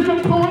some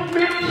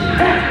disappointments.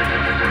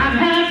 I've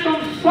had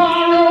some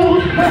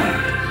sorrows.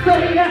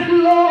 Say yes,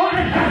 Lord.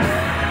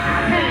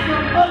 I've had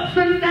some ups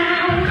and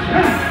downs.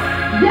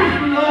 Yes,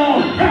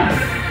 Lord.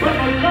 But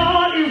the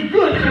Lord is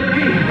good to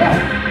me.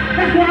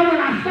 That's why when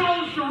I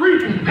saw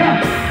Sharika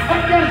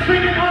up there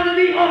singing under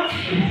the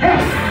ocean,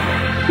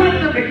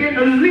 something began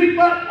to leap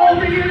up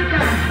over the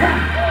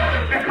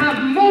inside. Because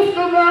most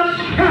of us,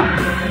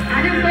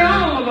 I didn't say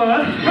all of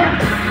us,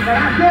 but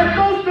I said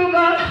most of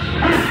us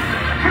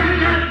have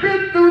not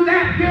been through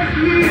that this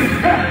year.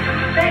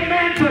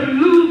 Amen. To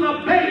lose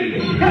a baby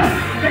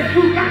that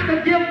you got to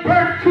give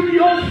birth to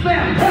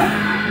yourself.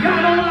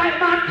 Y'all don't like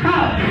my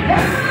talk.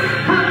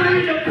 How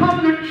many to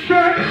come to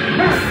church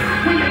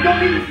when you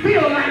don't even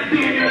feel like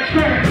being in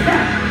church?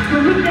 To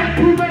look at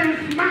people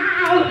and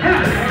smile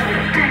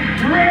and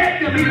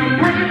dread to be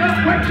bringing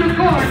up what you're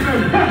going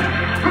through.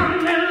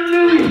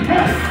 Hallelujah.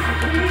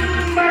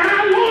 But I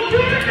want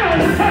you to know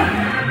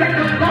that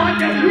the God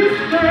that we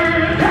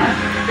serve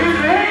is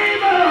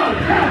able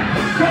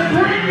to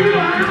bring you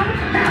out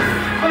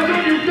of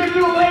any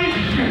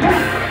situation.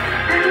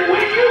 And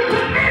when you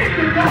commit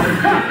to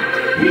God,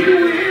 He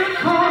will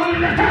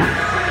come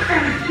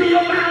and see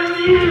about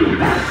you.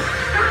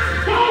 I'm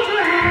so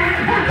glad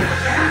that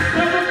I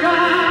serve a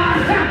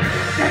God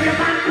that if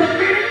I'm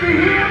committed to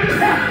Him,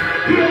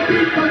 He'll be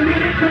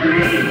committed to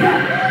me.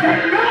 That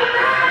no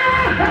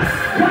matter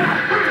what I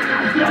find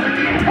myself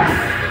in,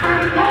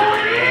 I'm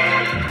going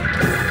in,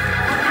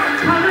 I'm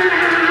coming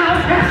out.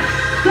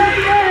 Say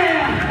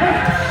yeah,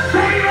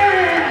 say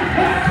yeah.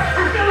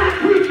 I feel like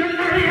preaching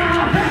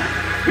now.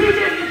 He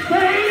didn't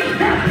say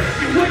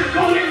you wouldn't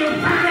go in the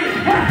fire.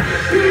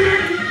 He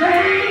didn't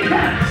say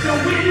the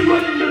wind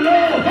wouldn't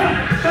blow.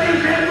 But he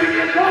said when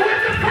you go in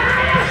the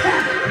fire,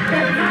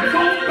 it's not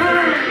going to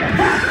burn you.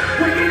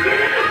 When you get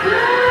in the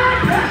flood,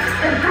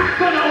 it's not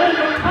going to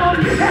overcome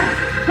you.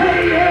 Say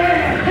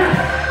yeah.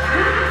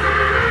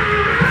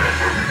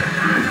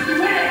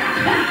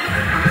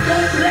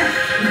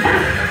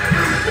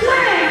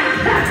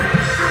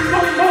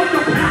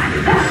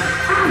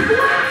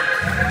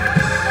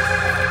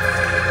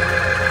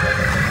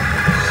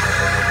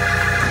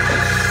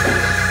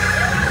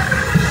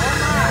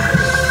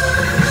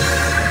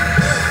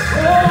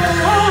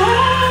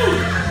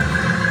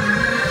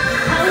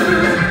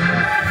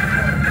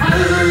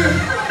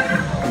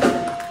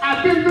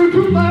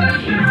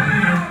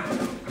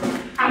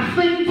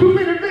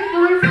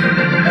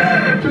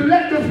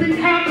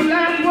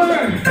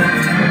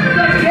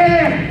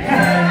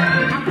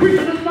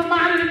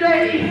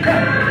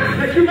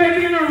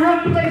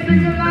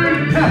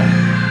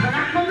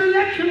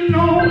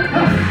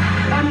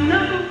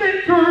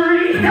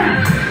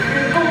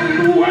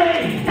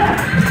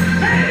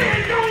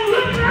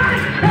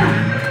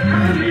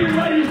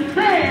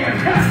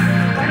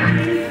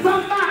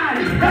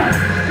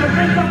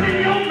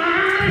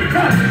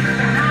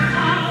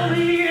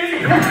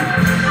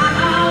 I'm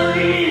all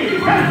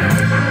in. I'm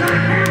not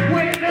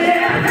halfway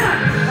there, but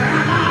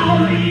I'm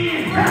all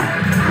in. I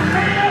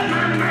made up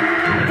my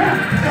mind that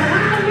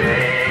I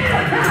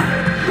will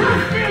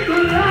trust in the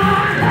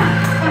Lord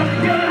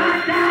until I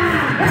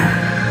die.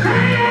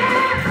 Say it.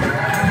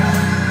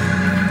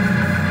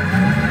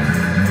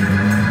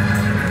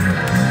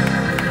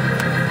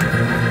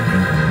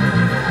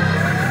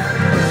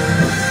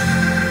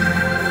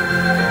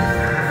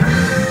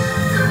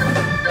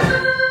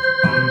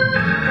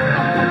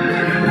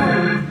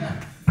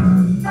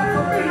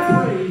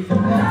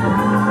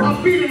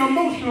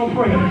 Emotional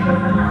praise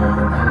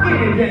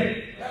any day.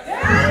 I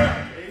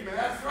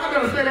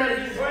gotta say that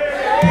again.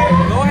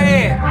 Go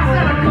ahead. I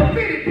said a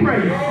committed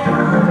praise,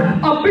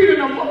 a beat an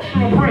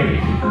emotional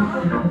praise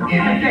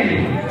any day.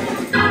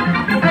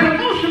 An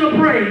emotional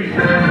praise,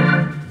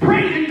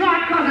 praising God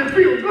because it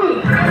feels good.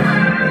 I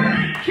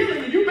ain't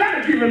killing you, you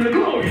better give him the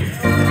glory.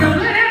 Because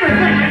let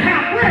everything that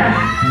have breath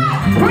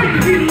praise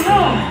be the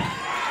Lord.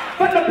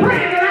 But the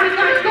praise that I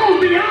got goes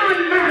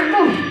beyond my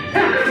emotion,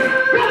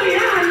 go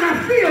beyond my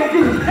feel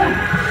good.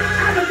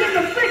 I begin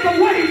to think of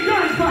what he's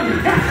done for me.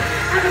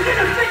 I begin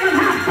to think of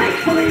how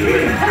faithful he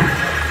is.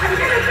 I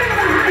begin to think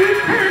about how he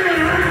turned it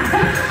around.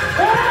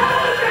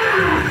 Oh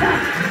God!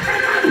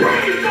 And my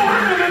praise go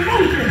out of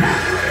emotion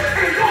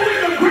and go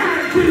into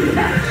gratitude.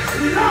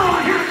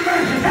 Lord have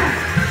mercy.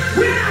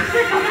 When I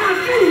think about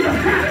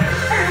Jesus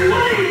and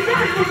what he's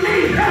done for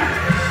me,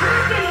 I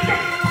can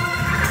get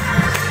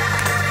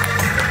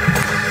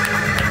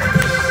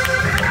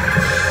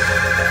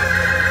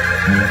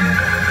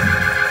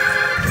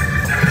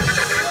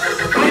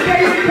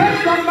touch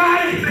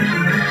somebody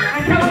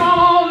and tell them I'm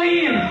all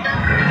in.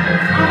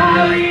 I'm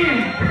all in.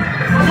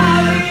 I'm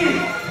all in.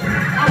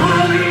 I'm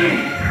all in.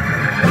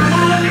 I'm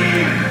all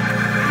in.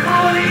 I'm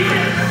all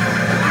in.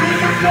 I ain't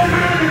got no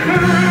mind to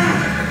turn around.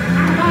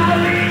 I'm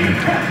all in.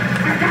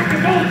 I got to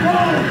go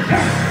forward.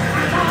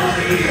 I'm all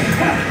in.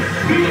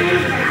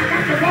 I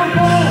got to go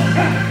forward.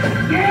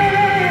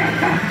 Yeah.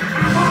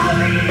 I'm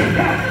all in.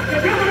 The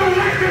devil don't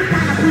like this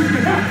kind of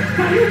preaching.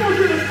 Now he wants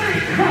you to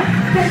think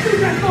that you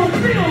just gonna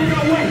feel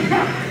your way.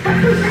 But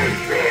you can't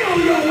feel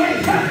your way.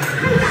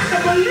 You got to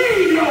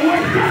believe your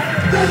way.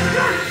 The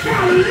just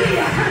shall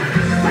live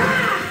by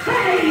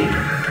faith.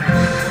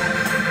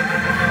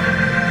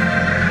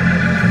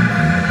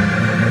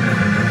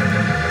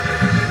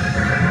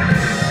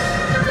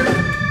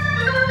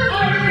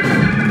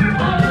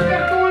 All this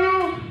that's going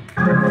on,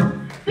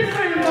 this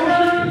ain't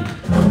emotion.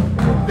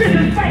 This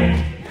is faith.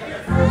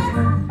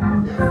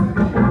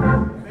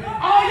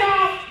 All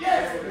y'all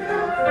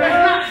that's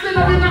not sitting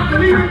up here not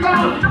believing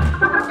God,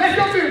 that's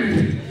your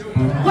business.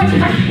 What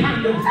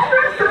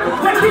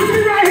you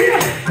see right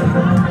here,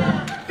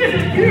 this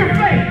is pure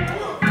faith.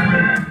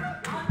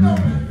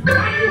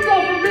 How you go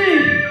from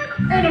being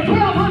in a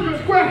 1,200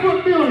 square foot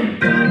building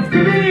to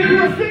being into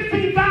a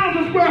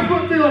 16,000 square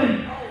foot building?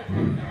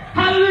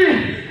 Hallelujah.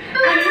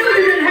 I knew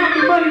you didn't have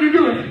the money to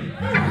do it.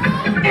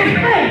 It's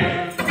faith.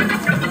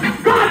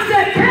 God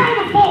said, tell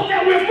the folk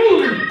that we're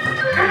moving.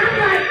 And I'm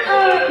like,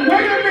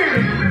 wait a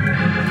minute.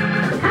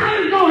 How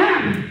is it going to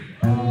happen?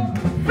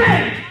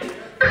 Faith.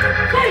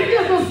 Faith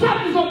is the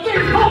substance of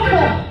things hoped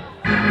for,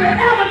 the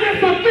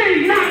evidence of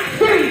things not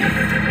seen.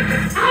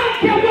 I don't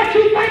care what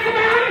you think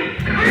about it.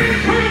 I ain't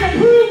trying to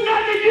prove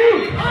nothing to you.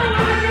 All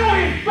I know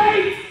is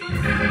faith.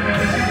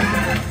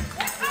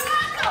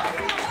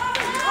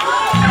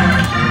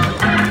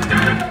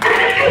 And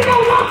if you go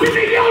walk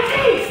into your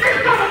knees, it's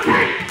going to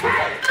take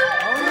faith.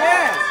 Oh,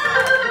 yeah.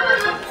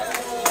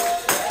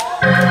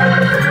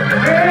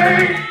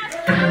 Hey.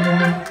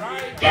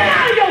 Get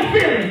out of your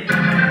feelings.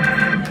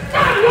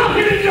 Start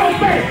walking in your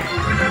faith.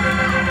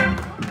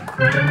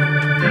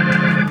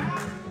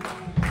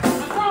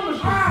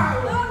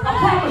 I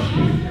promise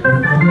you,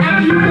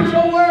 after you get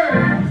your word,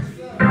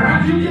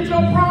 after you get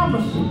your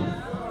promise,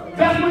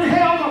 that's when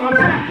hell gonna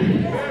attack you.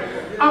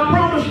 I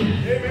promise you,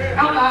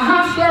 after a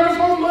hot service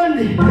on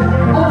Monday,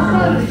 on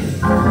Sunday,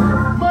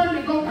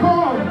 Monday gonna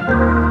come,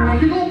 and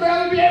you gonna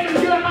barely be able to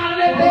get up out of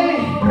that bed.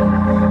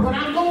 But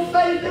I'm gonna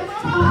faith it.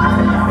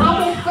 I'm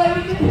gonna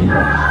faith it,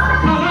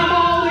 because I'm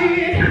all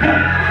in.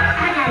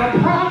 I got a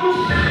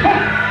promise.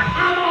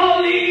 I'm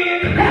all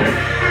in.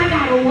 I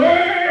got a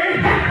word.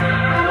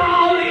 I'm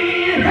all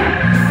in.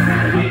 I'm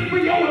not waiting for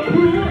your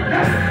approval. I'm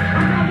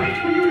not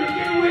waiting for you to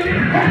get with it. I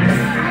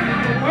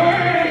got a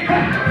word.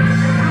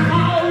 I'm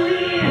all in.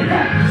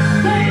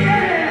 Say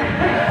yeah.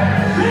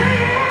 Say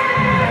yeah.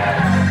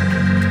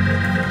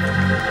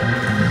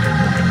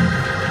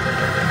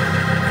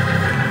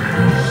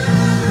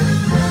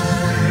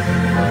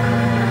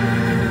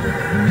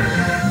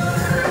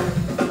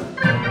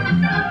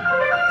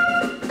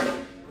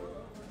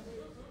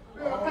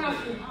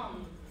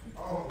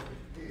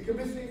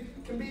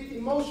 Can be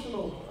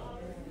emotionally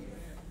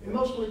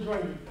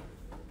draining.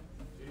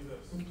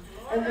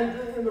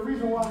 And the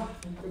reason why,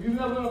 if you've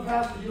never been a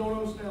pastor, you don't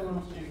understand what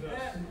I'm saying.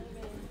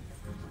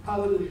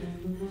 Hallelujah.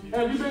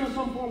 And if you've been in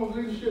some form of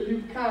leadership,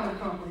 you kind of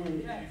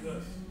comprehend it.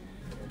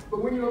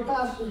 But when you're a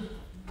pastor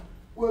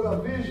with a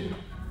vision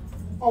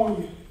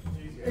on you.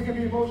 It can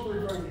be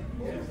emotionally draining.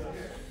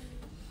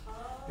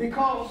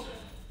 Because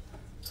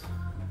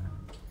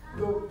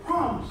the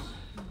promise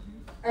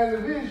and the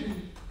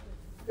vision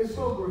is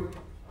so great.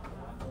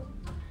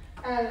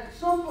 And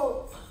some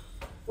folks,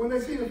 when they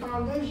see the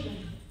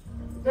foundation,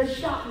 they're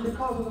shouting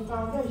because of the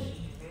foundation.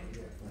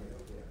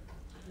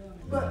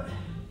 But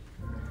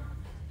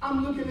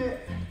I'm looking at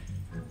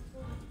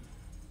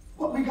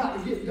what we got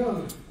to get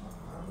done.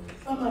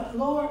 I'm like,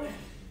 Lord,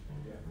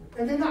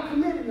 and they're not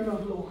committed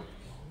enough, Lord.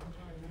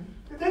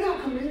 They're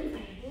not committed.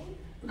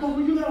 Because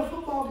when you let a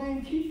football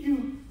game keep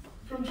you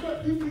from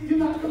church, you're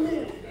not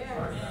committed.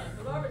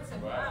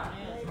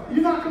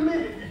 You're not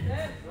committed.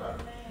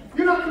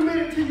 You're not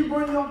committed till you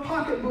bring your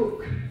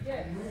pocketbook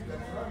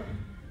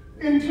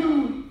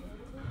into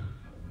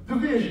the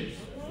vision.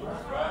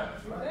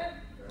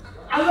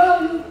 I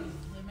love you.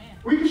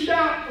 We can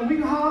shout and we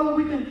can holler,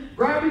 we can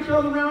grab each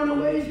other around the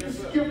waist and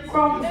skip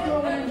across the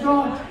field and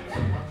enjoy.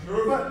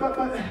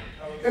 But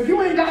if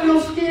you ain't got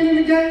no skin in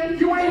the game,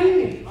 you ain't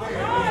in.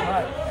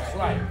 That's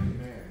right.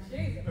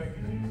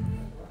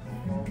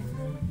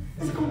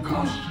 It's going to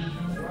cost you.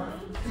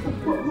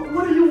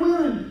 What are you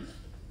willing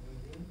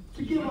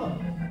to give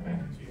up?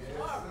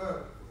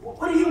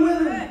 What are you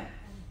willing to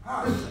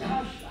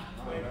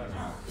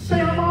say?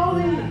 I'm all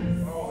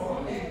in.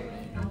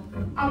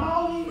 I'm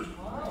all in.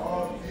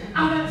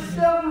 I've had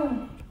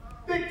several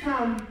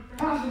big-time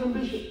pastors and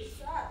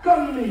bishops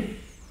come to me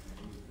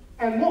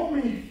and want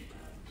me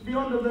to be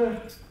under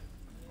their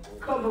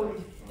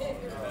covering.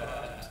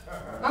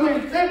 I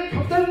mean,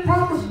 they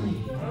promised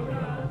me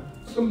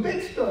some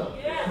big stuff.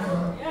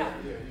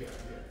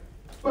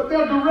 But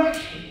their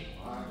direction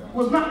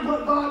was not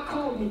what God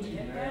called me to.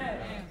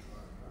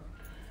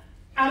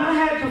 And I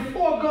had to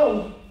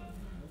forego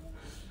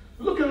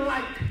looking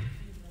like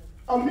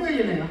a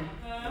millionaire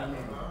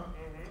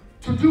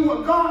to do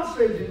what God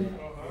said to do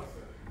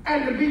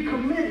and to be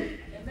committed.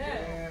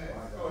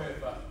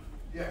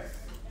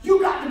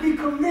 You got to be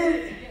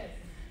committed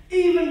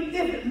even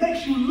if it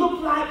makes you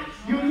look like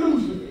you're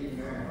losing.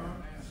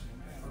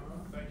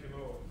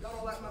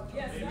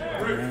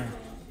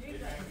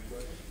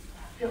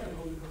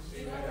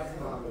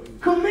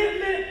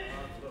 Commitment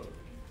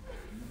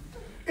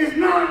is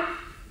not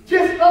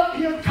just up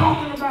here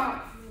talking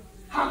about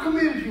how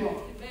committed you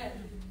are.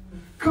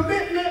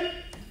 Commitment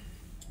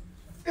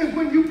is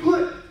when you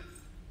put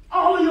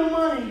all of your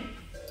money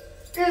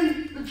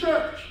in the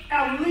church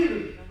as a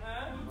leader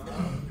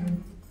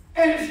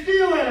and it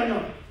still ain't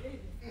enough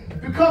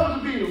to cover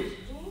the bills.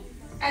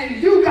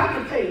 And you got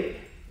to pay it.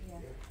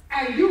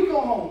 And you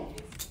go home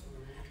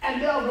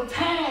and there's a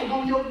tag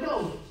on your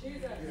door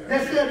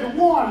that says the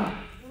water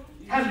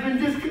has been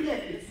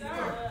disconnected.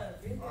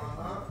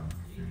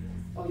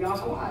 Oh, y'all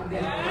quiet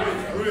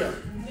there.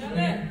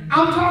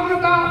 I'm talking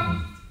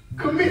about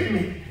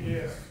commitment.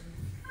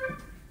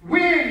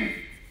 When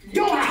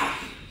your house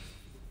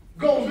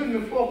goes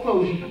into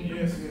foreclosure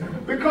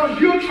because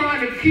you're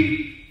trying to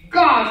keep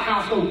God's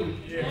house open.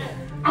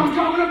 I'm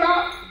talking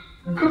about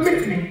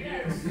commitment.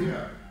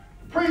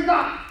 Praise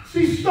God.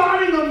 See,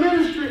 starting a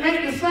ministry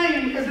ain't the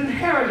same as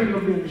inheriting a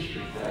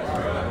ministry.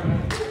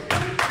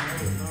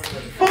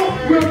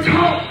 Folk will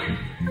talk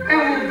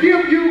and will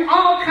give you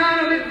all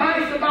kind of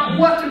advice about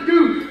what to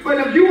do.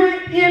 But if you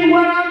ain't in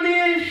what I'm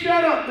in,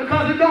 shut up,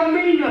 because it don't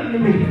mean nothing to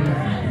me.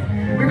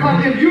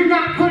 Because if you're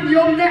not putting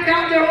your neck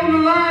out there on the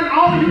line,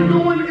 all you're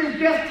doing is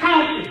just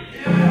talking.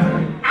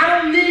 I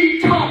don't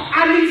need talk.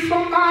 I need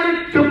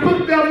somebody to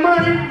put their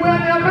money where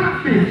their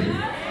mouth is.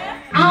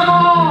 I'm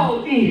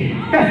all in.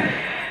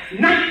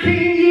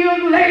 19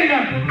 years later,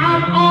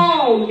 I'm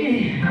all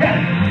in.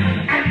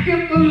 And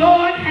if the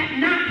Lord had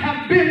not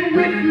have been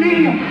with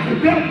me,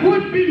 there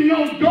would be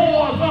no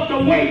doors of the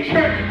Way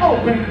Church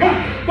open.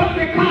 But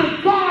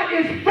because God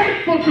is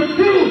faithful to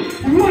do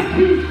what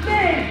He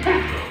said,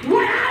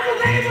 what I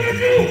was able to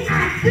do,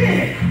 I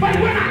did. But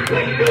when I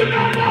couldn't do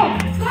no more,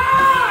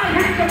 God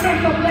had to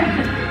make a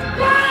blessing.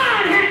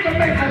 God had to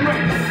make a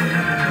way.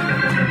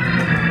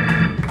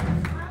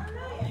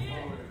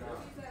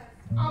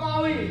 I'm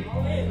all in.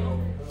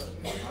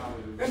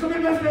 And so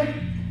maybe I say,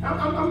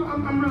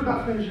 I'm really about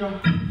to finish, y'all.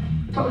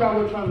 I told y'all I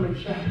wasn't trying to make a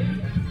shout.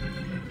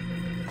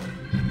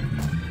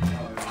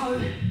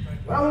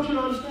 What I want you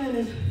to understand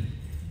is,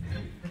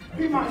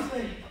 he might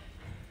say,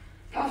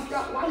 Pastor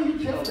Scott, why do you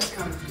tell that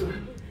kind of stuff?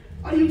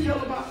 Why do you tell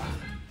about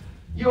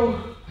your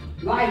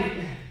life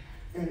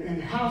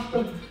and how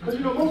stuff? Because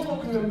you know, most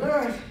folks are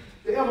embarrassed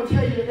to ever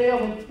tell you that they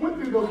ever went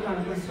through those kind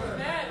of things.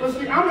 But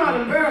see, I'm not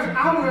embarrassed.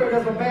 I wear it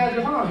as a badge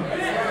of honor.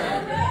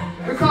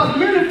 Because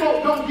many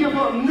folk don't give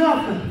up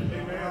nothing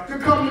to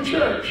come to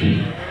church.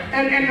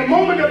 And the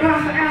moment the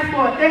pastor asks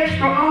for an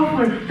extra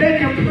offering, they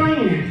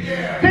complain.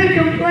 They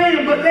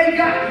complain, but they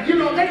got,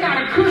 they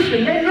got a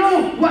cushion. They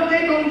know what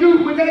they're going to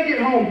do when they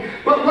get home.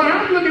 But what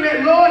I'm looking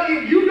at, Lord,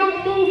 if you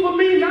don't move for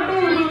me, not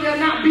only will there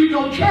not be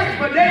no church,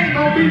 but there ain't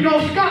going to be no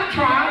Scott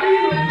trial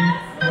either.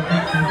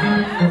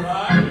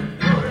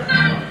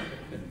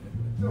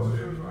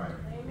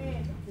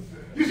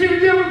 You see the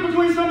difference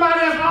between somebody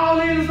that's all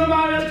in and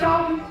somebody that's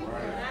talking?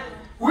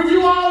 When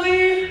you all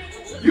in,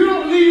 you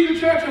don't leave the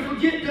church and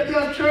forget that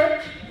there's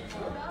church.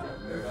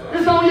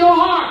 It's on your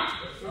heart.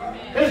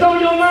 It's on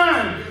your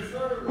mind.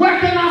 Where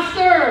can I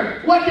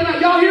serve? What can I?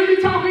 Y'all hear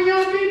me talking,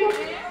 young people?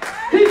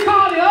 He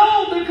called it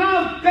old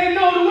because they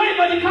know the way,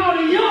 but he called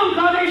it young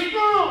because they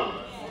strong.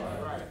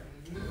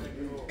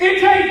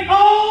 It takes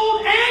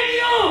old and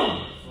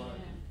young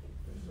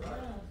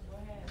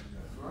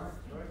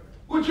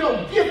with your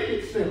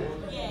gifted self.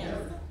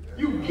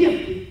 You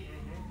gifted.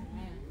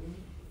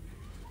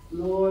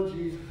 Lord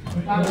Jesus.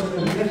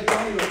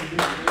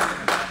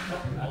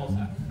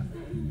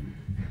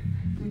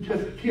 You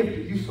just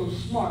gifted. You so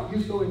smart.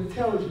 You so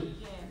intelligent.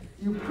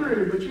 You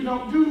pretty, but you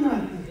don't do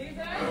nothing.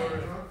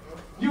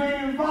 You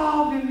ain't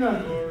involved in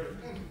nothing.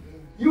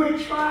 You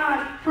ain't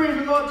tried, praise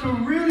the Lord, to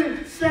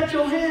really set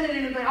your hand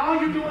in anything. All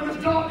you're doing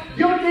is talk.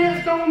 Your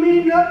dance don't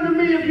mean nothing to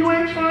me if you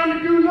ain't trying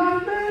to do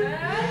nothing.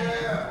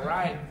 Yeah.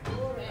 Right.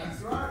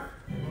 That's right.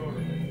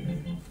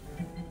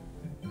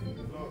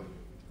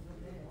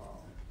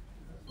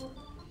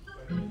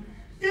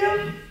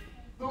 If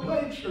the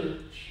Way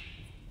Church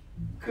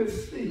could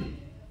see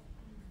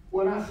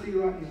what I see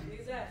right now,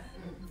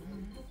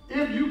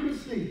 if you could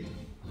see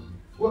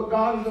what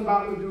God is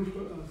about to do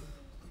for us,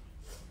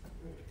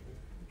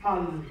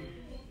 hallelujah,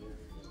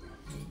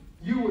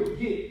 you would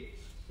get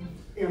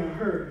in a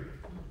hurry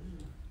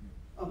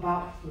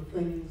about the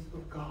things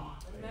of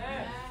God.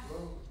 Amen.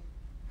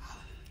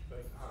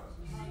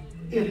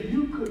 If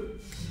you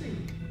could see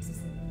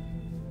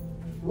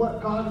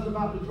what God is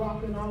about to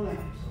drop in our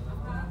laps,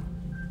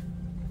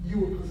 you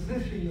will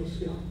position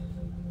yourself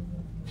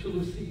to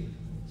receive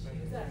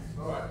it.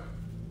 All right.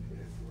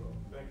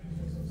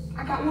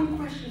 I got one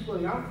question for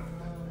you.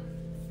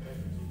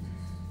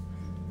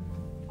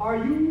 Are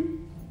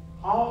you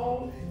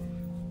all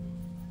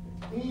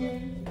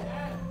in?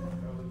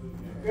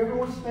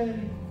 Everyone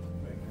standing?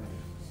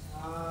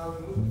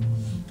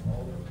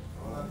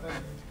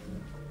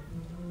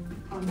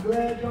 I'm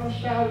glad y'all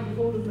shouted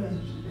before the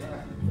message.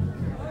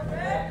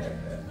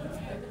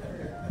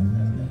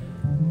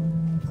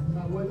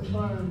 I wasn't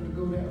trying to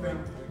go that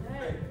route.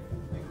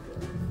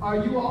 Are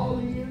you all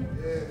in?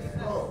 Yes.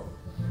 Oh.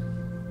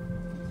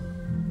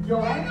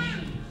 Your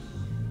actions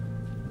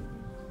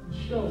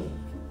show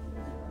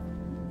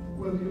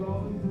whether you're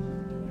all in.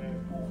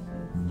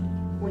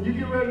 When you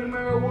get ready to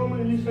marry a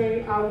woman and you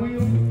say, I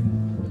will,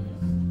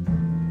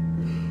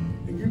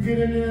 and you get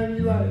in there and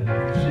you're like,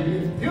 she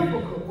is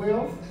difficult.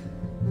 Well,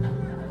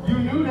 you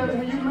knew that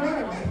when you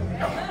married her.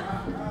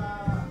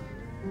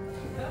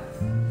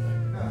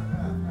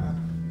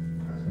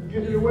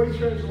 Get to the Way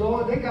Church,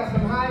 Lord, they got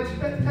some high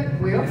expectations.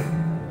 Well,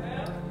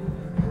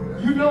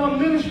 you know a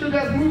ministry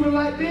that's moving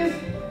like this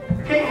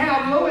can't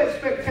have low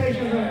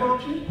expectations and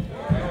function.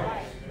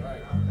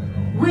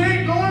 We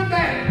ain't going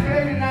back to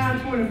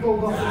 8924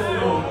 Buffalo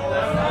Road.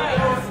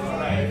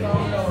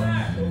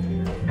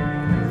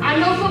 I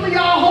know some of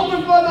y'all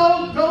hoping for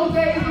those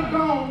days are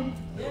gone.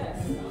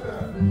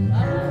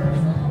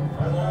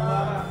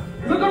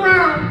 Look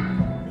around.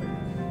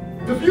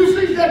 The few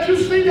seats that you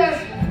see,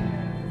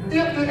 it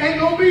ain't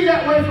gonna be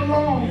that way for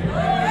long.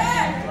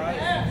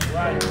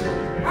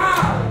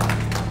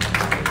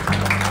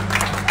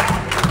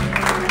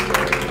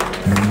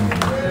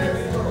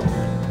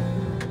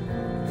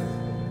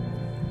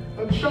 A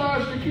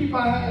charge to keep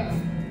our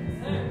hands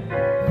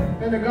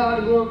and the God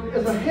of glory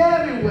is a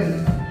heavy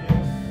weight.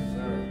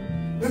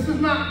 This is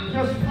not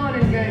just fun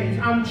and games.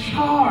 I'm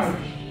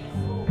charged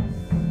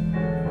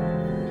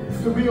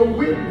to be a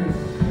witness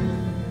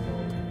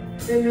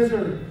in this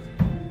earth.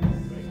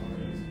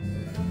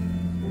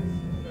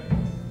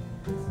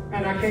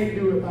 And I can't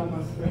do it by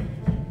myself.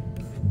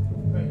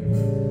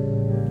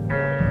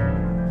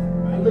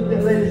 I looked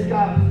at Lady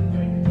Scott a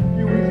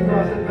few weeks ago. I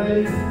said,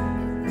 babe,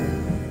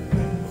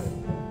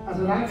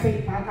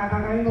 I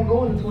ain't gonna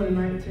go into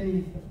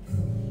 2019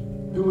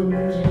 doing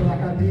ministry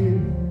like I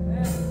did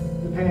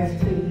the past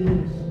 10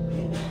 years.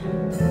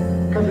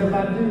 Because if I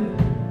do,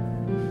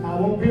 I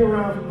won't be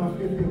around for my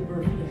 50th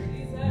birthday.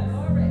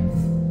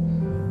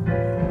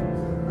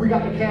 We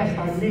got to cast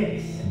our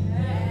nets.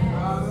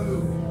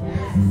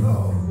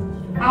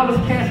 I was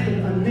casting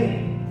a net.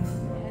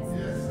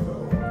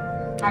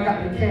 I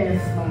got to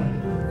cast my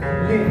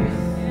nets.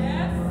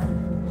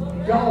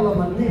 Y'all are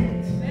my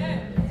nets.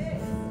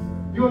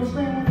 You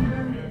understand what I'm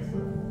doing?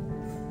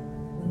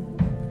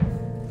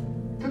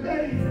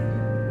 Today,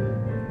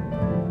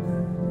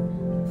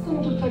 I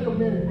want you to take a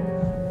minute.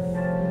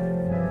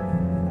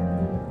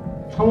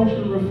 I want you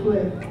to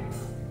reflect.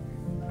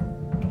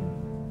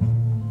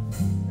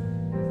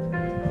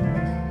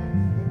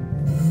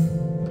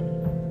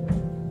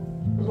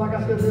 Because like I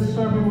said, this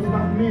sermon was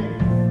not meant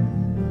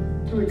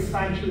to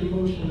excite you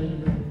emotionally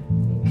today.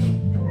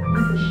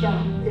 You can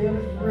shout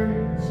every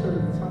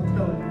service, I'm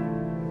telling you.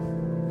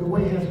 The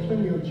way has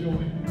plenty of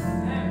joy.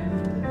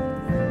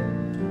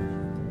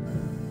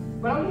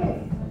 But I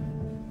want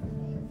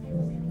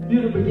you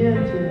to begin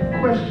to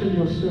question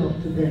yourself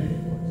today.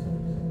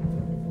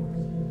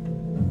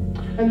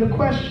 And the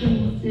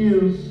question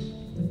is,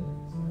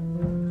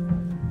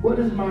 What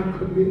is my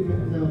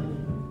commitment level?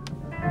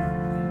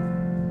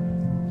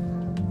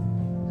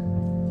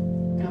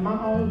 Am I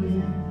all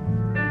in?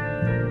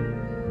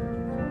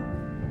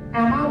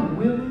 Am I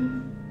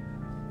willing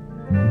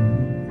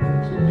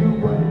to do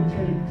what it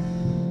takes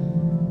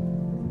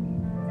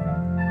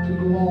to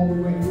go all the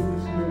way with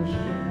this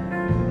ministry?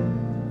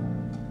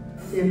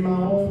 In my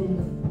own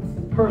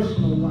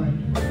personal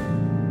life,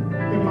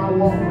 in my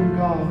walk with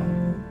God.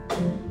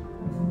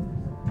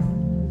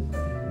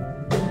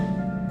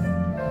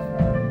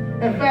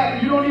 In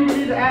fact, you don't even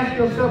need to ask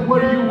yourself,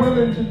 what are you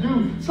willing to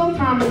do?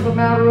 Sometimes it's a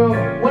matter of,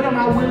 what am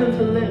I willing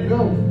to let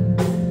go?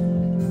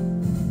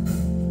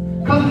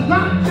 Because it's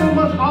not so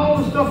much all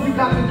the stuff you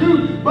got to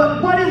do,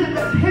 but what is it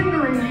that's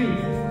hindering you?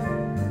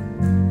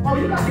 Oh,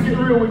 you got to get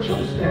real with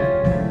yourself.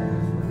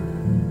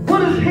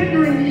 What is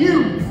hindering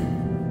you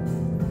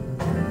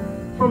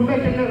from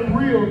making that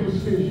real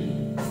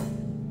decision?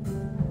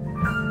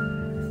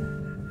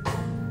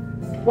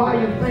 While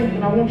you're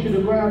thinking, I want you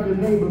to grab your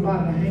neighbor by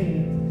the hand.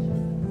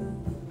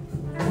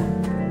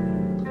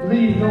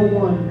 Leave no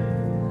one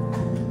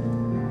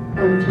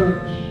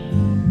untouched.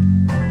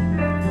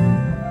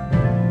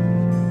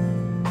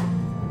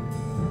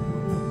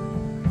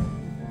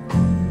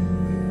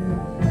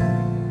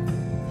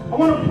 I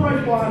want to pray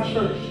for our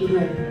church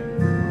today.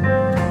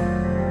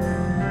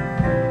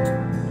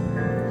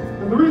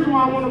 And the reason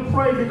why I want to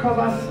pray, because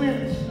I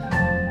sense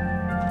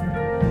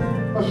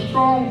a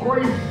strong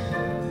grace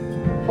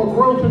for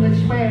growth and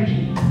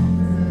expansion.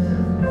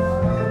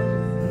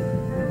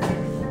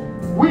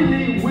 We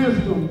need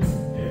wisdom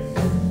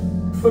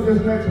for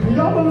this next. Do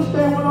y'all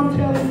understand what I'm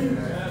telling you?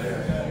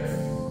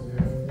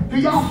 Do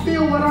y'all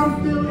feel what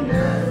I'm feeling?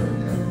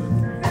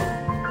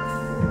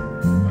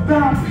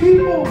 There are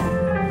people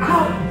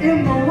out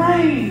in the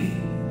rain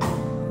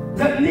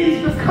that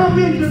needs to come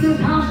into this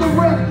house of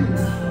refuge.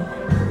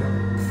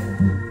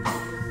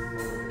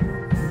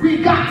 We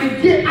got to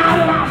get out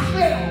of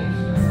ourselves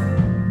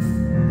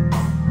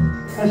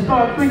and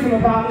start thinking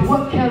about,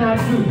 what can I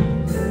do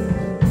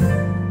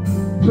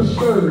to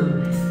serve?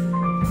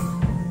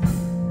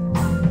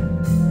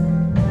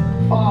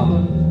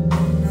 Father,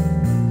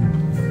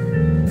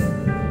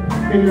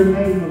 in the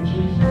name of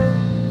Jesus.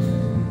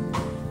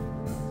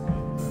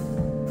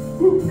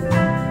 Woo.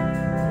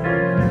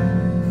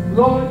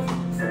 Lord,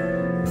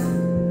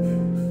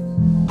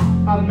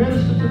 I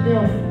minister to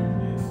them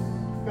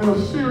in a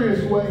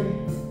serious way.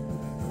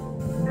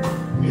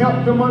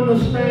 Help them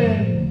understand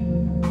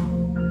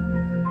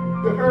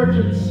the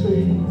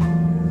urgency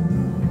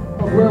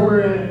of where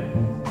we're at.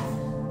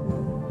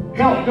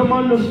 Help them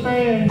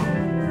understand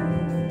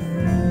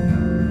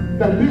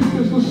that this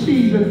is a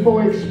season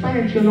for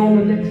expansion on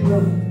the next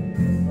level.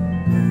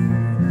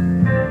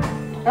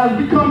 As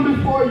we come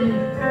before you,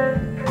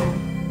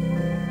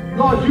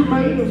 Lord, you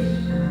made us.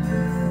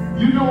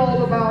 You know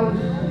all about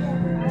us.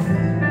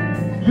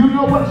 You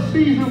know what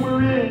season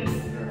we're in.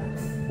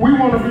 We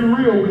want to be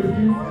real with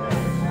you.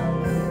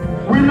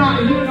 We're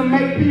not here to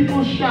make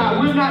people shy.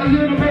 We're not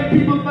here to make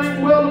people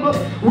think well of us.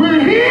 We're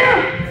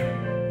here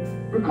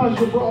because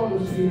you brought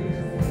us here.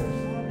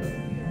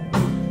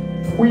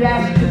 We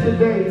ask you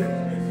today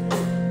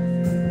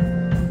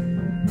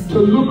to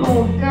look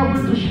on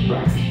every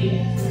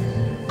distraction,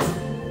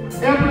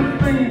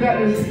 everything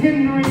that is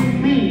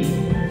hindering me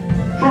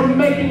from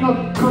making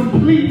a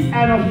complete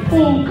and a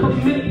full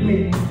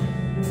commitment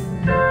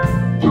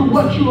to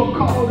what you have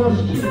called us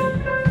to.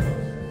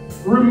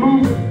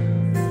 Remove it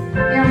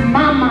in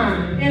my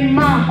mind, in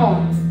my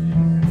heart.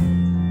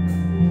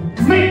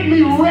 Make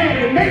me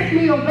ready, make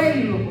me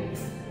available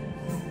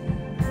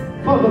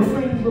for the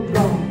things of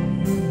God.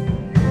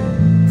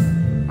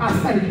 I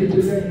thank you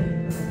today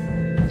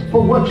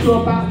for what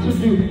you're about to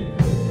do.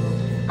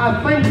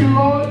 I thank you,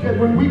 Lord, that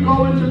when we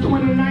go into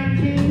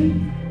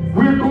 2019,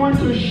 we're going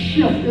to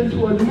shift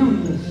into a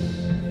newness.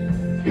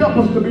 Help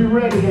us to be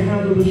ready to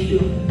handle the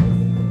shift.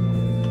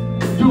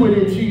 Do it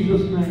in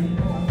Jesus' name.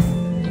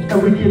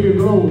 And we give you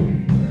glory.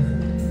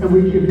 And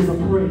we give you the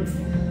praise.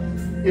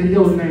 In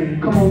your name.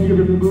 Come on, give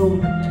him the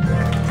glory.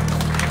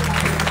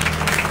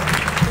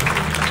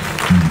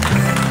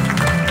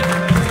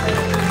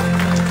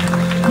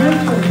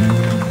 Listen.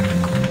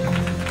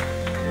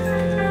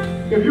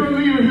 If you're a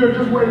leader here,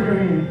 just wave your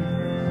hand.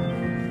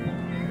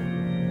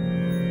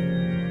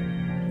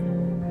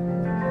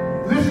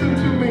 Listen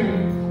to me.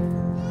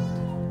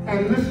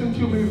 And listen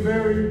to me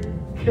very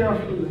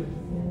carefully.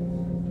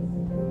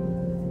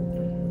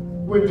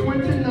 When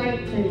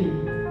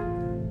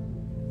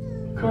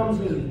 2019 comes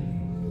in,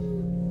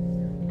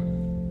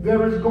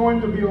 there is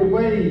going to be a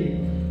wave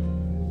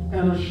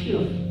and a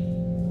shift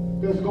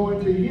that's going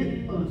to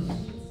hit us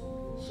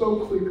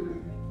so quickly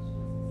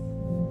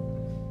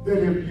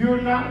that if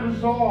you're not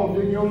resolved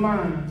in your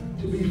mind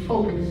to be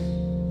focused,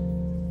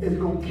 it's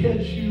going to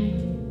catch you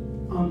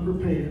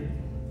unprepared.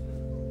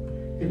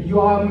 If you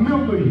are a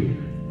member here,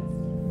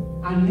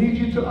 I need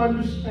you to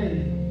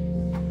understand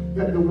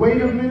that the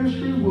weight of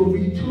ministry will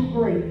be too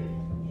great.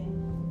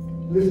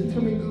 Listen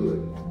to me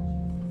good.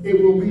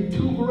 It will be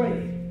too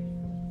great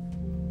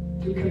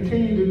to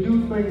continue to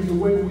do things the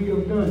way we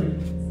have done it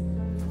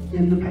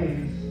in the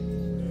past.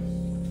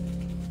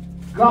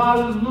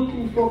 God is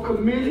looking for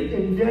committed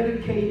and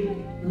dedicated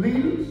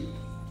leaders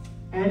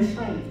and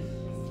saints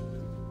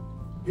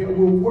that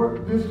will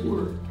work this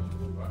work.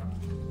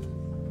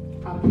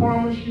 I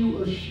promise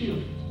you a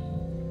shift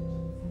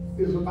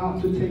is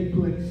about to take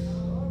place.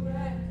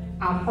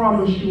 I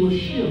promise you a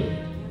shift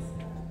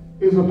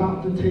is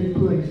about to take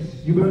place.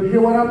 You better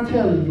hear what I'm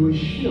telling you, a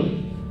shift.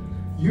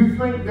 You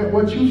think that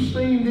what you've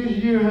seen this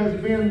year has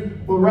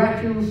been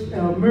miraculous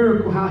and a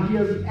miracle, how he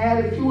has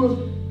added to us,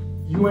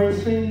 you ain't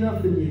seen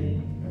nothing yet.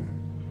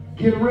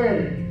 Get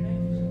ready.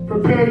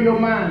 Prepare your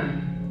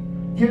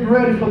mind. Get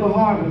ready for the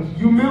harvest.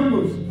 You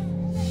members,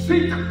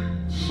 seek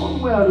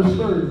somewhere to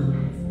serve.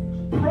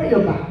 Pray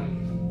about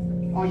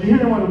it. Are you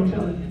hearing what I'm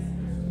telling you?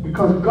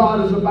 Because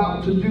God is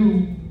about to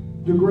do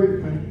the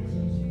great things.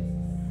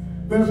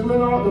 Mr.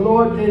 Leonard, the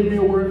Lord gave me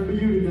a word for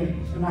you today,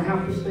 and I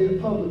have to say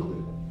it publicly.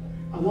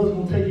 I wasn't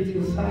going to take it to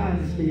the side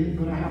and say it,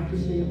 but I have to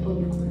say it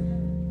publicly.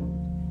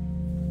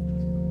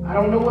 I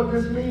don't know what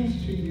this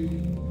means to you,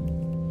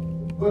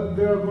 but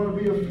there are going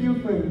to be a few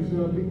things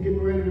that are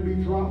getting ready to be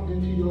dropped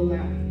into your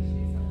lap.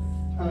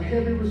 A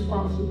heavy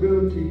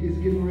responsibility is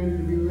getting ready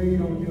to be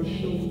laid on your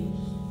shoulders.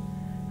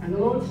 And the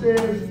Lord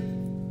says,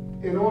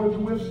 in order to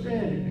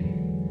withstand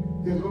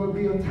it, there's going to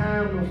be a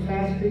time of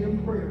fasting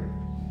and prayer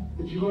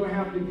that you're going to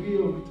have to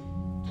give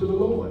to the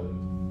Lord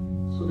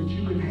so that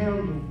you can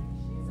handle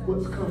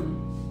what's coming.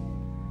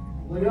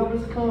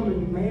 Whatever's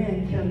coming,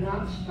 man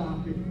cannot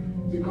stop it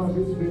because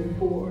it's been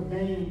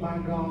foreordained by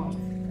God.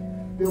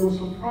 There were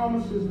some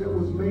promises that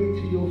was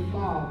made to your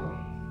father,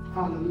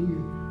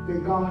 hallelujah,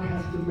 that God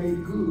has to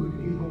make good.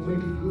 He's going to make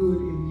it good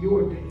in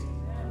your day.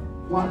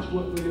 Watch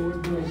what the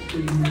Lord does for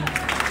you.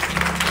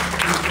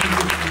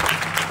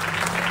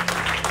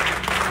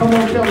 Come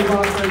on, tell him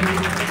God thank you.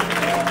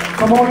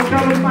 Come on and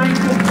tell him thank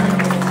you.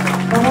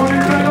 Come on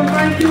and tell him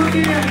thank you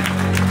again.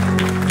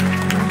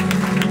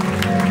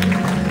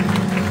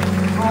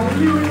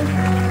 Hallelujah.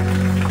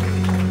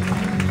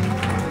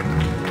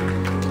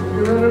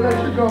 We're going to let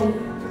you go.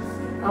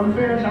 I'm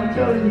finished. I'm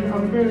telling you,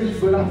 I'm finished,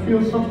 but I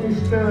feel something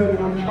stirring,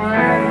 and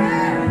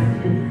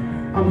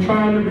I'm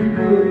trying to be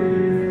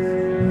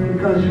good.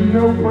 Because you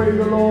know, praise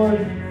the Lord,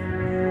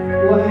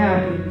 what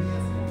happens.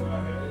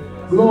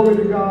 Glory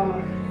to God.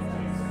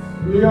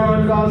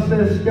 Leon, God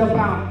says, step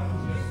out.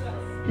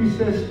 He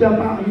says, step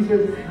out. He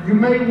says, you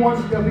made one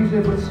step. He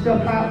said, but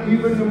step out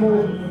even the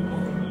more.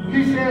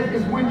 He says,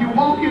 it's when you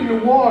walk in the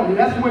water,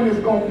 that's when it's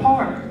going to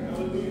part.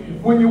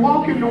 When you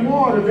walk in the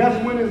water,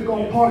 that's when it's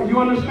going to part. You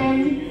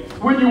understand me?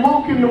 When you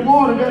walk in the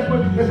water, that's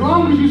when, as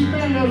long as you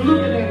stand there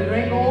looking at it, it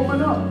ain't going to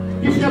open up.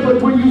 He said,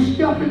 but when you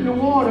step in the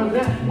water,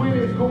 that's when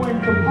it's going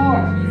to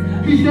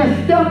part. He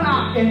said, step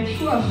out and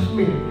trust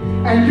me,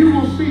 and you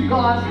will see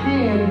God's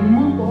hand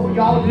move. Oh,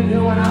 y'all didn't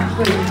hear what I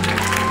said.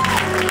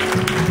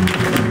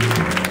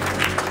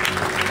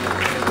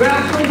 There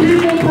are some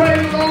people,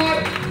 praise the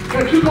Lord,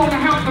 that you're going to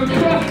have to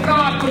trust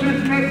God for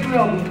this next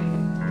level.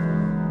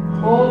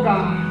 Oh,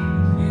 God.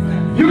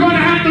 You're going to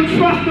have to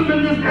trust him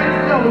in this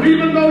next level.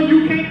 Even though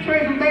you can't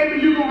trace him,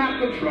 baby, you're going to have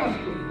to trust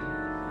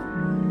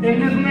him in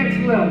this next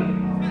level.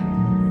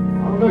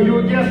 I don't know,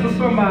 you're a guest or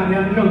somebody, I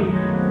know.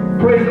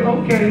 Praise the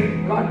Lord.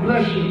 Okay, God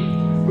bless you.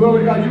 Glory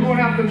to God. You're going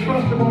to have to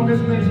trust him on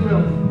this next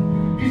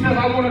level. He says,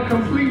 I want a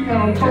complete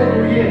and a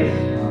total yes.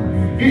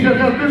 He said,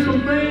 there's been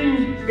some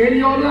things in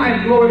your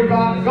life, glory to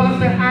God. God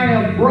said, I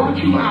have brought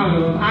you out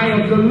of, I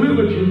have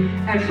delivered you.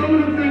 And some of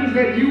the things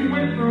that you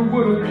went through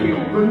would have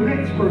killed the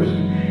next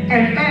person.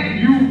 In fact,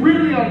 you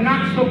really are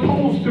not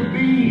supposed to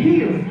be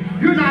here.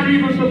 You're not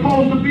even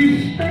supposed to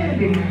be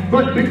standing.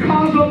 But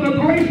because of the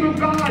grace of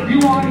God,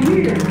 you are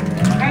here.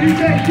 And he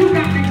says, you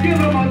got to give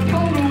him a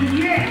total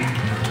yes.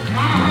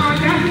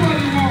 That's what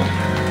he wants.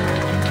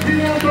 He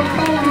wants a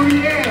total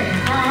yes.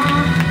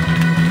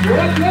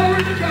 Well,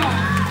 glory to God.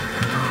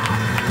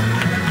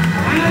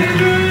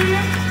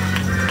 Hallelujah.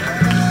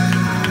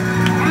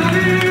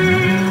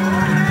 Hallelujah.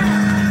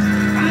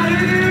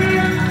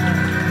 Hallelujah.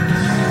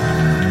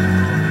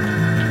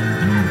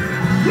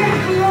 Yes,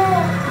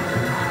 Lord.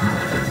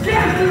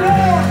 Yes,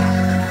 Lord.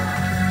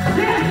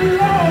 Yes,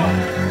 Lord.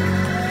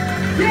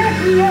 Yes,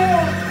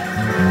 Lord.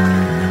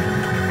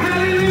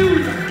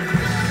 Hallelujah.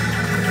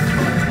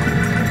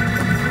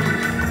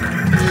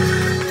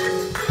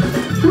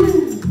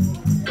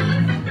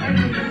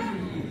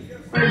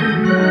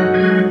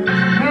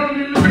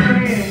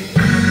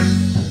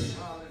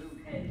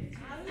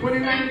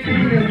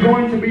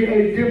 Going to be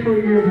a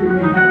different year for you.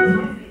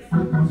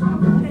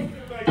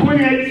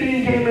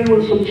 2018 came in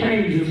with some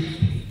changes.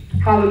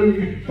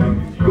 Hallelujah.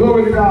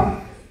 Glory to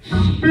God.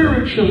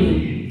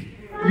 Spiritually,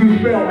 you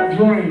felt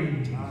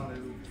drained.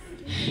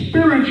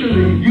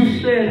 Spiritually, you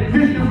said,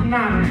 this is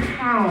not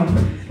how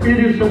it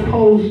is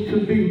supposed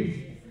to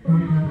be.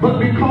 But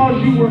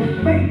because you were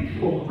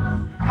faithful,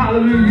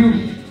 hallelujah, you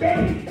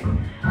stayed.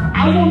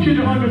 I want you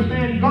to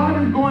understand,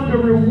 God is going to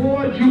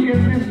reward you in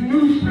this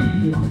new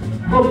season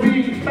for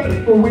being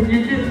faithful when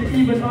you didn't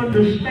even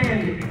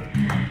understand it.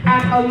 I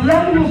And a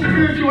level of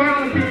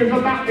spirituality is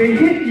about to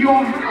hit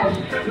your house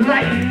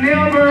like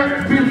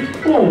never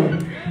before.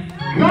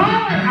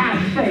 God,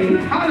 I say,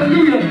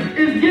 hallelujah,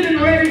 is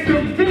getting ready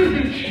to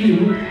visit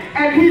you,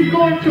 and he's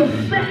going to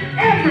set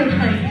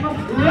everything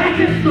like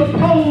it's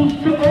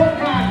supposed to. Oh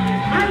God,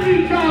 I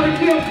need y'all to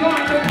give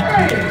God the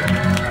praise.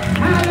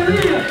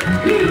 Hallelujah.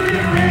 He's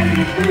getting ready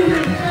to do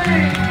this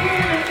thing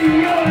in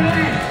your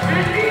life. I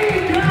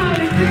need y'all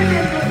to give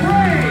him the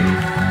praise.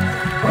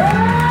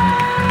 Oh!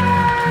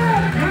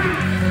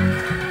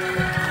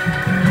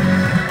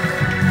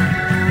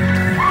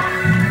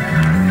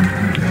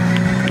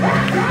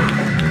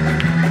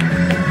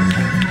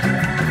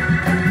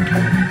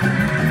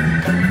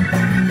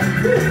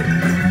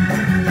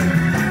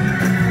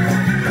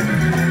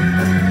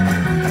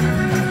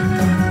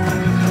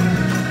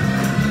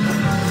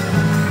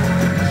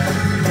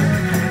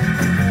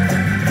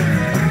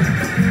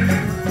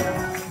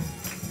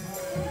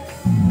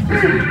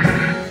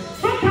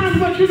 Sometimes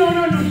what you don't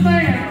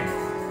understand,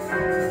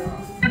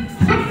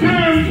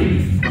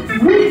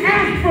 sometimes we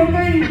ask for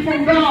things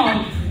from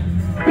God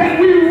that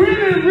we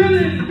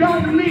really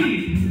don't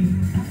need.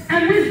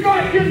 And we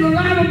start getting a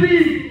lot of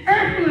these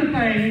earthly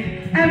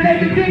things, and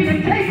they begin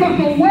to take us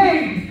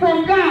away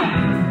from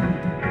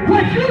God.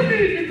 What you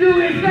need to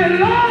do is say,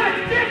 Lord,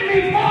 give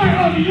me more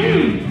of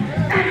you.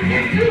 And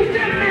if you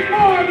give me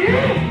more of you,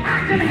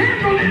 I can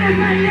handle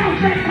anything else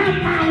that comes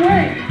my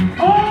way.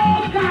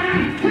 Oh, God,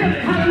 I feel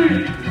it.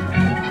 Hallelujah.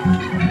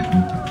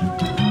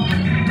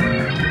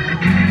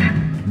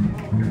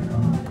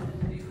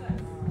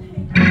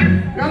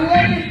 Young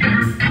lady,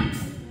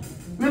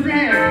 lift your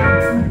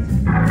hands.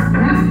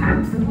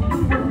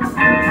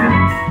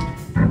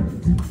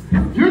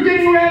 You're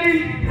getting ready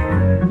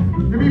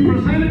to be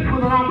presented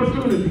with an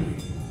opportunity.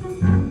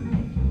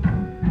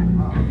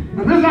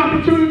 And this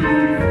opportunity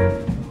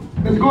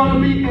is going to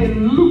be a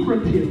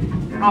lucrative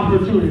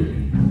opportunity.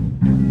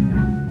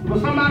 For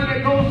somebody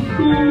that goes to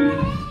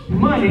school,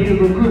 money is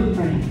a good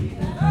thing.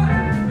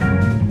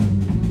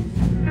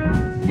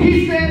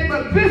 He said,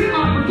 but this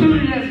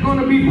opportunity that's going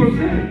to be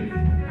presented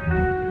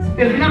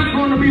is not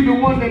going to be the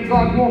one that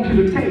God wants you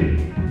to take,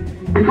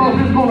 because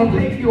it's going to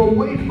take you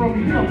away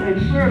from him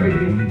and serving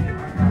him.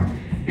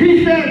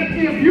 He said,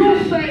 if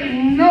you say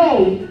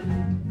no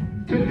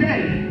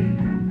today,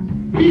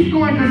 he's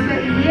going to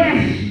say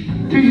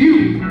yes to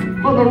you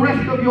for the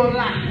rest of your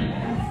life.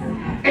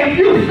 If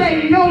you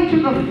say no to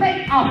the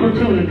fake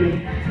opportunity,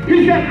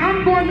 he said,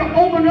 I'm going to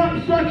open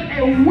up such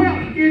a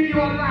wealth in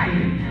your life.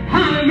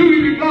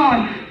 Hallelujah to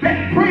God.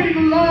 That, praise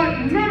the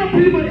Lord, none of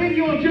people in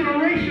your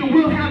generation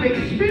will have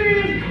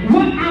experienced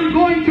what I'm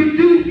going to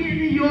do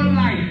in your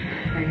life.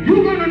 And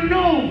you're going to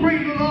know,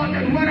 praise the Lord,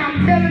 that what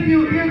I'm telling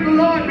you is the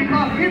Lord,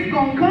 because it's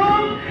going to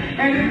come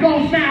and it's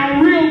going to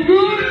sound real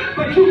good,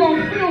 but you're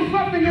going to feel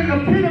something in the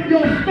pit of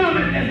your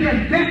stomach that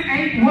says, that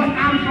ain't what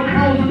I'm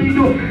supposed to be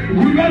doing.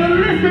 You got to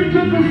listen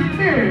to the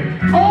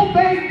Spirit.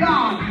 Obey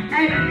God.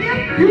 And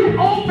if you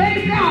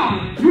obey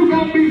God, you're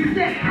going to be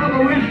set for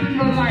the rest of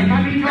your life.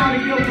 I need y'all to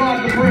give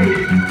God the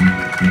praise.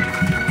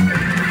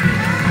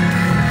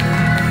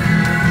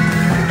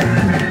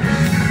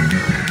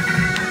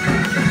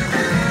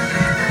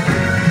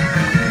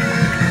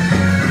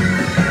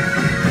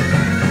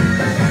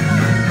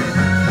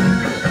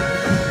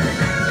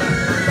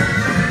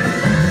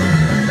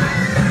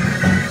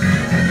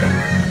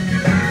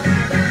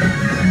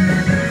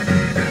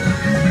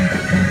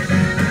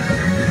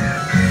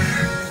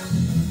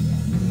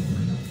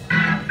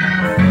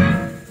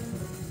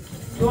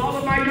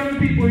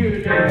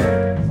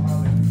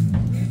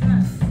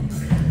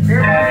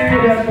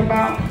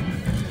 About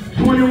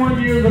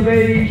 21 years of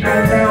age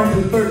and down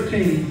to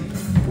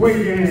 13.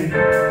 Wave your hand.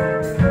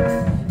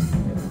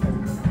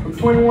 From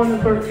 21 to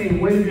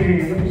 13, wave your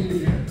hand. Let me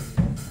see.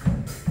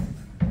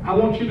 I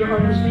want you to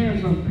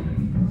understand something.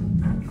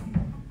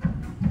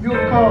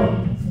 You'll come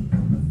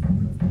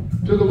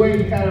to the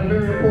wave at a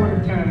very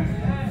important time.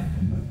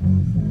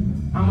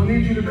 I'm going to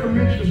need you to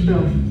commit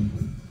yourself,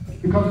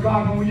 because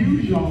God's going to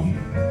use y'all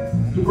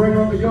to bring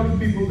other young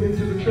people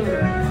into the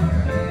church.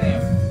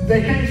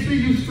 They can't see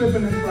you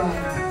slipping and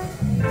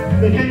sliding.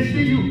 They can't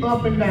see you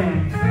up and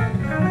down.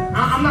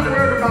 I'm not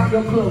worried about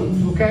your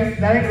clothes, okay?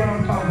 That ain't what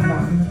I'm talking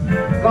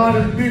about. God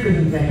is bigger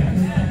than that.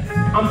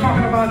 I'm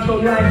talking about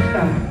your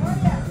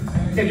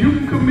lifestyle. If you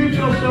can commit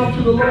yourself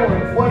to the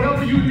Lord,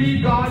 whatever you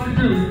need God to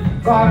do,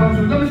 God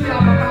will do. Let me see how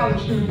my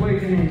college student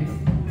waiting in.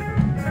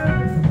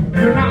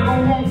 You're not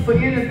going to want for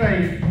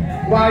anything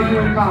while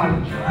you're in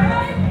college.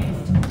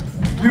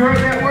 You heard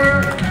that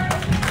word?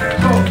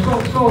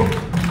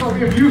 So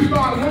if you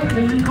start wanting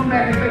and you come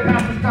back and say,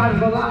 Pastor Scott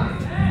is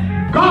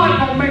alive, God's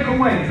going to make a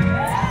way.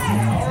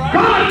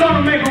 God's going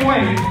to make a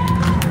way.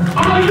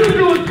 All you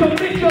do is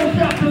commit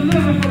yourself to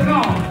living for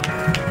God.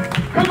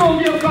 Come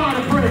on, give God a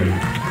praise.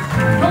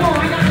 Come on,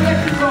 I got to let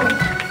you go.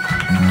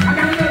 I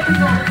got to let you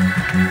go.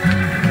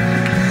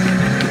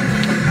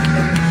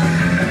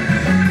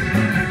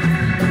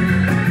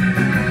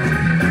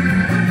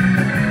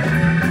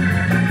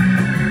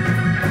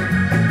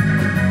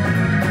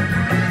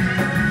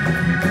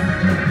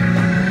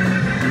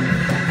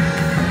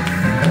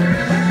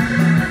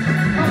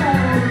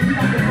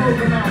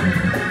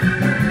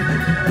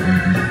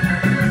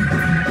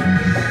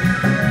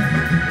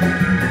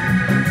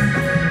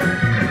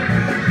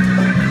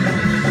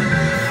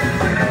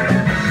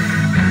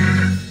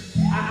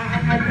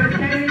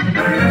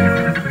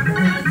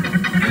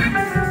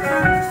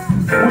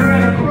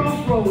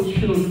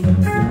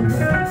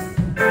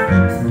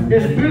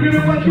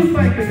 what you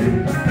think it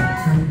is.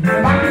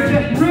 If I could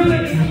just really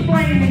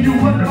explain to you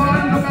what God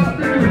is about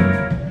to do,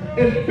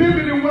 it's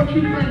bigger than what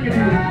you think it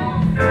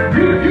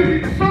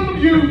is. Some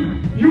of you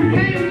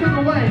came to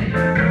the way,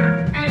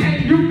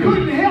 and you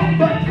couldn't help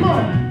but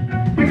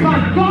come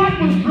because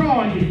God was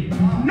drawing you.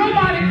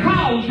 Nobody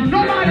called you.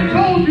 Nobody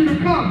told you to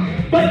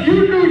come. But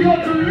you knew your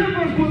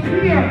deliverance was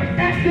here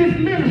at this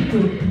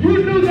ministry.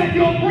 You knew that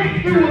your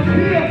breakthrough was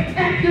here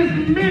at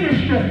this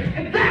ministry.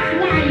 And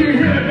that's why you're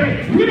here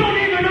today. We don't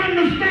even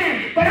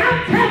understand. But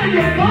I'm telling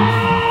you,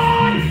 God